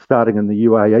starting in the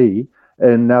UAE,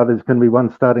 and now there's going to be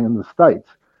one starting in the States.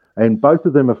 And both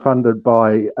of them are funded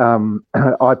by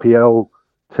IPL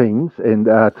teams and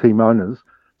team owners.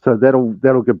 So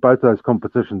that'll give both those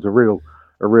competitions a real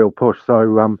push.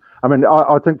 So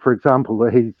I think, for example,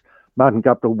 that Martin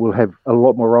Guptill will have a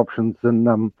lot more options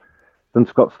than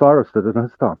Scott Styris did in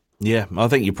his time. Yeah, I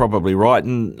think you're probably right.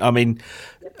 And, I mean,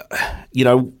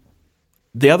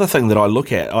 the other thing that I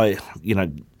look at,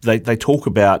 they talk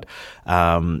about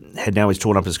now he's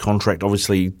torn up his contract.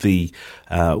 Obviously,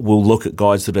 we'll look at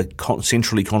guys that are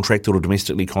centrally contracted or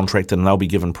domestically contracted, and they'll be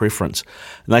given preference.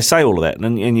 And they say all of that,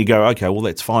 and you go, okay, well,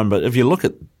 that's fine. But if you look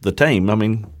at the team, I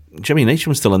mean, Jimmy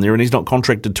Neesham's still in there, and he's not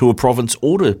contracted to a province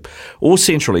or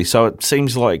centrally. So it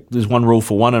seems like there's one rule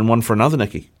for one and one for another,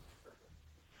 Nicky.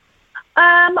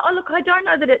 Look, I don't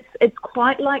know that it's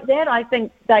quite like that. I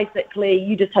think basically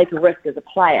you just take a risk as a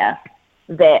player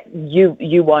that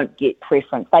you won't get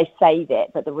preference. They say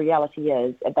that, but the reality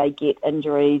is if they get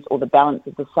injuries or the balance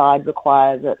of the side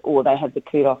requires it, or they have the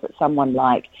kudos that someone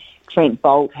like Trent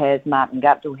Boult has, Martin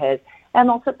Guptill has, and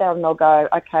they'll sit there and they'll go,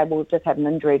 okay, we'll just have an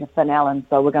injury to Finn Allen,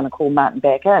 so we're going to call Martin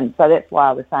back in. So that's why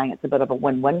I was saying it's a bit of a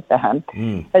win-win for him.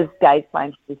 His days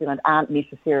playing for New Zealand aren't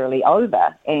necessarily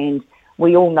over, and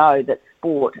we all know that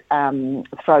sport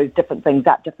throws different things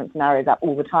up, different scenarios up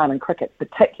all the time, and cricket's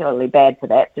particularly bad for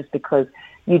that, just because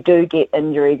you do get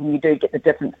injuries and you do get the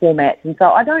different formats. And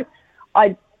so I don't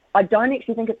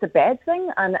actually think it's a bad thing,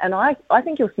 and I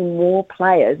think you'll see more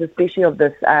players, especially of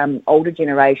this older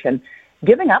generation,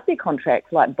 giving up their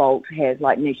contracts like Bolt has,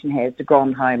 like Nishan has, to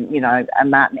Gronholm,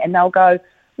 and Martin, and they'll go,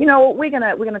 we're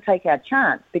gonna take our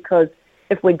chance, because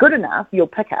if we're good enough, you'll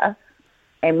pick us,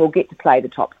 and we'll get to play the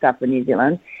top stuff for New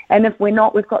Zealand. And if we're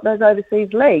not, we've got those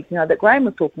overseas leagues, that Graham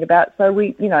was talking about. So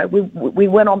we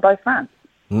win on both fronts.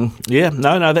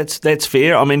 That's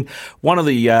fair. I mean, one of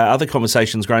the other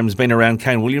conversations, Graham, has been around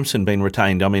Kane Williamson being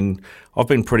retained. I mean, I've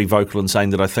been pretty vocal in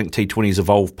saying that I think T20's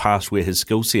evolved past where his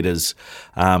skill set is,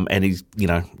 and he's,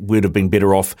 would have been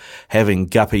better off having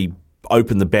Guppy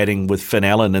open the batting with Finn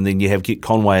Allen, and then you have get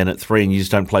Conway in at 3, and you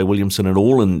just don't play Williamson at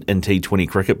all in T20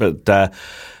 cricket. But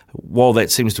while that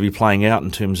seems to be playing out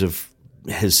in terms of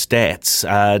his stats,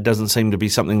 doesn't seem to be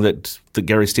something that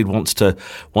Gary Stead wants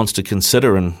to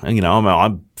consider. And I'm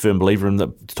a firm believer in the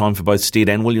time for both Stead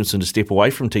and Williamson to step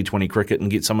away from T20 cricket and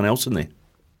get someone else in there.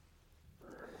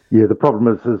 Yeah, the problem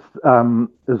is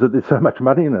that there's so much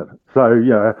money in it.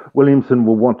 So Williamson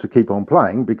will want to keep on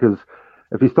playing, because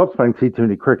if he stops playing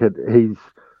T20 cricket, he's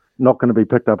not going to be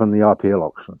picked up in the IPL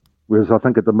auction. Whereas I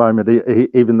think at the moment,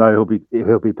 even though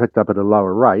he'll be picked up at a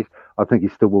lower rate, I think he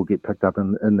still will get picked up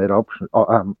in that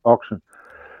auction.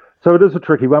 So it is a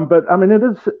tricky one, but I mean, it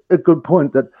is a good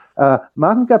point that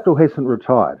Martin Guptill hasn't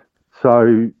retired.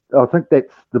 So I think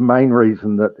that's the main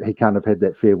reason that he can't have had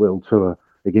that farewell tour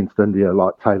against India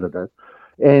like Taylor did.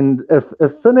 And if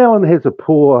Finn Allen has a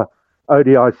poor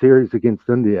ODI series against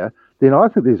India, then I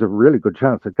think there's a really good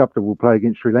chance that Guptill will play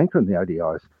against Sri Lanka in the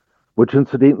ODIs, which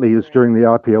incidentally is during the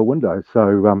IPL window.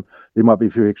 So there might be a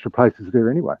few extra places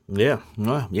there anyway. Yeah,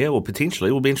 well, potentially.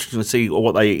 It will be interesting to see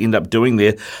what they end up doing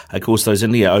there. Of course, those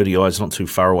India ODIs not too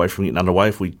far away from getting underway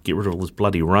if we get rid of all this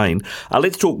bloody rain.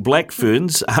 Let's talk Black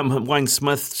Ferns. Wayne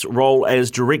Smith's role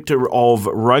as Director of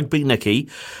Rugby, Nikki.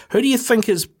 Who do you think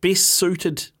is best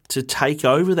suited to take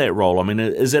over that role? I mean,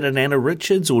 is it an Anna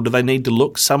Richards, or do they need to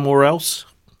look somewhere else?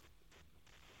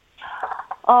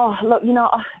 Oh, look,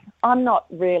 I'm not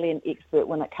really an expert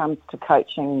when it comes to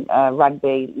coaching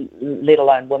rugby, let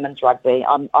alone women's rugby.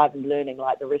 I've been learning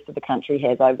like the rest of the country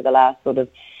has over the last sort of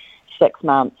 6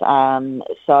 months.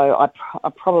 So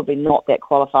I'm probably not that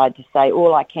qualified to say.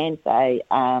 All I can say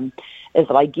is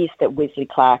that I guess that Wesley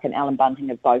Clark and Alan Bunting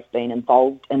have both been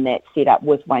involved in that setup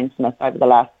with Wayne Smith over the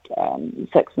last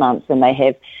 6 months, and they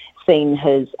have seen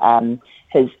his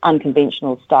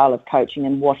unconventional style of coaching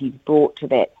and what he's brought to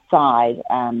that side,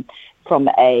 from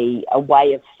a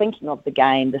way of thinking of the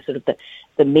game, the sort of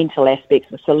the mental aspects,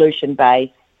 the solution base,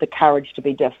 the courage to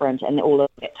be different, and all of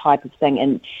that type of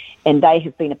thing. And they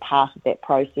have been a part of that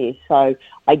process. So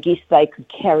I guess they could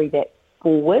carry that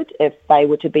forward if they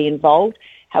were to be involved.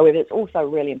 However, it's also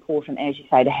really important, as you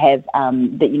say, to have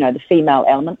the female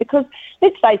element, because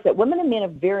let's face it, women and men are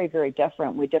very, very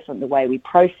different. We're different the way we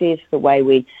process, the way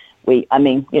we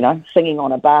singing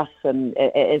on a bus, and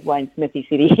as Wayne Smithy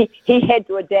said, he had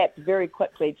to adapt very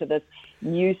quickly to this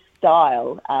new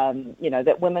style,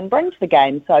 that women bring to the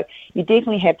game. So you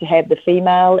definitely have to have the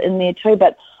female in there too,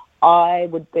 but I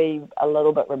would be a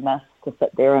little bit remiss to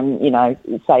sit there and,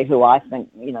 say who I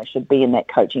think, should be in that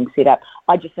coaching setup.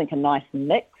 I just think a nice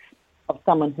mix of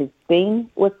someone who's been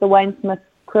with the Wayne Smith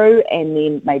crew, and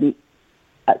then maybe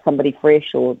somebody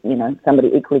fresh, or somebody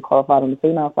equally qualified on the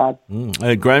female side.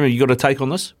 Graham, have you got a take on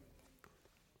this?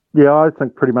 Yeah, I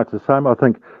think pretty much the same. I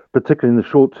think particularly in the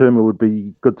short term it would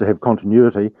be good to have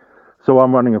continuity. So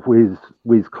I'm wondering if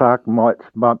Wes Clark might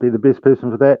be the best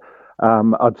person for that.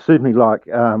 I'd certainly like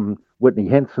Whitney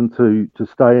Hanson to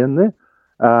stay in there,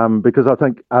 because I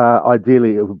think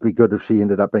ideally it would be good if she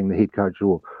ended up being the head coach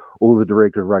or the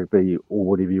director of rugby, or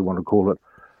whatever you want to call it.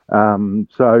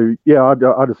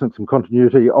 I just think some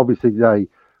continuity. Obviously, they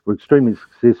were extremely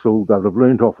successful. They'll have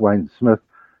learned off Wayne Smith.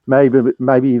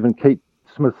 Maybe even keep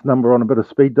Smith's number on a bit of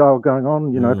speed dial going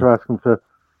on, to ask him for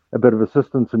a bit of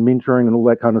assistance and mentoring and all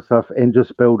that kind of stuff, and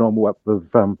just build on what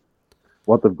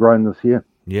they've grown this year.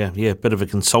 Yeah, a bit of a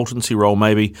consultancy role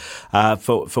maybe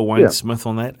for Wayne Smith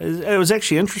on that. It was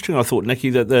actually interesting, I thought,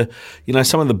 Nikki, that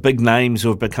some of the big names who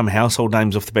have become household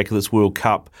names off the back of this World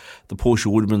Cup, the Portia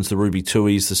Woodmans, the Ruby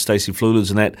Tuis, the Stacey Flulas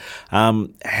and that,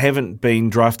 haven't been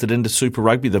drafted into Super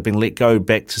Rugby. They've been let go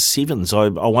back to sevens. I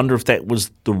wonder if that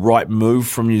was the right move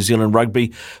from New Zealand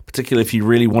Rugby, particularly if you're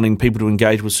really wanting people to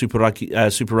engage with Super Rugby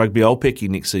Aupiki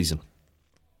next season.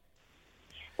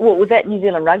 Well, was that New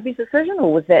Zealand Rugby's decision,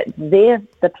 or was that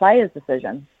the players'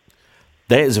 decision?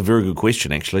 That is a very good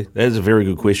question, actually. That is a very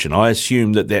good question. I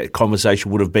assume that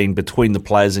conversation would have been between the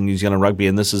players in New Zealand Rugby,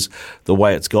 and this is the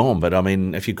way it's gone. But, I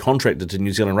mean, if you're contracted to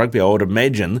New Zealand Rugby, I would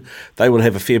imagine they would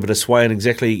have a fair bit of sway in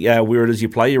exactly where it is you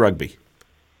play your rugby.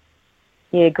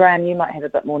 Yeah, Graham, you might have a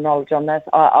bit more knowledge on this.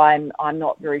 I'm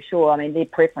not very sure. I mean, their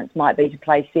preference might be to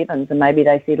play sevens, and maybe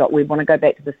they said, look, we want to go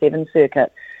back to the seven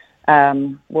circuit.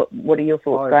 What are your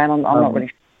thoughts, Graham? I'm not really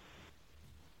sure.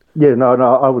 Yeah, no,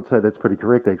 I would say that's pretty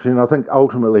correct, actually. And I think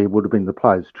ultimately it would have been the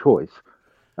player's choice.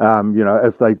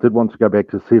 If they did want to go back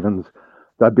to sevens,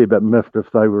 they'd be a bit miffed if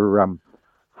they were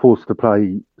forced to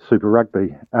play Super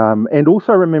Rugby. And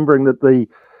also remembering that the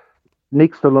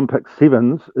next Olympic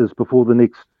sevens is before the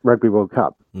next Rugby World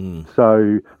Cup.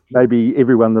 So maybe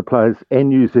everyone, the players and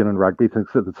New Zealand Rugby,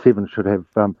 thinks that the sevens should have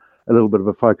a little bit of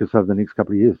a focus over the next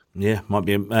couple of years. Yeah, might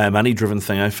be a money-driven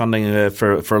thing, funding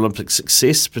for Olympic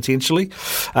success, potentially.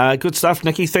 Good stuff,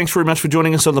 Nikki. Thanks very much for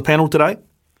joining us on the panel today.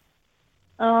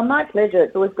 Oh, my pleasure.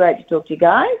 It's always great to talk to you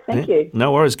guys. Thank you.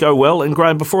 No worries. Go well. And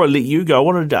Graham, before I let you go, I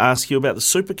wanted to ask you about the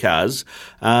supercars.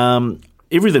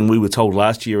 Everything we were told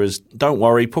last year is, don't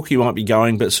worry, Pookie might be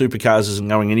going, but supercars isn't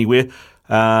going anywhere.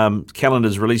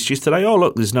 Calendar's released yesterday. Oh,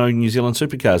 look, there's no New Zealand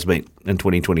supercars meet in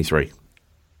 2023.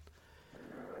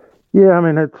 Yeah, I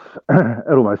mean, it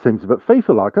almost seems a bit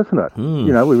FIFA-like, isn't it?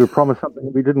 We were promised something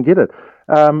and we didn't get it.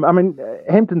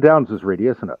 Hampton Downs is ready,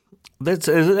 isn't it?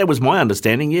 That was my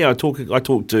understanding. Yeah, I talked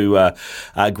to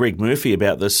Greg Murphy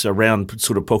about this around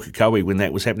sort of Pukekohe when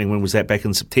that was happening. When was that? Back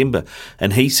in September,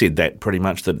 and he said that pretty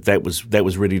much that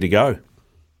was ready to go.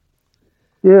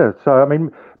 Yeah, so I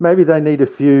mean, maybe they need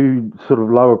a few sort of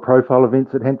lower profile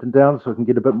events at Hampton Downs so we can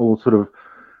get a bit more sort of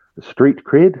street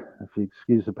cred, if you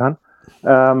excuse the pun,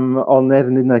 on that,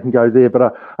 and then they can go there.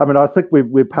 But I think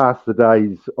we're past the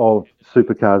days of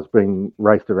supercars being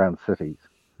raced around cities.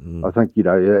 I think,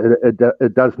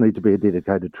 it does need to be a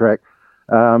dedicated track,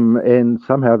 and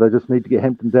somehow they just need to get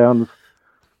Hampton Downs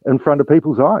in front of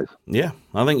people's eyes. Yeah,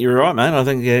 I think you're right, mate. I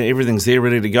think everything's there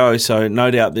ready to go, so no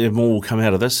doubt there more will come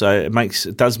out of this. So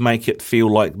it does make it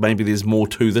feel like maybe there's more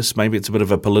to this. Maybe it's a bit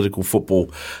of a political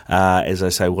football, as I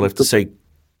say. We'll have to see.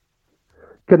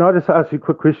 Can I just ask you a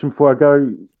quick question before I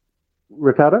go,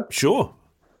 Ricardo? Sure.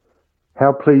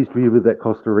 How pleased were you with that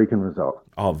Costa Rican result?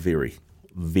 Oh, very.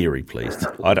 Very pleased.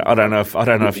 I don't know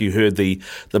if you heard the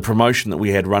promotion that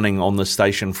we had running on the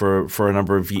station for a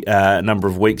number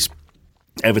of weeks,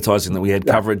 advertising that we had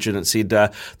coverage, and it said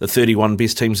the 31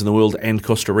 best teams in the world and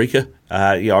Costa Rica.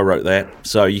 I wrote that,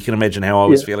 so you can imagine how I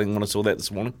was feeling when I saw that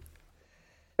this morning.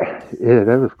 Yeah,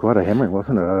 that was quite a hammering,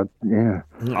 wasn't it? Yeah.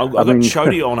 I got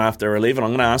Chody on after 11. I'm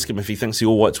going to ask him if he thinks the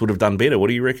All Whites would have done better. What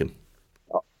do you reckon?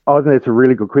 I think that's a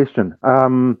really good question.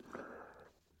 I'm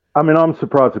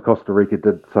surprised that Costa Rica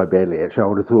did so badly, actually. I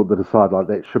would have thought that a side like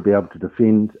that should be able to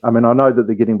defend. I mean, I know that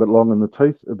they're getting a bit long in the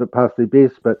tooth, a bit past their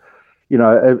best, but,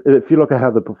 if you look at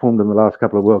how they performed in the last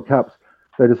couple of World Cups,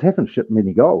 they just haven't shipped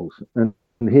many goals. And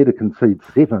here to concede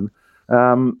 7,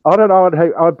 I don't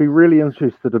know. I'd be really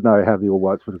interested to know how the All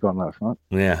Whites would have gone last night.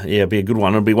 Yeah, it'd be a good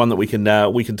one. It'll be one that we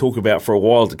can talk about for a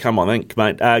while to come, I think,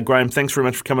 mate. Graham, thanks very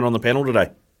much for coming on the panel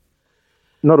today.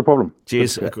 Not a problem.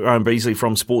 Cheers. Graham Beasley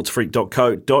from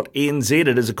sportsfreak.co.nz.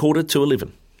 It is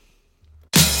 11:15.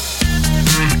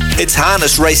 It's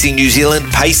Harness Racing New Zealand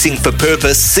Pacing for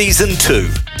Purpose Season 2.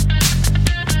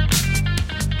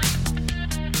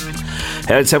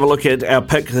 Let's have a look at our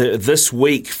pick this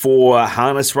week for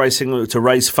harness racing to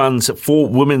raise funds for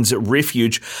Women's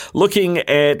Refuge. Looking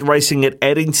at racing at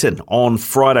Addington on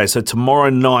Friday. So tomorrow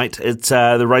night,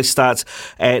 the race starts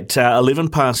at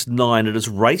 9:11. It is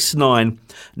race 9,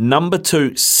 number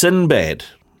 2, Sinbad.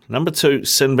 Number 2,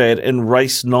 Sinbad in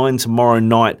race 9 tomorrow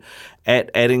night at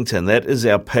Addington. That is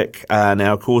our pick.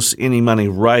 Now, of course, any money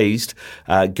raised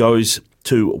goes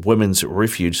to Women's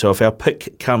Refuge. So if our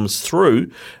pick comes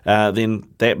through, then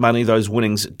that money, those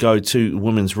winnings, go to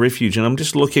Women's Refuge. And I'm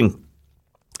just looking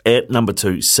at number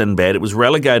 2, Sinbad. It was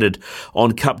relegated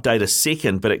on Cup Data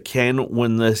 2nd, but it can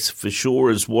win this for sure,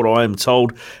 is what I am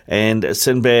told. And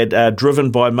Sinbad,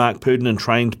 driven by Mark Purdon and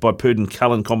trained by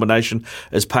Purdon-Cullen combination,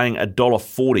 is paying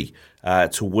 $1.40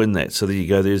 to win that. So there you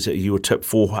go. There's your tip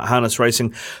for harness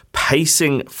racing.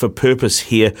 Pacing for Purpose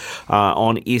here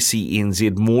on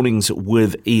SENZ Mornings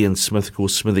with Ian Smith. Of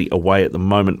course, Smithy away at the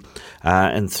moment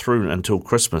and through until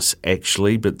Christmas,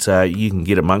 actually. But you can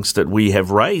get amongst it. We have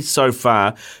raised so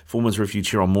far for Women's Refuge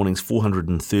here on Mornings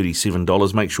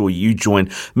 $437. Make sure you join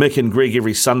Mick and Greg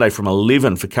every Sunday from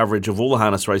 11 for coverage of all the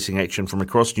harness racing action from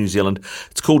across New Zealand.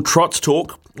 It's called Trots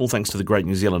Talk, all thanks to the great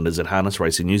New Zealanders at Harness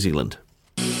Racing New Zealand.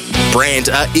 Brand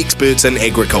are experts in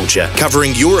agriculture,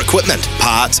 covering your equipment,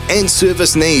 parts and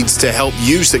service needs to help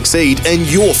you succeed in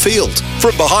your field.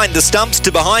 From behind the stumps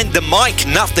to behind the mic,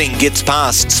 nothing gets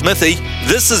past Smithy.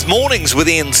 This is Mornings with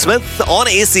Ian Smith on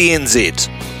SENZ.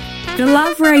 The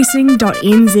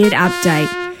loveracing.nz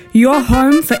update, your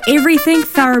home for everything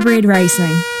thoroughbred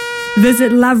racing.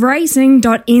 Visit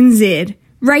loveracing.nz,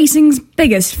 racing's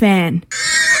biggest fan.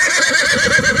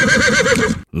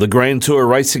 The Grand Tour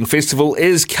Racing Festival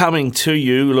is coming to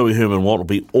you. Louis Herman Watt will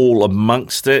be all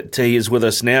amongst it. He is with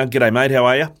us now. G'day, mate. How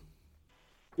are you?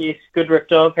 Yes, good, Rick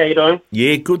Dog. How you doing?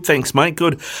 Yeah, good, thanks, mate.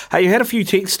 Good. Hey, you had a few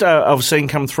texts I've seen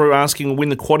come through asking when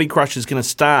the Quaddie Crush is going to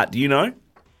start. Do you know?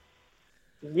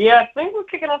 Yeah, I think we're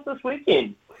kicking off this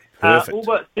weekend. Perfect. All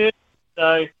but Thursday.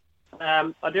 So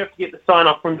I do have to get the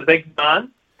sign-off from the big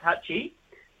man, Hutchie.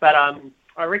 But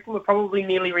I reckon we're probably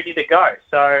nearly ready to go.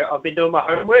 So I've been doing my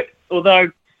homework.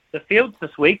 Although the fields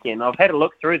this weekend, I've had a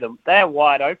look through them. They are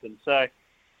wide open. So,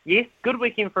 yes, good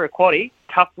weekend for a quaddie,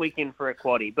 tough weekend for a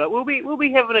quaddie. But we'll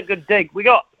be having a good dig. We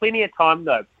got plenty of time,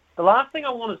 though. The last thing I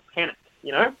want is panic,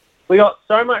 you know? We got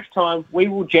so much time, we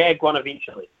will jag one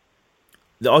eventually.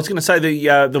 I was going to say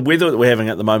the weather that we're having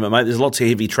at the moment, mate, there's lots of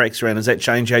heavy tracks around. Does that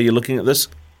change how you're looking at this?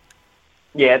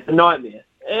 Yeah, it's a nightmare.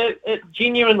 It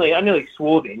genuinely, I nearly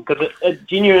swore then, because it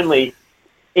genuinely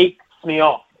ekes me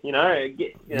off. You know,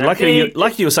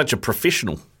 lucky you're such a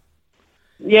professional.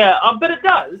 Yeah, but it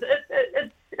does.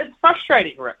 It's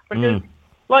frustrating, Rick, because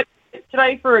like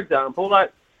today, for example, I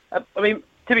mean,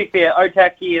 to be fair,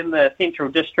 Otaki in the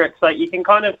central districts, like you can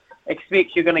kind of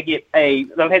expect you're going to get they've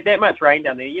had that much rain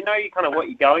down there. You know, you kind of what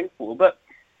you're going for. But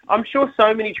I'm sure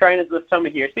so many trainers this time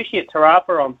of year, especially at Te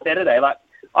Rapa on Saturday, like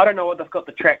I don't know what they've got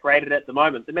the track rated at the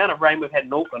moment. The amount of rain we've had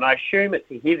in Auckland, I assume it's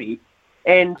heavy,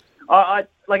 and I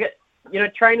like it. You know,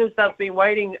 trainers have been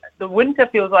waiting. The winter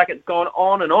feels like it's gone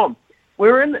on and on.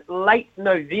 We're in late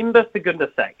November, for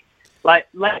goodness sake. Like,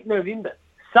 late November.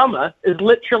 Summer is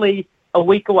literally a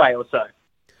week away or so.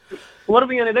 What are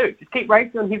we going to do? Just keep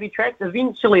racing on heavy tracks?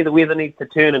 Eventually, the weather needs to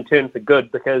turn for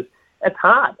good because it's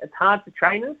hard. It's hard for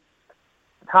trainers.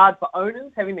 It's hard for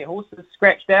owners, having their horses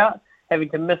scratched out, having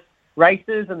to miss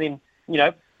races, and then, you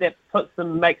know, that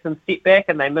makes them step back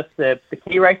and they miss the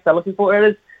key race they're looking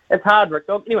for. It's hard, Rick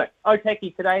Dog. Anyway,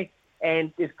 Otaki today,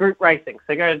 and there's group racing.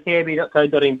 So go to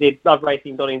tab.co.nz,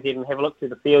 loveracing.nz, and have a look through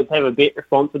the fields, have a bet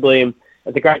responsibly, and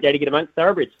it's a great day to get amongst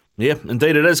thoroughbreds. Yeah,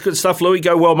 indeed it is. Good stuff, Louis.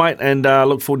 Go well, mate, and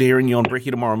look forward to hearing you on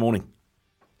Brekkie tomorrow morning.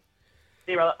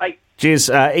 See you, brother. Bye. Cheers.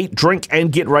 Eat, drink,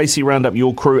 and get racy. Round up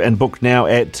your crew and book now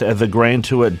at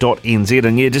thegrandtour.nz.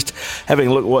 And yeah, just having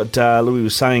a look at what Louis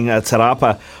was saying, Te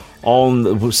Rapa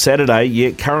on Saturday,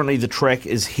 yeah, currently the track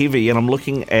is heavy, and I'm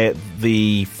looking at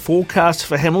the forecast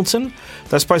for Hamilton.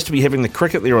 They're supposed to be having the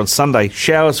cricket there on Sunday,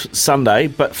 showers Sunday,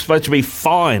 but supposed to be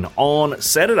fine on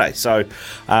Saturday. So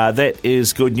that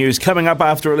is good news. Coming up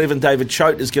after 11, David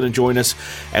Choate is going to join us,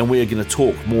 and we are going to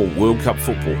talk more World Cup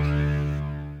football.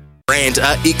 Brand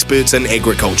are experts in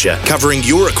agriculture, covering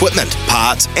your equipment,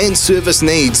 parts and service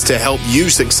needs to help you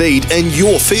succeed in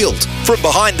your field. From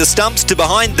behind the stumps to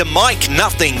behind the mic,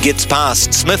 nothing gets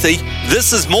past Smithy.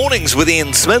 This is Mornings with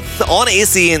Ian Smith on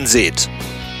SENZ.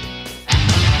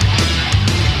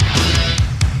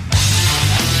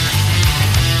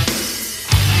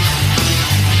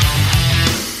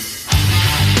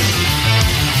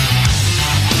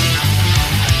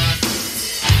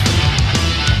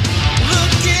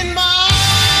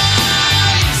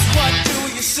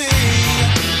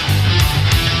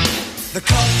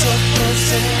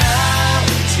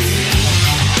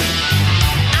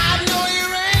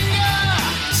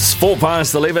 Sport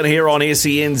past 11 here on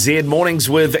SENZ. Mornings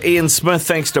with Ian Smith.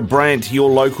 Thanks to Brandt, your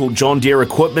local John Deere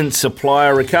equipment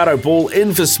supplier. Ricardo Ball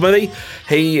in for Smithy.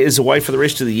 He is away for the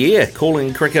rest of the year,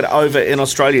 calling cricket over in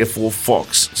Australia for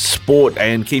Fox Sport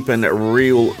and keeping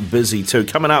real busy too.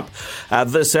 Coming up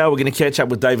this hour, we're going to catch up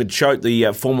with David Choate,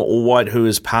 the former All-White, who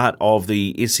is part of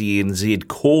the SENZ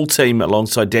call team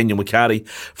alongside Daniel McCarty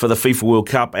for the FIFA World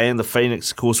Cup and the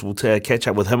Phoenix. Of course, we'll catch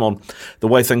up with him on the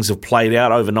way things have played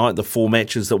out overnight, the 4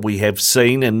 matches that we have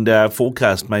seen, and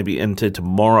forecast maybe into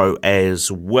tomorrow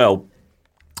as well.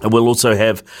 And we'll also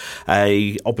have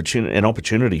an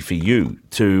opportunity for you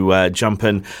to jump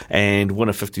in and win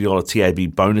a $50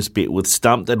 TAB bonus bet with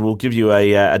Stumped, and we'll give you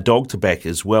a dog to back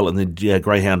as well in the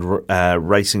Greyhound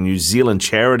Racing New Zealand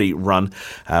charity run.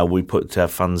 We put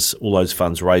all those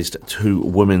funds raised to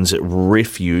Women's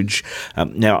Refuge.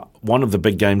 Now, one of the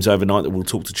big games overnight that we'll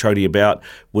talk to Chody about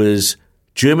was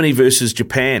Germany versus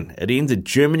Japan. It ended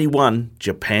Germany 1,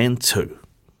 Japan 2.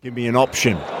 Give me an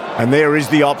option. And there is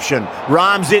the option.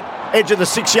 Rams it Edge of the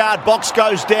 6-yard box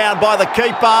goes down by the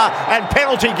keeper and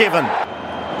penalty given.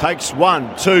 Takes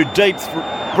 1, 2 deep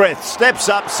breaths, steps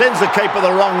up, sends the keeper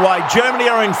the wrong way. Germany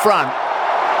are in front.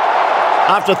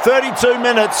 After 32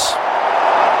 minutes,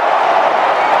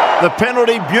 the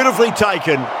penalty beautifully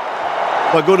taken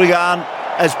by Gundogan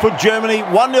has put Germany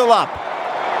 1-0 up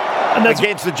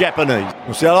against the Japanese.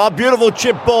 Beautiful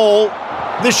chip ball.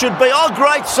 This should be,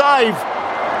 great save.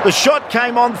 The shot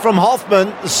came on from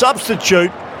Hoffman, the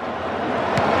substitute,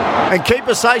 and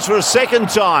keeper saves for a second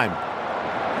time.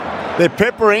 They're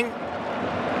peppering.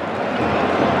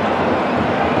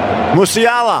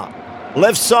 Musiala,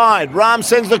 left side. Ram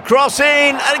sends the cross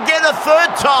in, and again a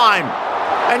third time.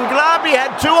 And Glaby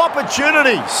had 2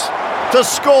 opportunities to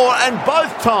score, and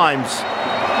both times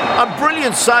a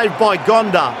brilliant save by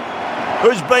Gonda,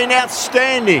 who's been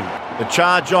outstanding. The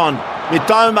charge on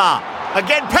Mitoma.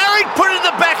 Again, parried, put in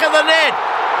the back of the net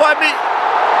by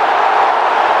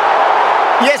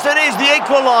Yes, it is the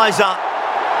equaliser.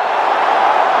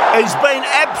 He's been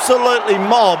absolutely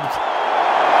mobbed.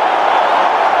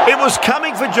 It was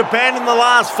coming for Japan in the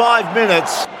last 5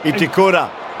 minutes. Itakura.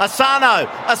 Asano!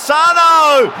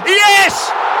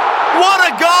 Yes! What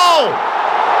a goal!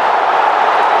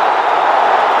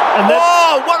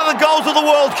 One of the goals of the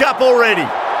World Cup already.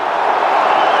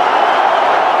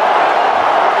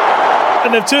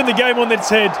 And they've turned the game on its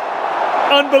head.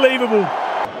 Unbelievable.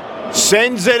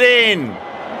 Sends it in.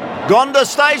 Gonda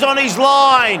stays on his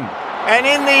line. And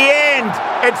in the end,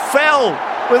 it fell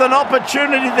with an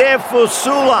opportunity there for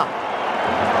Sula.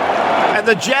 And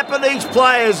the Japanese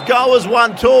players go as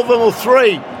one, 2 of them or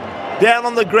 3, down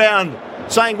on the ground,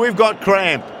 saying we've got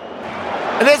cramp.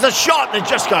 And there's a shot and it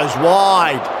just goes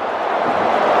wide.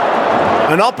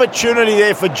 An opportunity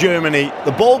there for Germany.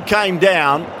 The ball came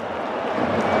down.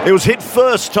 It was hit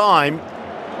first time.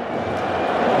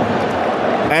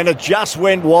 And it just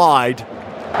went wide.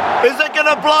 Is it going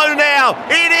to blow now?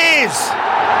 It is!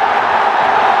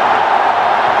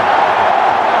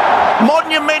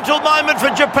 Monumental moment for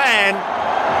Japan.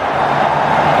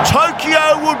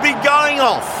 Tokyo would be going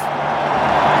off.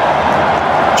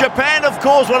 Japan, of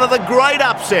course, one of the great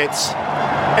upsets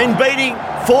in beating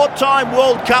 4-time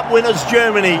World Cup winners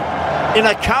Germany in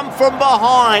a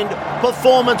come-from-behind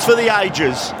performance for the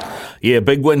ages. Yeah,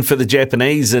 big win for the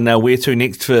Japanese, and where to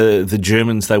next for the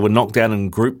Germans? They were knocked out in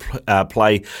group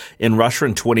play in Russia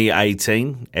in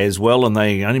 2018 as well, and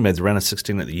they only made the round of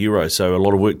 16 at the Euro, so a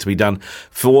lot of work to be done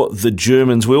for the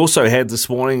Germans. We also had this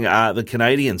morning the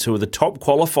Canadians, who are the top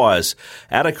qualifiers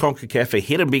out of CONCACAF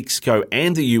ahead of Mexico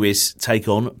and the US, take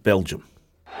on Belgium.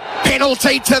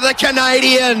 Penalty to the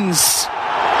Canadians.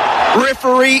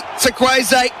 Referee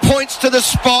Takwese points to the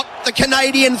spot. The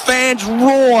Canadian fans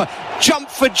roar, jump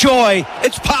for joy.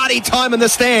 It's party time in the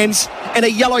stands, and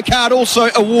a yellow card also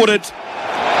awarded to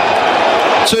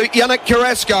Yannick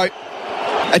Carrasco.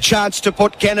 A chance to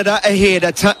put Canada ahead,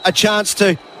 a chance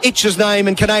to etch his name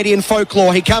in Canadian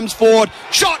folklore. He comes forward,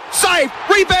 shot, save,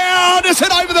 rebound, is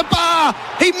hit over the bar.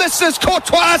 He misses,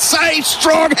 Courtois saves,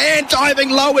 strong hand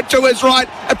diving lower to his right.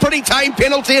 A pretty tame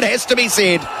penalty, it has to be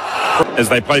said. As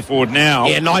they play forward now.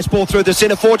 Yeah, nice ball through the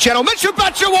centre forward channel. Mitchell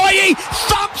Batshuayi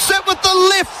thumps it with the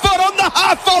left foot on the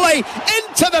half volley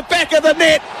into the back of the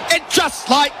net. And just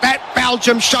like that,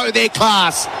 Belgium show their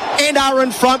class and are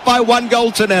in front by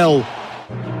 1-0.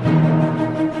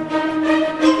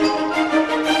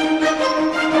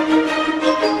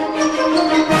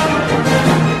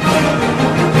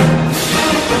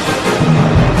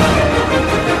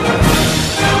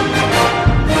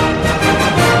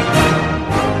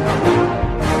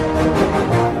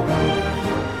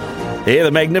 Yeah,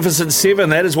 the Magnificent Seven.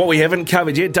 That is what we haven't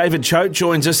covered yet. David Choate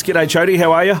joins us. G'day, Choate.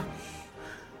 How are you?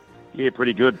 Yeah,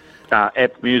 pretty good.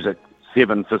 App music,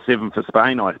 7 for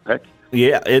Spain, I pick.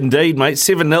 Yeah, indeed, mate.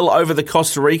 7-0 over the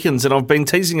Costa Ricans, and I've been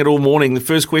teasing it all morning. The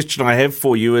first question I have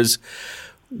for you is,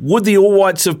 would the All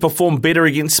Whites have performed better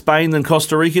against Spain than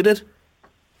Costa Rica did?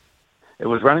 It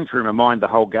was running through my mind the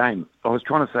whole game. I was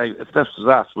trying to say, if this was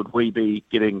us, would we be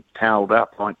getting towelled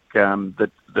up like the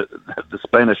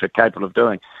Spanish are capable of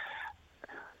doing?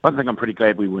 I think I'm pretty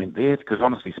glad we weren't there, because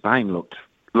honestly, Spain looked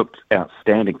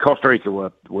outstanding. Costa Rica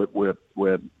were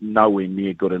nowhere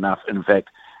near good enough. In fact,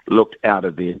 looked out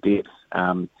of their depth.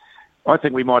 I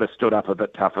think we might have stood up a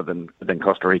bit tougher than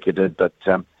Costa Rica did, but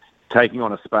taking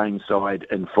on a Spain side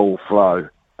in full flow,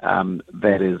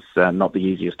 that is not the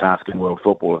easiest task in world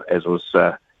football, as was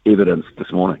evidenced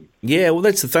this morning. Yeah, well,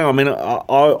 that's the thing. I mean,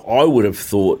 I would have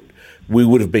thought we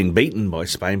would have been beaten by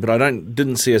Spain, but I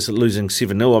didn't see us losing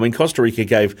 7-0. I mean, Costa Rica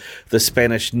gave the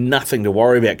Spanish nothing to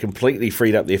worry about, completely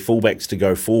freed up their fullbacks to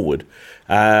go forward.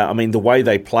 I mean, the way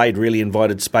they played really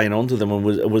invited Spain onto them and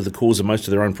was the cause of most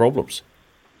of their own problems.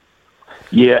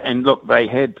 Yeah, and look, they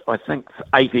had, I think,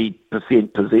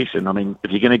 80% possession. I mean,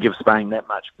 if you're going to give Spain that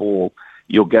much ball,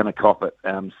 you're going to cop it.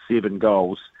 7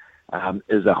 goals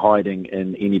is a hiding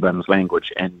in anyone's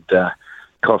language, and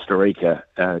Costa Rica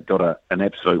got an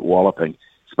absolute walloping.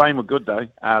 Spain were good, though.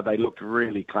 They looked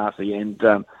really classy, and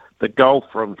the goal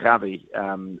from Xavi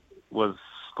was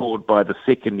scored by the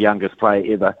second youngest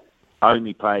player ever.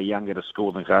 Only player younger to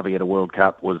score than Xavi at a World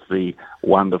Cup was the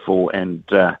wonderful and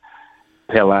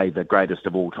Pelé, the greatest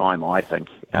of all time, I think.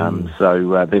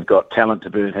 So they've got talent to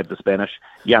burn, have the Spanish.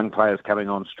 Young players coming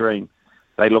on stream.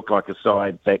 They look like a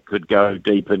side that could go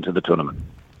deep into the tournament.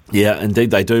 Yeah,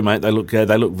 indeed they do, mate. They look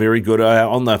very good.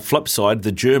 On the flip side,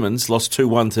 the Germans lost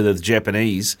 2-1 to the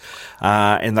Japanese,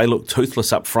 and they look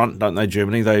toothless up front, don't they,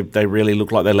 Germany? They really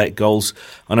look like they lack goals.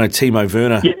 I know Timo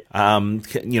Werner,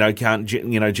 can't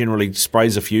generally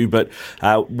sprays a few, but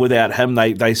without him,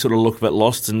 they sort of look a bit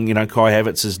lost. And Kai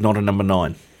Havertz is not a number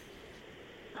 9.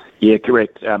 Yeah,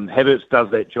 correct. Havertz does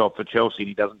that job for Chelsea, and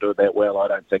he doesn't do it that well. I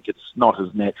don't think it's not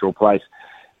his natural place.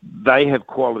 They have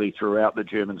quality throughout, the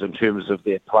Germans, in terms of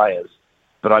their players,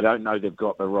 but I don't know they've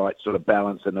got the right sort of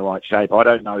balance and the right shape. I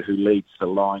don't know who leads the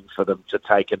line for them to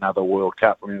take another World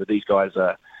Cup. Remember, these guys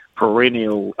are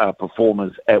perennial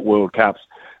performers at World Cups,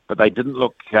 but they didn't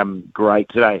look great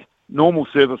today. Normal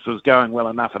service was going well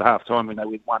enough at half-time when they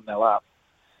went 1-0 up,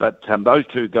 but those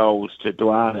 2 goals to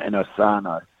Duana and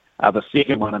Asano, the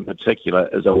second one in particular,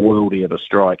 is a worldie of a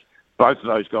strike. Both of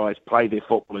those guys play their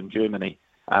football in Germany,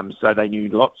 so they knew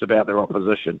lots about their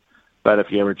opposition. But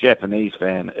if you're a Japanese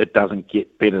fan, it doesn't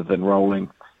get better than rolling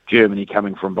Germany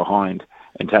coming from behind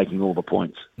and taking all the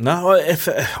points. No,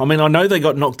 I know they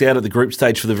got knocked out at the group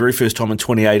stage for the very first time in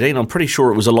 2018. I'm pretty sure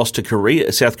it was a loss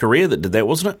to South Korea that did that,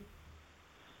 wasn't it?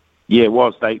 Yeah, it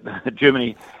was.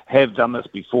 Germany have done this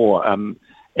before.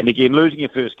 And again, losing your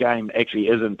first game actually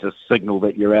isn't a signal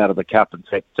that you're out of the cup. In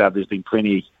fact, there's been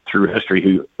plenty through history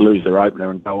who lose their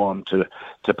opener and go on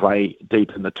to play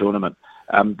deep in the tournament.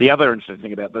 The other interesting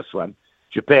thing about this one,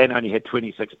 Japan only had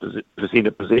 26%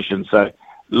 of possession. So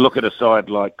look at a side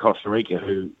like Costa Rica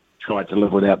who tried to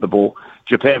live without the ball.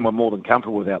 Japan were more than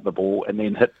comfortable without the ball and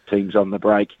then hit teams on the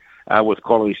break with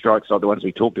quality strikes like the ones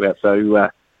we talked about. So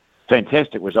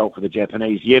fantastic result for the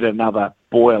Japanese. Yet another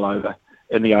boil over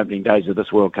in the opening days of this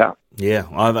World Cup. Yeah,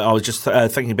 I was just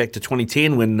thinking back to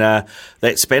 2010 when that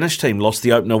Spanish team lost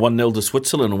the opener 1-0 to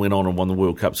Switzerland and went on and won the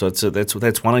World Cup. So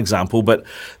that's one example. But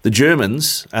the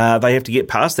Germans, they have to get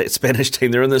past that Spanish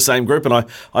team. They're in the same group, and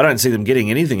I don't see them getting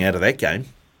anything out of that game.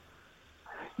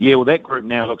 Yeah, well, that group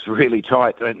now looks really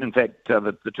tight. In fact,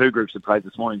 the 2 groups that played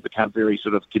this morning become very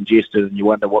sort of congested, and you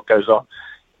wonder what goes on.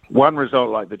 One result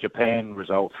like the Japan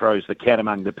result throws the cat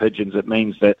among the pigeons. It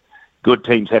means that good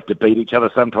teams have to beat each other.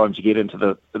 Sometimes you get into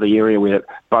the area where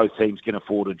both teams can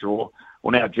afford a draw.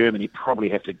 Well, now Germany probably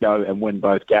have to go and win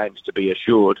both games to be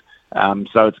assured.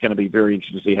 So it's going to be very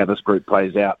interesting to see how this group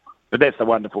plays out. But that's the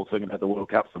wonderful thing about the World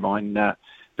Cup for mine.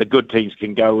 The good teams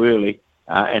can go early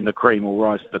and the cream will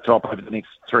rise to the top over the next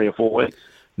 3 or 4 weeks.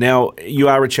 Now, you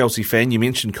are a Chelsea fan. You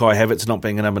mentioned Kai Havertz not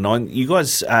being a number 9. You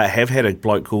guys have had a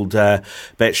bloke called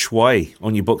Batshuayi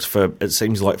on your books for, it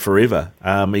seems like, forever.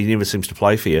 He never seems to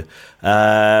play for you.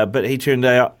 But he turned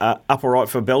out up all right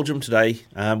for Belgium today.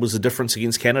 Was the difference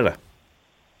against Canada?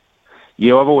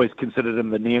 Yeah, I've always considered him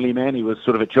the nearly man. He was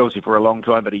sort of at Chelsea for a long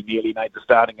time, but he nearly made the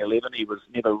starting 11. He was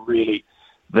never really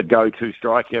the go-to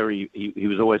striker. He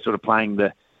was always sort of playing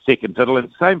the second fiddle.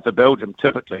 And same for Belgium,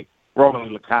 typically.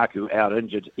 Romelu Lukaku out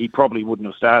injured, he probably wouldn't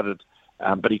have started,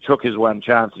 but he took his one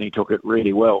chance and he took it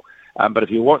really well. But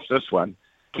if you watch this one,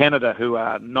 Canada, who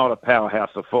are not a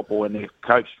powerhouse of football, and they're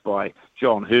coached by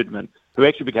John Herdman, who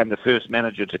actually became the first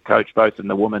manager to coach both in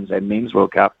the Women's and Men's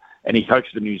World Cup, and he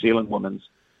coached the New Zealand Women's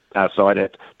side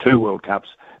at 2 World Cups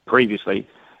previously.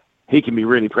 He can be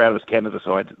really proud of his Canada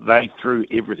side. They threw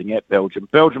everything at Belgium.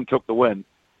 Belgium took the win.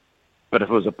 But if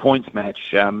it was a points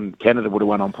match, Canada would have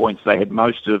won on points. They had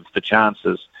most of the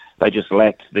chances. They just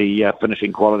lacked the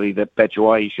finishing quality that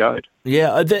Batshuayi showed.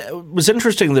 Yeah, it was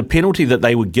interesting, the penalty that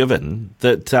they were given,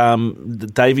 that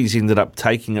Davies ended up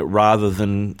taking it rather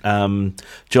than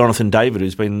Jonathan David,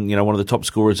 who's been one of the top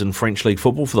scorers in French League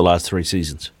football for the last 3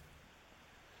 seasons.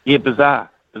 Yeah, bizarre,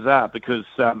 because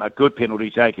a good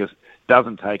penalty taker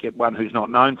doesn't take it. One who's not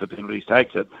known for penalties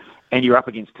takes it. And you're up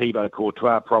against Thibaut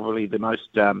Courtois, probably the most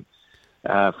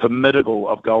formidable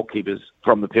of goalkeepers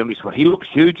from the penalty spot. He looked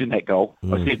huge in that goal.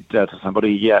 I said to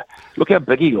somebody, look how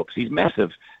big he looks. He's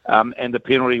massive. And the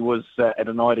penalty was at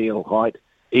an ideal height,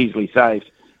 easily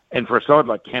saved. And for a side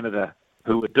like Canada,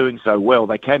 who were doing so well,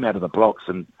 they came out of the blocks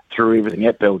and threw everything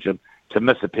at Belgium. To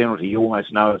miss a penalty, you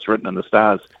almost know it's written in the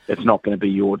stars. It's not going to be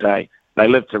your day. They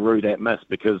lived to rue that miss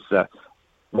because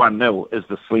 1-0 is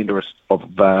the slenderest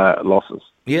of losses.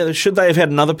 Yeah, should they have had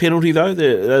another penalty, though?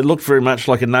 They looked very much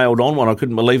like a nailed-on one. I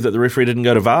couldn't believe that the referee didn't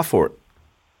go to VAR for it.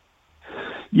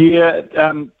 Yeah,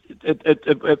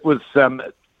 it was...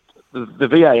 The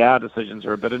VAR decisions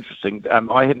are a bit interesting.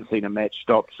 I hadn't seen a match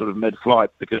stop sort of mid-flight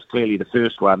because clearly the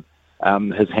first one,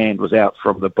 his hand was out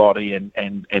from the body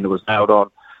and it was nailed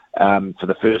on for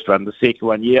the first one. The second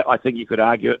one, yeah, I think you could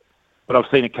argue it, but I've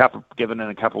seen a couple given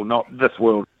and a couple not. This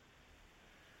world.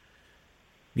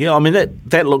 Yeah, I mean,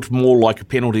 that looked more like a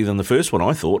penalty than the first one,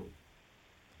 I thought.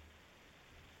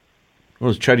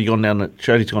 Well, Chody's gone down a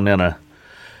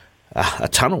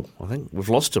tunnel, I think. We've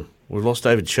lost him. We've lost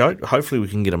David Choate. Hopefully we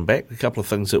can get him back. A couple of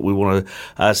things that we want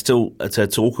to still to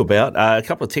talk about. A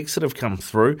couple of texts that have come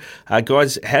through.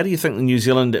 Guys, how do you think the New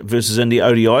Zealand versus India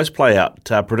ODIs play out?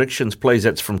 Predictions, please.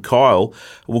 That's from Kyle.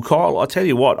 Well, Kyle, I tell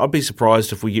you what, I'd be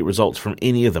surprised if we get results from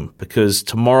any of them because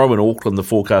tomorrow in Auckland the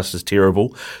forecast is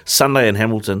terrible. Sunday in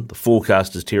Hamilton the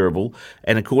forecast is terrible.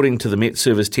 And according to the Met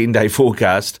Service 10-day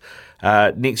forecast,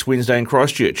 next Wednesday in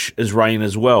Christchurch is rain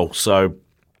as well. So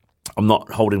I'm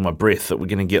not holding my breath that we're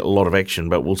going to get a lot of action,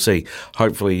 but we'll see.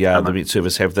 Hopefully the Met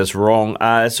Service have this wrong.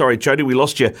 Sorry, Jody, we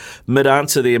lost you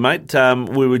mid-answer there, mate.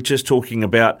 We were just talking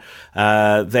about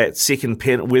that second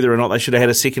penalty, whether or not they should have had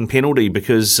a second penalty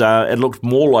because it looked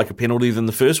more like a penalty than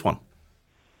the first one.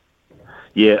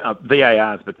 Yeah,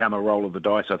 VAR has become a roll of the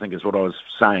dice, I think is what I was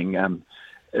saying.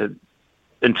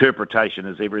 Interpretation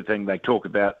is everything. They talk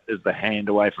about is the hand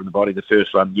away from the body. The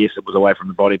first one, yes, it was away from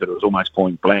the body, but it was almost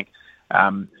point blank.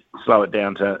 Slow it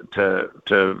down to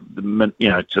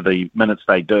the minutes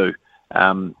they do.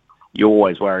 You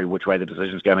always worry which way the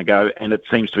decision's going to go, and it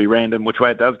seems to be random which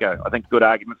way it does go. I think good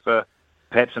argument for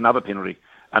perhaps another penalty,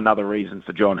 another reason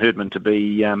for John Herdman to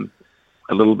be a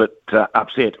little bit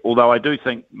upset. Although I do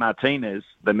think Martinez,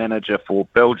 the manager for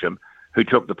Belgium, who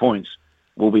took the points,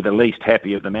 will be the least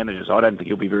happy of the managers. I don't think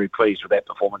he'll be very pleased with that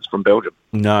performance from Belgium.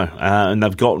 No, and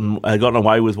they've gotten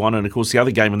away with one. And, of course, the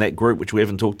other game in that group, which we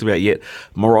haven't talked about yet,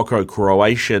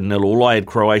 Morocco-Croatia 0-0. I had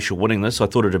Croatia winning this. I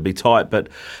thought it would be tight, but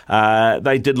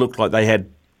they did look like they had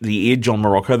the edge on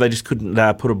Morocco. They just couldn't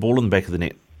put a ball in the back of the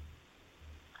net.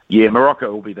 Yeah,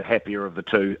 Morocco will be the happier of the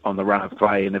two on the run of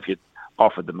play, and if you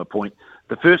offered them a point.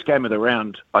 The first game of the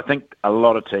round, I think a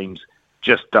lot of teams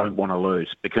just don't want to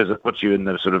lose because it puts you in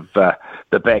the sort of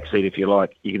the back seat, if you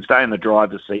like. You can stay in the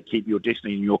driver's seat, keep your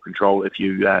destiny in your control if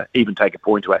you even take a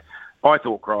point away. I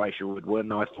thought Croatia would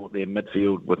win. I thought their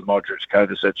midfield with Modric,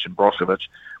 Kovacic and Brozovic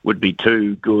would be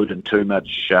too good and too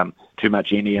much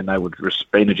energy, and they would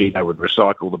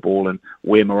recycle the ball and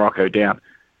wear Morocco down.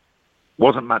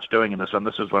 Wasn't much doing in this one.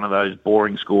 This was one of those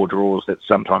boring score draws that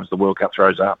sometimes the World Cup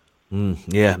throws up.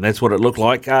 Yeah, that's what it looked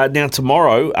like. Now,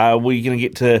 tomorrow, we're going to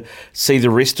get to see the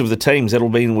rest of the teams. That'll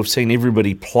mean we've seen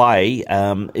everybody play.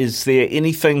 Is there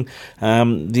anything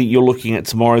that you're looking at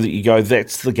tomorrow that you go,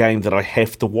 that's the game that I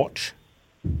have to watch?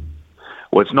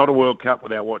 Well, it's not a World Cup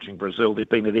without watching Brazil. They've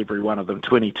been at every one of them,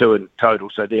 22 in total,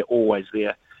 so they're always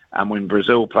there. When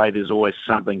Brazil play, there's always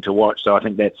something to watch. So I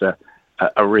think that's a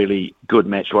really good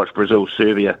match to watch.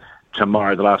 Brazil-Serbia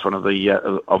tomorrow, the last one of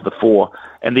the four.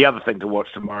 And the other thing to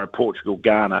watch tomorrow,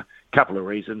 Portugal-Ghana. Couple of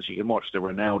reasons. You can watch the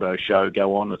Ronaldo show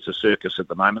go on. It's a circus at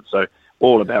the moment. So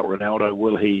all about Ronaldo.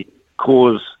 Will he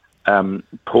cause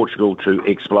Portugal to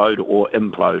explode or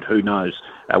implode? Who knows?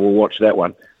 We'll watch that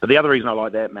one. But the other reason I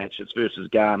like that match, it's versus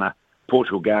Ghana.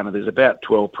 Portugal-Ghana, there's about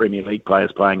 12 Premier League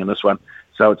players playing in this one.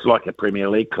 So it's like a Premier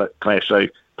League clash. So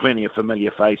plenty of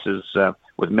familiar faces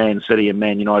with Man City and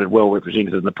Man United well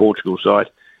represented in the Portugal side.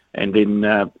 And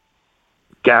then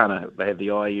Ghana, they have the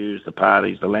Ayus, the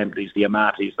Partys, the Lampteys, the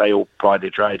Amatis. They all ply their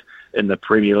trade in the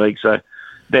Premier League. So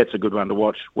that's a good one to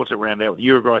watch. What's it round out with?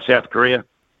 Uruguay, South Korea.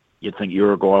 You'd think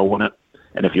Uruguay will win it.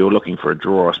 And if you're looking for a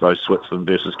draw, I suppose Switzerland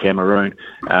versus Cameroon.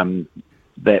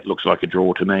 That looks like a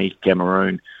draw to me.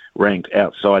 Cameroon ranked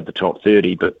outside the top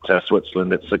 30, but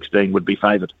Switzerland at 16 would be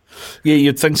favoured. Yeah,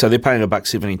 you'd think so. They're paying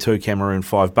 $1.72, Cameroon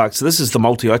 $5. So this is the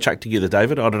multi I chucked together,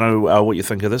 David. I don't know what you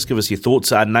think of this. Give us your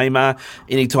thoughts. Neymar,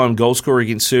 anytime goal scorer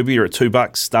against Serbia at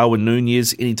 $2. Darwin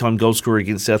Nunez, anytime goal scorer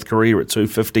against South Korea at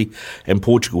 $2.50, and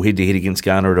Portugal head-to-head against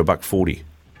Ghana at $1.40.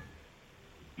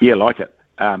 Yeah, like it.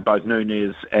 Both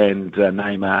Nunez and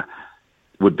Neymar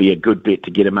would be a good bet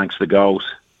to get amongst the goals.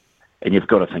 and you've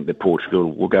got to think that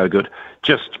Portugal will go good.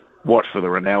 Just watch for the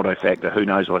Ronaldo factor. Who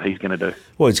knows what he's going to do?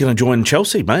 Well, he's going to join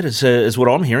Chelsea, mate, is what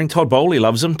I'm hearing. Todd Bowley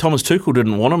loves him. Thomas Tuchel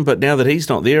didn't want him, but now that he's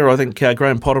not there, I think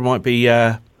Graham Potter might be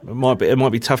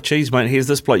tough cheese, mate. Here's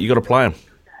this bloke, you got to play him.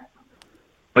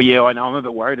 Well, yeah, I know. I'm a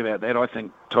bit worried about that. I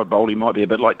think Todd Bowley might be a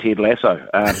bit like Ted Lasso,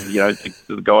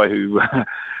 the guy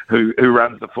who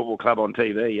runs the football club on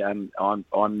TV. And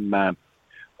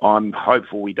I'm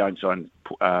hopeful we don't sign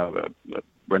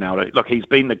Ronaldo. Look, he's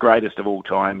been the greatest of all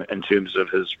time in terms of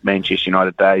his Manchester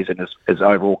United days and his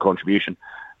overall contribution,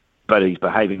 but he's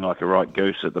behaving like a right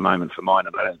goose at the moment for mine.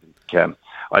 And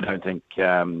I don't think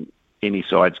any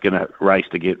side's going to race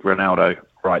to get Ronaldo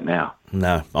right now.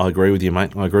 No, I agree with you,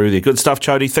 mate. I agree with you. Good stuff,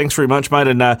 Chody. Thanks very much, mate.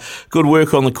 And good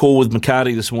work on the call with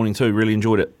McCarty this morning too. Really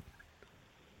enjoyed it.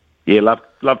 Yeah,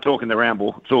 love talking the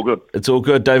ramble. It's all good. It's all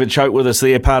good. David Choate with us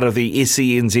there, part of the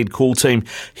SENZ call team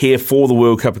here for the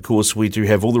World Cup. Of course, we do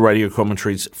have all the radio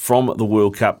commentaries from the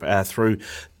World Cup through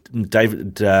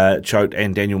David Choate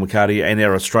and Daniel McCarty and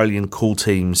our Australian call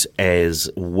teams as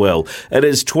well. It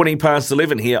is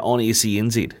 11:20 here on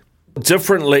SENZ.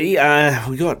 Differently,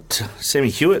 we got Sammy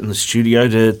Hewitt in the studio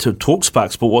to talk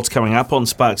Spark Sport, what's coming up on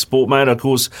Spark Sport, mate. Of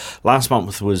course, last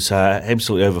month was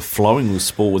absolutely overflowing with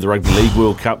sport with the Rugby League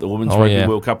World Cup, the Women's Rugby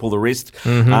World Cup, all the rest.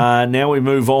 Mm-hmm. Now we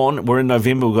move on. We're in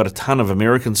November. We've got a ton of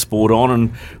American sport on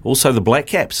and also the Black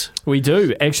Caps. We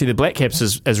do. Actually, the Black Caps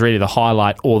is really the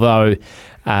highlight, although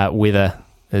weather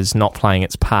is not playing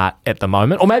its part at the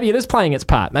moment. Or maybe it is playing its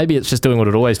part. Maybe it's just doing what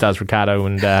it always does, Ricardo,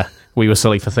 and we were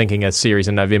silly for thinking a series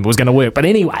in November was going to work. But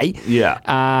anyway,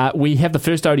 we have the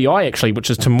first ODI, actually, which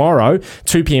is tomorrow,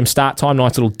 2 p.m. start time,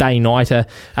 nice little day-nighter,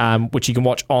 which you can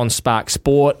watch on Spark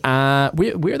Sport. Where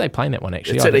are they playing that one,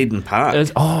 actually? It's at Eden Park.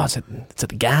 It's at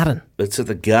the Garden. It's at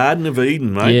the Garden of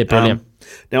Eden, mate. Yeah, brilliant.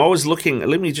 Now, I was looking,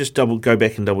 let me just go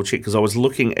back and double check, because I was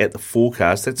looking at the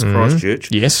forecast. That's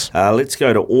Christchurch. Yes. Let's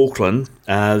go to Auckland,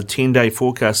 the 10-day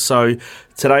forecast. So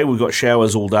today we've got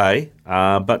showers all day,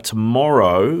 but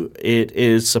tomorrow it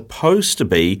is supposed to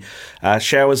be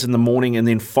showers in the morning and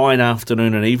then fine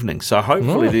afternoon and evening. So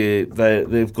hopefully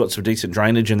they've got some decent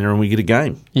drainage in there and we get a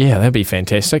game. Yeah, that'd be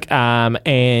fantastic.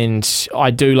 And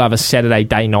I do love a Saturday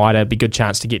day-nighter. Be a good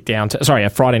chance to get down to... Sorry, a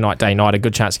Friday night day-nighter.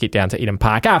 Good chance to get down to Eden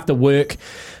Park after work.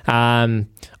 I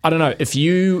don't know, if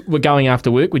you were going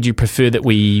after work, would you prefer that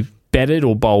we batted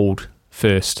or bowled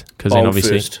first? Because then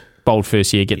obviously first. Bowled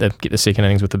first, get the second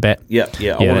innings with the bat. Yeah.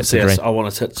 I want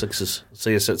to hit sixes.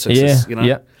 See us hit sixes. Yeah, you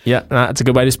know? Yeah. No, it's a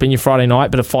good way to spend your Friday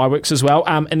night. Bit of fireworks as well.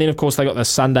 And then of course they got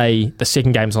the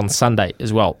second game's on Sunday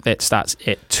as well. That starts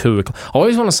at 2:00. I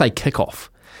always want to say kickoff.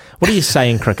 What do you say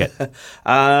in cricket?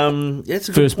 It's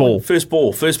a First ball. First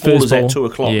ball is at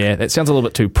 2:00. Yeah, that sounds a little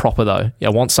bit too proper though. I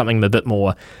want something a bit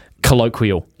more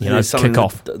colloquial, kick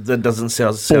off. That doesn't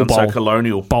sound so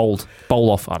colonial. Bowl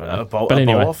off, I don't know. But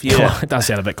anyway, off, yeah. It does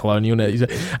sound a bit colonial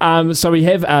now. So we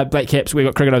have Black Caps. We've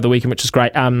got cricket over the weekend, which is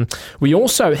great. We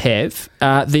also have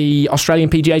the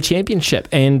Australian PGA Championship,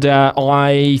 and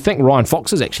I think Ryan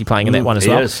Fox is actually playing in that one as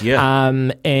well. Yes, yeah.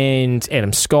 And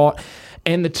Adam Scott.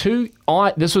 And the two,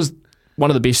 this was one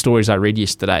of the best stories I read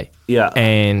yesterday. Yeah.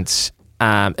 And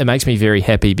it makes me very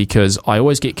happy because I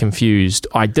always get confused.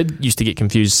 I used to get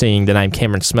confused seeing the name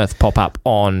Cameron Smith pop up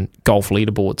on golf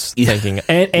leaderboards, thinking,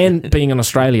 and being an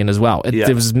Australian as well.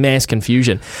 There was mass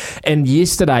confusion. And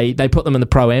yesterday they put them in the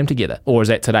Pro-Am together, or is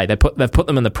that today? They've put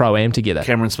them in the Pro-Am together.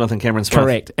 Cameron Smith and Cameron Smith.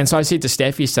 Correct. And so I said to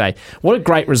Steph yesterday, what a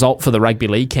great result for the Rugby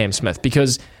League Cam Smith,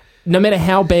 because no matter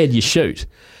how bad you shoot,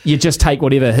 you just take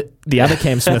whatever the other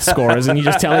Cam Smith score is and you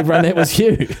just tell everyone that was you.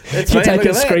 You take a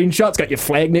screenshot, it's got your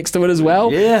flag next to it as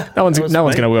well. Yeah. No one's going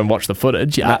to go and watch the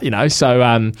footage,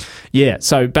 So,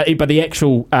 but the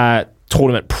actual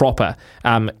tournament proper,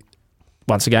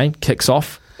 once again, kicks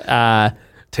off.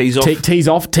 Tees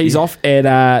off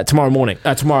at tomorrow afternoon.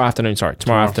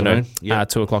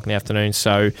 2:00 in the afternoon.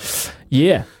 So,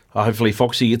 yeah. Hopefully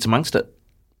Foxy gets amongst it.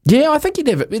 Yeah, I think he'd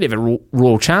have a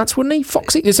royal chance, wouldn't he?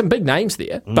 Foxy, there's some big names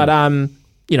there, but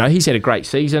he's had a great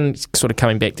season. He's sort of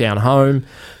coming back down home.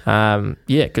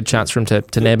 Good chance for him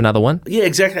to nab another one. Yeah,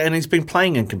 exactly, and he's been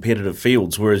playing in competitive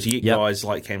fields, whereas you get guys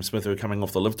like Cam Smith who are coming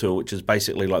off the Live Tour, which is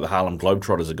basically like the Harlem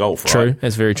Globetrotters of golf, right? True,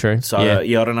 that's very true. So, I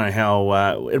don't know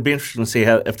how... it'd be interesting to see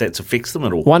if that affects them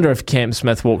at all. Wonder if Cam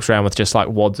Smith walks around with just like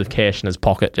wads of cash in his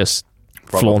pocket, just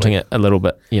flaunting it a little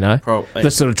bit, Probably.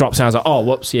 This sort of drops down. I was like, oh,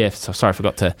 whoops, yeah, sorry, I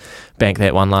forgot to bank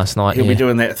that one last night. He'll yeah. be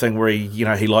doing that thing where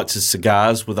he lights his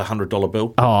cigars with a $100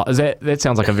 bill. Oh, that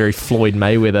sounds like a very Floyd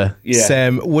Mayweather. Yeah.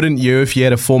 Sam, wouldn't you if you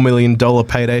had a $4 million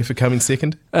payday for coming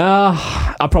second?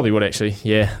 I probably would actually,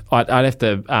 yeah. I'd have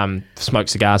to smoke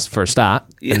cigars for a start,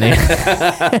 and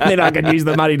then I could use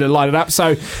the money to light it up.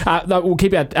 So we'll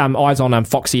keep our eyes on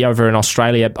Foxy over in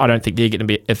Australia. I don't think they're going to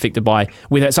be affected by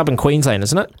weather. It's up in Queensland,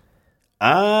 isn't it?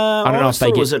 I don't know if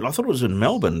they get. I thought it was in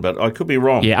Melbourne, but I could be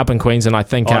wrong. Yeah, up in Queensland, I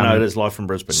think. No, it is live from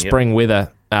Brisbane. Spring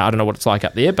weather. I don't know what it's like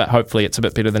up there, but hopefully it's a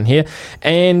bit better than here.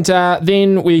 And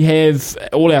then we have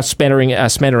all our smattering of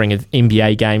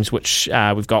NBA games, which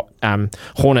we've got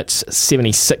Hornets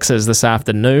 76ers this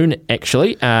afternoon,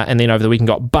 actually. And then over the weekend,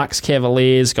 got Bucks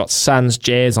Cavaliers, got Suns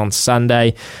Jazz on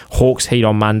Sunday, Hawks Heat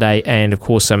on Monday, and of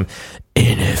course some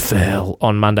NFL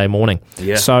on Monday morning.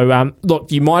 Yeah. So, look,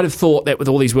 you might have thought that with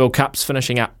all these World Cups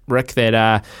finishing up, Rick,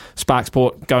 that Spark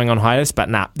Sport going on hiatus, but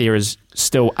there is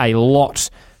still a lot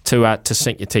to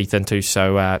sink your teeth into.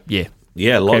 So, yeah.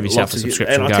 Yeah, grab yourself lots a of,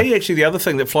 subscription. and I'll tell you actually the other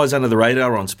thing that flies under the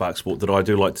radar on Spark Sport that I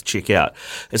do like to check out,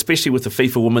 especially with the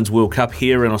FIFA Women's World Cup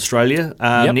here in Australia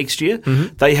next year,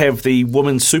 they have the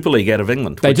Women's Super League out of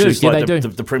England, They which do, is yeah, like they the,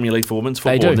 do. the Premier League for women's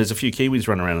They football, do. and there's a few Kiwis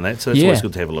running around in that, so it's always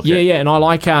good to have a look at. Yeah, and I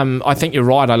like. I think you're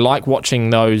right. I like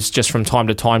watching those just from time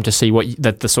to time to see what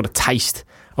the sort of taste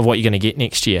of what you're going to get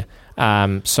next year.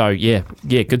 So yeah,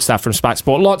 good stuff from Spark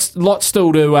Sport. Lots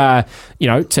still to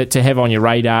have on your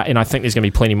radar, and I think there's going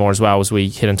to be plenty more as well as we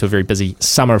head into a very busy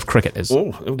summer of cricket.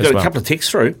 We've got a couple of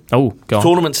texts through. Oh, go on.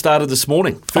 Tournament started this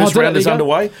morning. First round is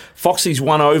underway. Foxy's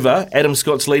 1 over. Adam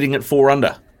Scott's leading at 4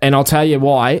 under. And I'll tell you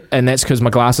why, and that's because my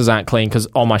glasses aren't clean. Because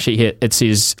on my sheet here it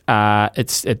says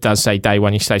it does say day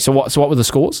one yesterday. So what were the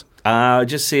scores?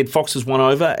 Just said Fox is 1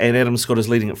 over and Adam Scott is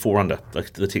leading at 4 under.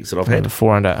 The text that I've had.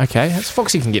 4 under. Okay,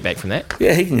 Foxy can get back from that.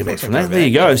 Yeah, he can get back from that. There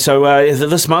you go. So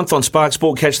this month on Spark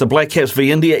Sport, catch the Black Caps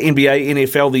v India, NBA,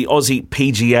 NFL, the Aussie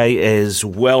PGA as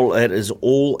well. It is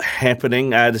all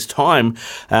happening. It is time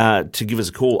to give us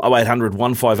a call. 0800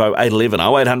 150 811.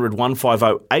 0800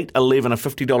 150 811. A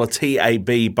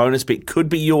 $50 TAB bonus bet could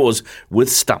be yours with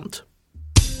Stumped.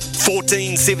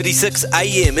 1476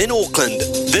 AM in Auckland.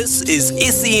 This is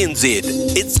SENZ.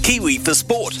 It's Kiwi for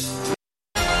Sport.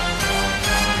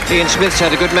 Ian Smith's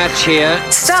had a good match here.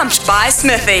 Stumped by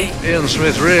Smithy. Ian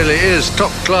Smith really is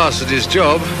top class at his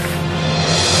job.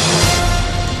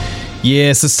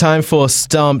 Yes, it's time for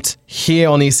Stumped here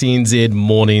on SENZ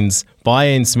Mornings by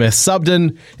Ian Smith. Subbed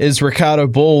in is Ricardo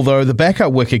Ball, though, the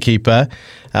backup wicketkeeper.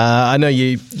 I know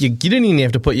you didn't even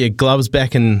have to put your gloves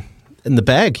back in the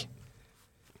bag.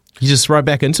 You just right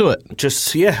back into it.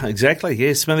 Yeah, exactly.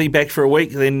 Yeah, Smithy back for a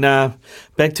week, then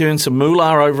back to earn some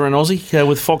moolah over in Aussie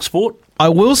with Fox Sport. I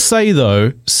will say,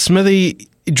 though, Smithy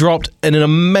dropped an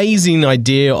amazing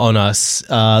idea on us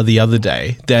the other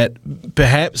day that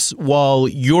perhaps while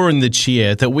you're in the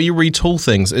chair that we retool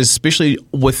things, especially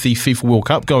with the FIFA World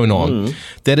Cup going on,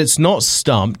 that it's not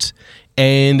stumped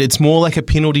and it's more like a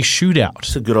penalty shootout.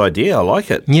 It's a good idea. I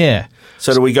like it. Yeah.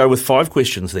 So do we go with 5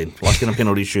 questions then, like in a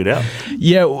penalty shootout?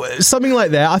 Yeah, something like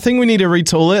that. I think we need to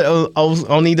retool it.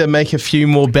 I'll need to make a few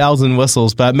more bells and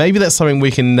whistles, but maybe that's something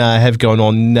we can have going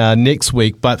on next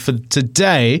week. But for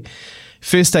today,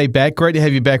 first day back, great to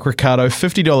have you back, Ricardo.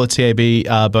 $50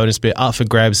 TAB bonus bet up for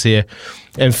grabs here.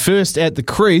 And first at the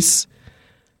crease,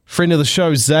 friend of the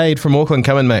show, Zaid from Auckland.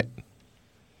 Come in, mate.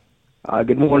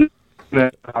 Good morning.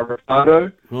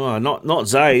 Ricardo. Oh, not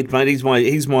Zaid, mate. He's my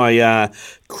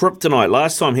kryptonite.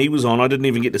 Last time he was on, I didn't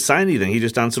even get to say anything. He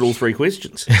just answered all 3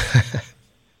 questions.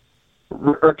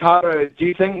 Ricardo, do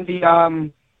you think the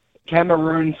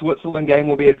Cameroon-Switzerland game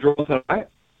will be a draw tonight?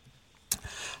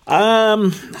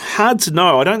 Hard to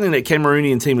know. I don't think that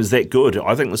Cameroonian team is that good.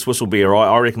 I think the Swiss will be all right.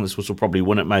 I reckon the Swiss will probably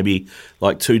win it maybe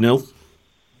like 2-0.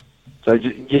 So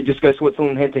you just go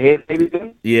Switzerland head-to-head maybe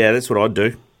then? Yeah, that's what I'd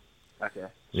do. Okay.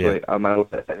 Yeah. Sweet. I'm out with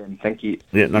that then. Thank you.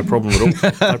 Yeah, no problem at all. No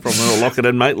problem at all. Lock it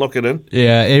in, mate. Lock it in.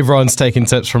 Yeah, everyone's taking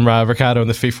tips from Ricardo in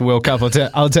the FIFA World Cup.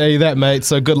 I'll tell you that, mate.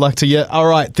 So good luck to you. All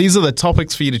right, these are the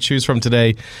topics for you to choose from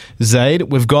today,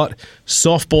 Zaid. We've got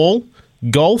softball,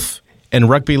 golf, and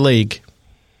rugby league.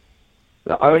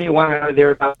 The only one I know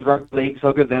there about rugby league, so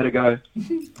I'll give that a go.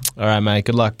 All right, mate.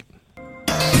 Good luck.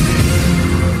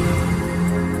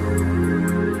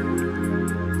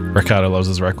 Ricardo loves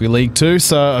his rugby league too,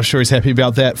 so I'm sure he's happy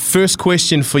about that. First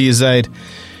question for you, Zaid.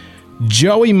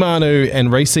 Joey Manu and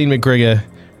Racine McGregor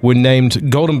were named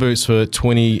Golden Boots for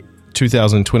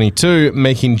 2022,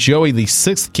 making Joey the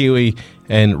 6th Kiwi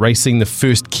and Racine the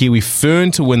first Kiwi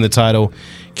Fern to win the title.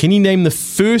 Can you name the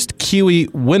first Kiwi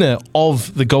winner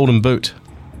of the Golden Boot?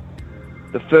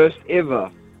 The first ever.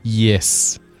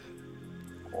 Yes.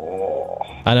 Oh.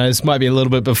 I know this might be a little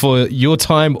bit before your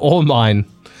time or mine.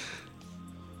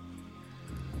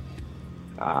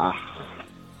 I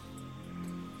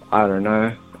don't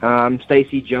know.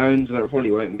 Stacey Jones, but it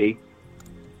probably won't be.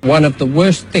 One of the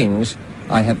worst things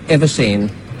I have ever seen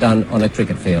done on a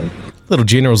cricket field. Little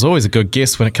General's always a good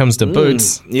guess when it comes to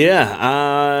boots.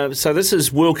 Yeah. So this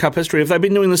is World Cup history. Have they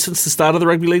been doing this since the start of the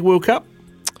Rugby League World Cup?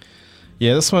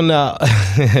 Yeah, this one, like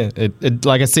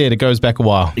I said, it goes back a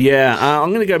while. Yeah. I'm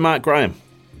going to go Mark Graham.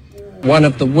 One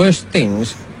of the worst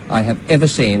things I have ever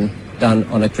seen done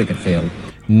on a cricket field.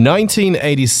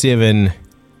 1987,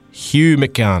 Hugh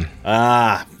McGann.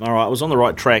 All right. I was on the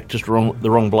right track, just the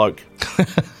wrong bloke.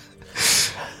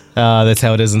 That's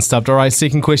how it is in Stubbed. All right,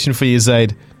 second question for you,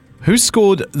 Zaid. Who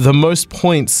scored the most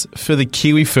points for the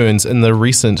Kiwi Ferns in the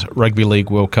recent Rugby League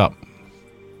World Cup?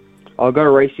 I'll go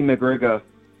Racy McGregor.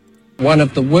 One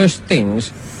of the worst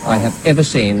things I have ever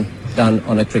seen done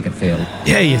on a cricket field.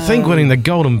 Yeah, you think winning the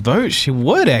Golden Boot? She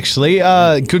would, actually.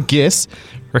 Good guess.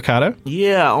 Ricardo?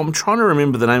 Yeah, I'm trying to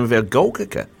remember the name of our goal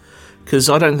kicker, because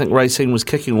I don't think Racine was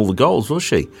kicking all the goals, was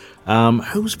she?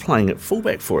 Who was playing at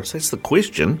fullback for us? That's the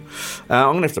question.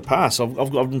 I'm going to have to pass.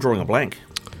 I'm drawing a blank.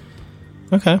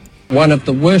 Okay. One of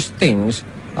the worst things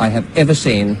I have ever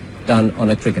seen done on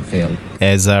a cricket field.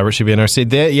 As Richard Benner said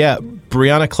there, yeah,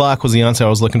 Brianna Clark was the answer I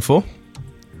was looking for.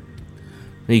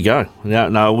 There you go. No,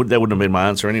 that wouldn't have been my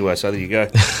answer anyway, so there you go.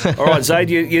 All right, Zaid,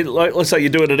 looks like you're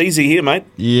doing it easy here, mate.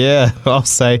 Yeah, I'll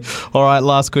say. All right,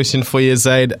 last question for you,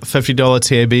 Zaid. $50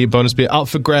 TAB bonus bet up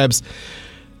for grabs.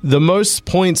 The most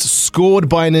points scored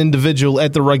by an individual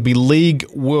at the Rugby League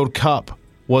World Cup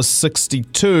was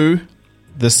 62.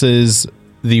 This is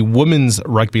the Women's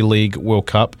Rugby League World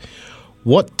Cup.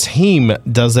 What team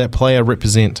does that player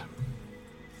represent?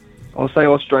 I'll say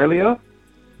Australia.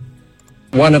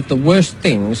 One of the worst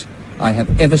things I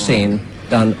have ever seen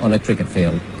done on a cricket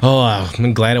field. Oh,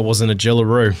 I'm glad it wasn't a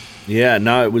Jillaroo. Yeah,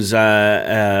 no, it was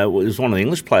one of the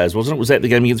English players, wasn't it? Was that the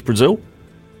game against Brazil?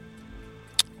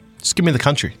 Just give me the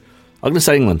country. I'm going to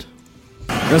say England.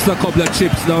 Just a couple of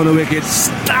chips down the wicket.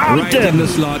 Right in the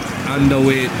slot, and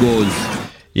away it goes.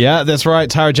 Yeah, that's right.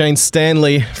 Tara Jane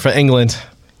Stanley for England.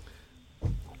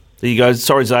 There you go.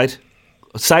 Sorry, Zaid.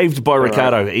 Saved by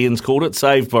Ricardo. Right. Ian's called it.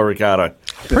 Saved by Ricardo.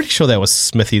 Pretty sure that was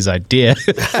Smithy's idea.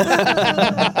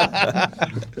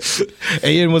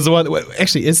 Ian was the one.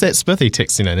 Actually, is that Smithy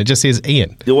texting in? It just says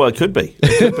Ian. Well, it could be.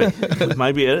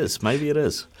 Maybe it is.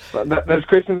 Those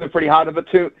questions are pretty hard. A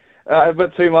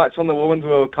bit too much on the Women's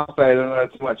World Cup. I don't know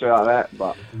too much about that,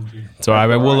 but it's all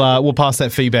right. We'll pass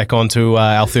that feedback on to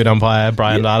our third umpire,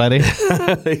 Brian Darlady.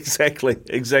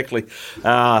 Exactly.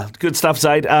 Good stuff,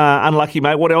 Zaid. Unlucky,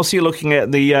 mate. What else are you looking at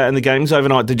in the games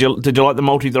overnight? Did you like the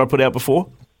multi that I put out before?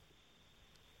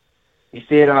 You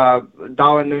said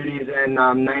Darwin Núñez and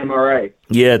Neymar Ray.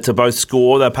 Yeah, to both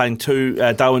score. They're paying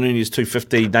Darwin Núñez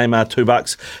 $2.50, Neymar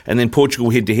 $2, and then Portugal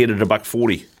head-to-head at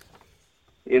 $1.40.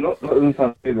 Yeah, not doesn't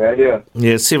sound too bad, yeah.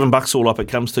 Yeah, $7 all up it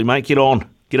comes to, mate. Get on.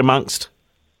 Get amongst.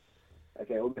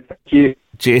 Okay, well, thank you.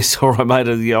 Yes, all right, mate.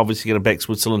 You're obviously going to back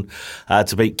Switzerland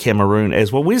to beat Cameroon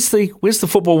as well. Where's the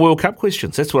Football World Cup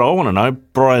questions? That's what I want to know.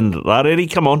 Brian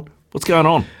Lardetti, come on. What's going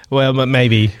on? Well,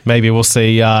 maybe we'll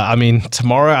see.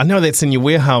 Tomorrow, I know that's in your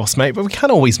warehouse, mate, but we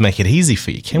can't always make it easy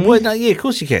for you, can we? Well, no, yeah, of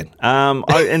course you can.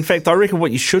 In fact, I reckon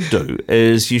what you should do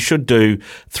is you should do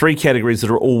 3 categories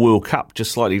that are all World Cup,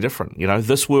 just slightly different. You know,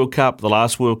 this World Cup, the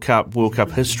last World Cup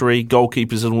history,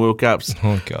 goalkeepers in World Cups.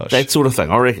 Oh, gosh. That sort of thing.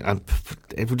 I reckon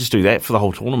we'll just do that for the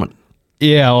whole tournament.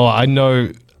 Yeah, well, I know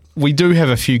we do have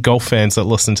a few golf fans that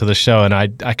listen to the show, and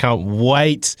I can't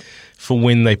wait for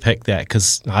when they pick that,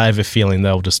 because I have a feeling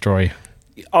they'll destroy.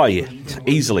 Oh, yeah,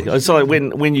 easily. It's like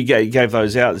when you gave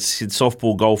those out, it said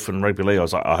softball, golf, and rugby league, I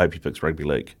was like, I hope he picks rugby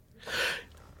league.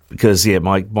 Because, yeah,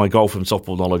 my golf and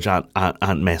softball knowledge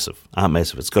aren't massive.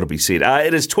 It's got to be said.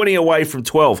 It is 20 away from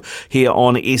 12 here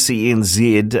on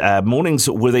SENZ. Mornings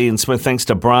with Ian Smith, thanks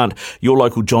to Brandt, your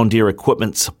local John Deere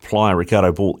equipment supplier.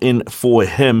 Ricardo Ball in for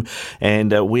him.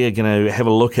 And we are going to have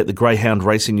a look at the Greyhound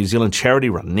Racing New Zealand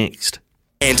charity run next.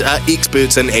 And are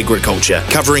experts in agriculture,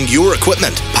 covering your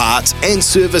equipment, parts and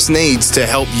service needs to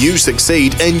help you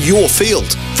succeed in your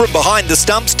field. From behind the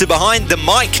stumps to behind the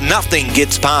mic, nothing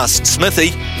gets past Smithy.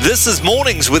 This is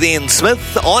Mornings with Ian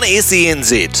Smith on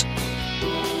SENZ.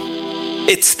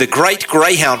 It's the Great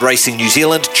Greyhound Racing New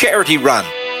Zealand charity run.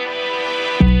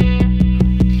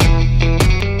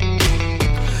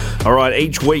 All right,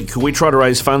 each week we try to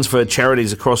raise funds for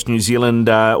charities across New Zealand,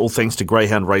 all thanks to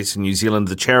Greyhound Racing New Zealand.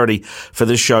 The charity for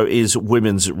this show is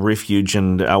Women's Refuge,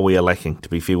 and we are lacking, to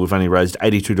be fair. We've only raised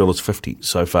 $82.50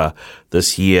 so far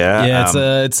this year. Yeah,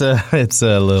 it's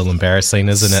a little embarrassing,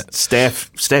 isn't it?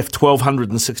 Staff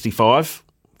 $1,265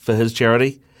 for his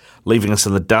charity, leaving us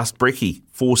in the dust. Brecky,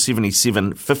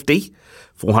 $477.50.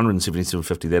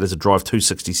 $477.50. That is a drive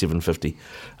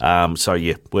 $267.50. So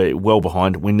yeah, we're well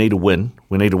behind. We need a win.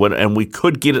 And we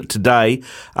could get it today.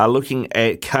 Looking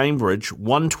at Cambridge,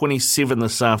 1:27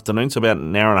 this afternoon, so about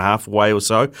an hour and a half away or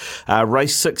so.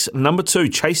 Race 6, number 2,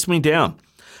 Chased Me Down.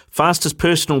 Fastest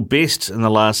personal best in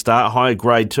the last start, higher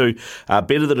grade too.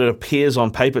 Better than it appears on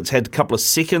paper. It's had a couple of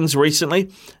seconds recently.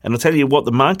 And I'll tell you what,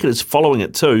 the market is following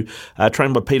it too.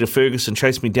 Trained by Peter Ferguson,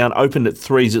 Chased Me Down, opened at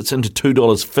 $3s. It's into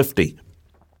 $2.50.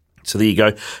 So there you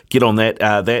go. Get on that.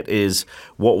 That is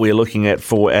what we're looking at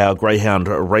for our Greyhound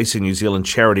Racing New Zealand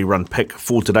charity run pick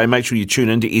for today. Make sure you tune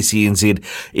into SENZ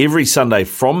every Sunday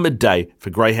from midday for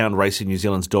Greyhound Racing New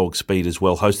Zealand's Dog Speed as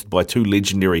well, hosted by two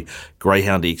legendary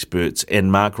Greyhound experts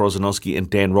in Mark Rosanowski and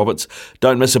Dan Roberts.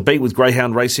 Don't miss a beat with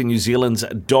Greyhound Racing New Zealand's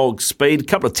Dog Speed. A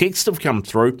couple of texts have come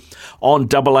through on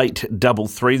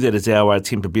 8833. That is our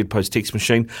Temper Bedpost text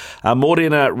machine.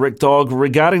 Morena Rick Dog,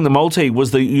 regarding the multi, was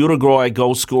the Uruguay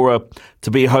goal scorer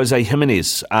to be Jose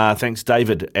Jimenez? Thanks,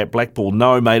 David at Blackpool.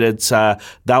 No, mate, it's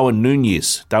Darwin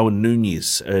Núñez. Darwin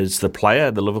Núñez is the player,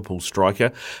 the Liverpool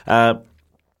striker.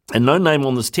 And no name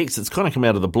on this text. It's kind of come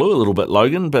out of the blue a little bit,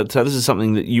 Logan, but this is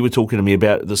something that you were talking to me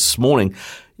about this morning.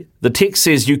 The text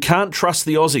says, you can't trust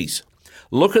the Aussies.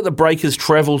 Look at the Breakers'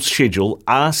 travel schedule.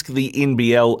 Ask the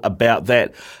NBL about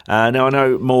that. Now, I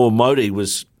know Moa Modi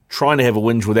was trying to have a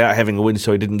whinge without having a whinge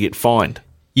so he didn't get fined.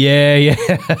 Yeah.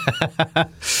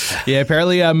 Yeah,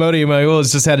 apparently Modi Mayor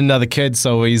has just had another kid,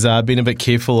 so he's been a bit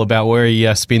careful about where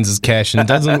he spends his cash and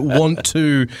doesn't want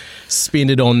to spend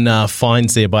it on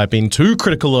fines there by being too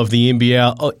critical of the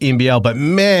NBL. But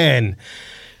man,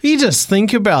 you just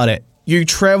think about it. You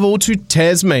travel to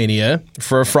Tasmania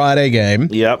for a Friday game.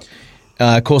 Yep.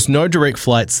 Of course, no direct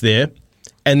flights there.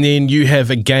 And then you have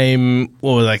a game,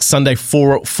 like Sunday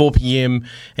 4 p.m.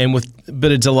 and with a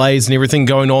bit of delays and everything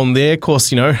going on there. Of course,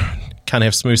 can't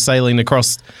have smooth sailing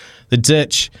across the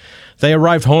ditch. They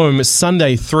arrived home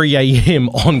Sunday 3 a.m.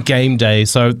 on game day.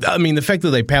 So, I mean, the fact that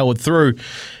they powered through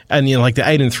and, like the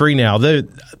 8-3 now, they're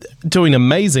doing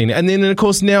amazing. And then, of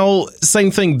course, now, same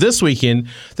thing this weekend.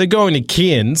 They're going to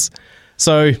Cairns.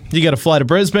 So you got to fly to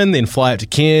Brisbane, then fly up to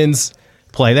Cairns,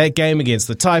 play that game against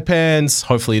the Taipans,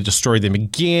 hopefully destroy them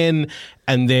again,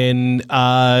 and then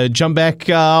jump back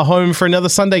home for another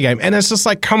Sunday game. And it's just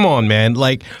like, come on, man.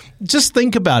 Like, just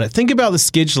think about it. Think about the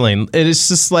scheduling. It is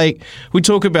just like, we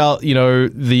talk about,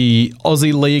 the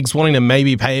Aussie leagues wanting to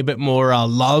maybe pay a bit more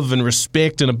love and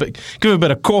respect and give a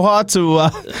bit of koha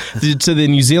to the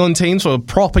New Zealand teams for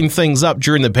propping things up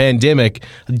during the pandemic.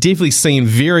 I've definitely seen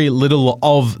very little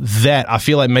of that. I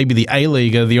feel like maybe the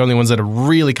A-League are the only ones that are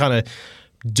really kind of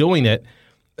doing it.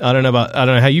 I don't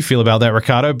know how you feel about that,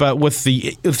 Ricardo, but with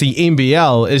the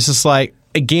NBL, it's just like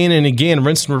again and again,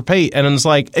 rinse and repeat. And it's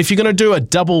like, if you're going to do a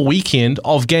double weekend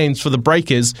of games for the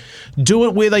Breakers, do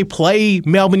it where they play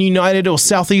Melbourne United or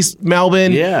Southeast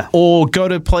Melbourne, or go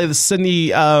to play the Sydney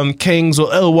Kings or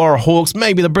Illawarra Hawks,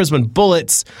 maybe the Brisbane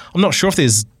Bullets. I'm not sure if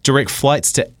there's direct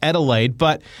flights to Adelaide,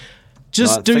 but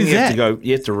just do that.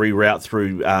 You have to reroute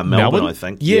through Melbourne, I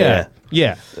think. Yeah,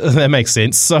 that makes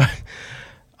sense. So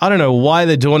I don't know why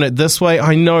they're doing it this way.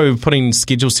 I know putting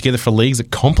schedules together for leagues are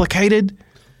complicated.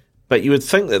 But you would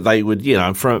think that they would,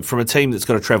 from a team that's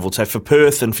got to travel. So for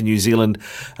Perth and for New Zealand,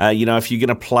 if you're going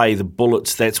to play the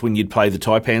Bullets, that's when you'd play the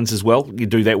Taipans as well. You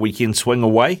do that weekend swing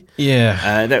away.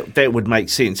 Yeah. That would make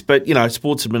sense. But,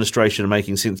 sports administration and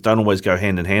making sense don't always go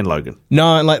hand in hand, Logan.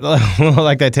 No, like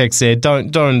that text said,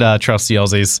 don't trust the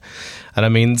Aussies. And I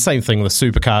mean, same thing with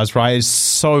supercars, right? It's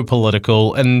so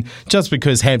political. And just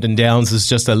because Hampton Downs is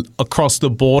just across the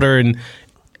border and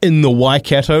in the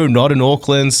Waikato, not in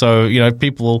Auckland. So,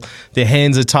 people, their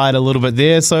hands are tied a little bit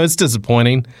there. So it's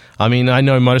disappointing. I mean, I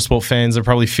know motorsport fans are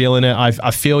probably feeling it.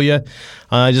 I feel you.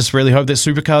 I just really hope that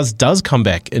Supercars does come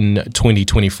back in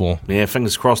 2024. Yeah,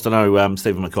 fingers crossed. I know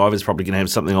Stephen McIver's probably going to have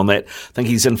something on that. I think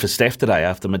he's in for staff today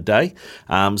after midday.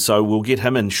 So we'll get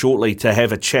him in shortly to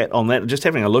have a chat on that. Just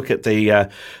having a look at the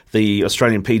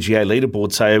Australian PGA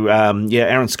leaderboard. So,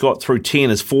 Aaron Scott through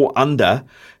 10 is 4 under.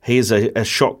 Here's a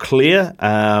shot clear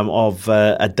of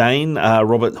a Dane,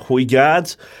 Robert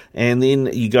Højgaard. And then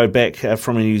you go back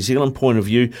from a New Zealand point of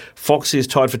view. Fox is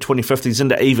tied for 25th. He's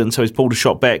into even, so he's pulled a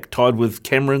shot back, tied with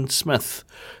Cameron Smith.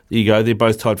 There you go. They're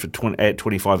both tied for at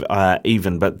 25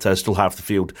 even, but still half the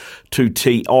field to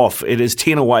tee off. It is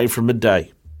 10 away from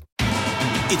midday.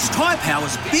 It's Tyre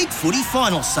Power's Big Footy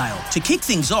Final Sale. To kick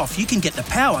things off, you can get the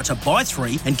power to buy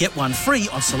 3 and get 1 free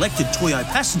on selected Toyo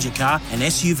passenger car and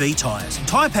SUV tyres.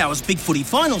 Tyre Power's Big Footy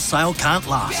Final Sale can't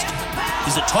last.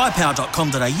 Visit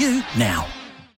tyrepower.com.au now.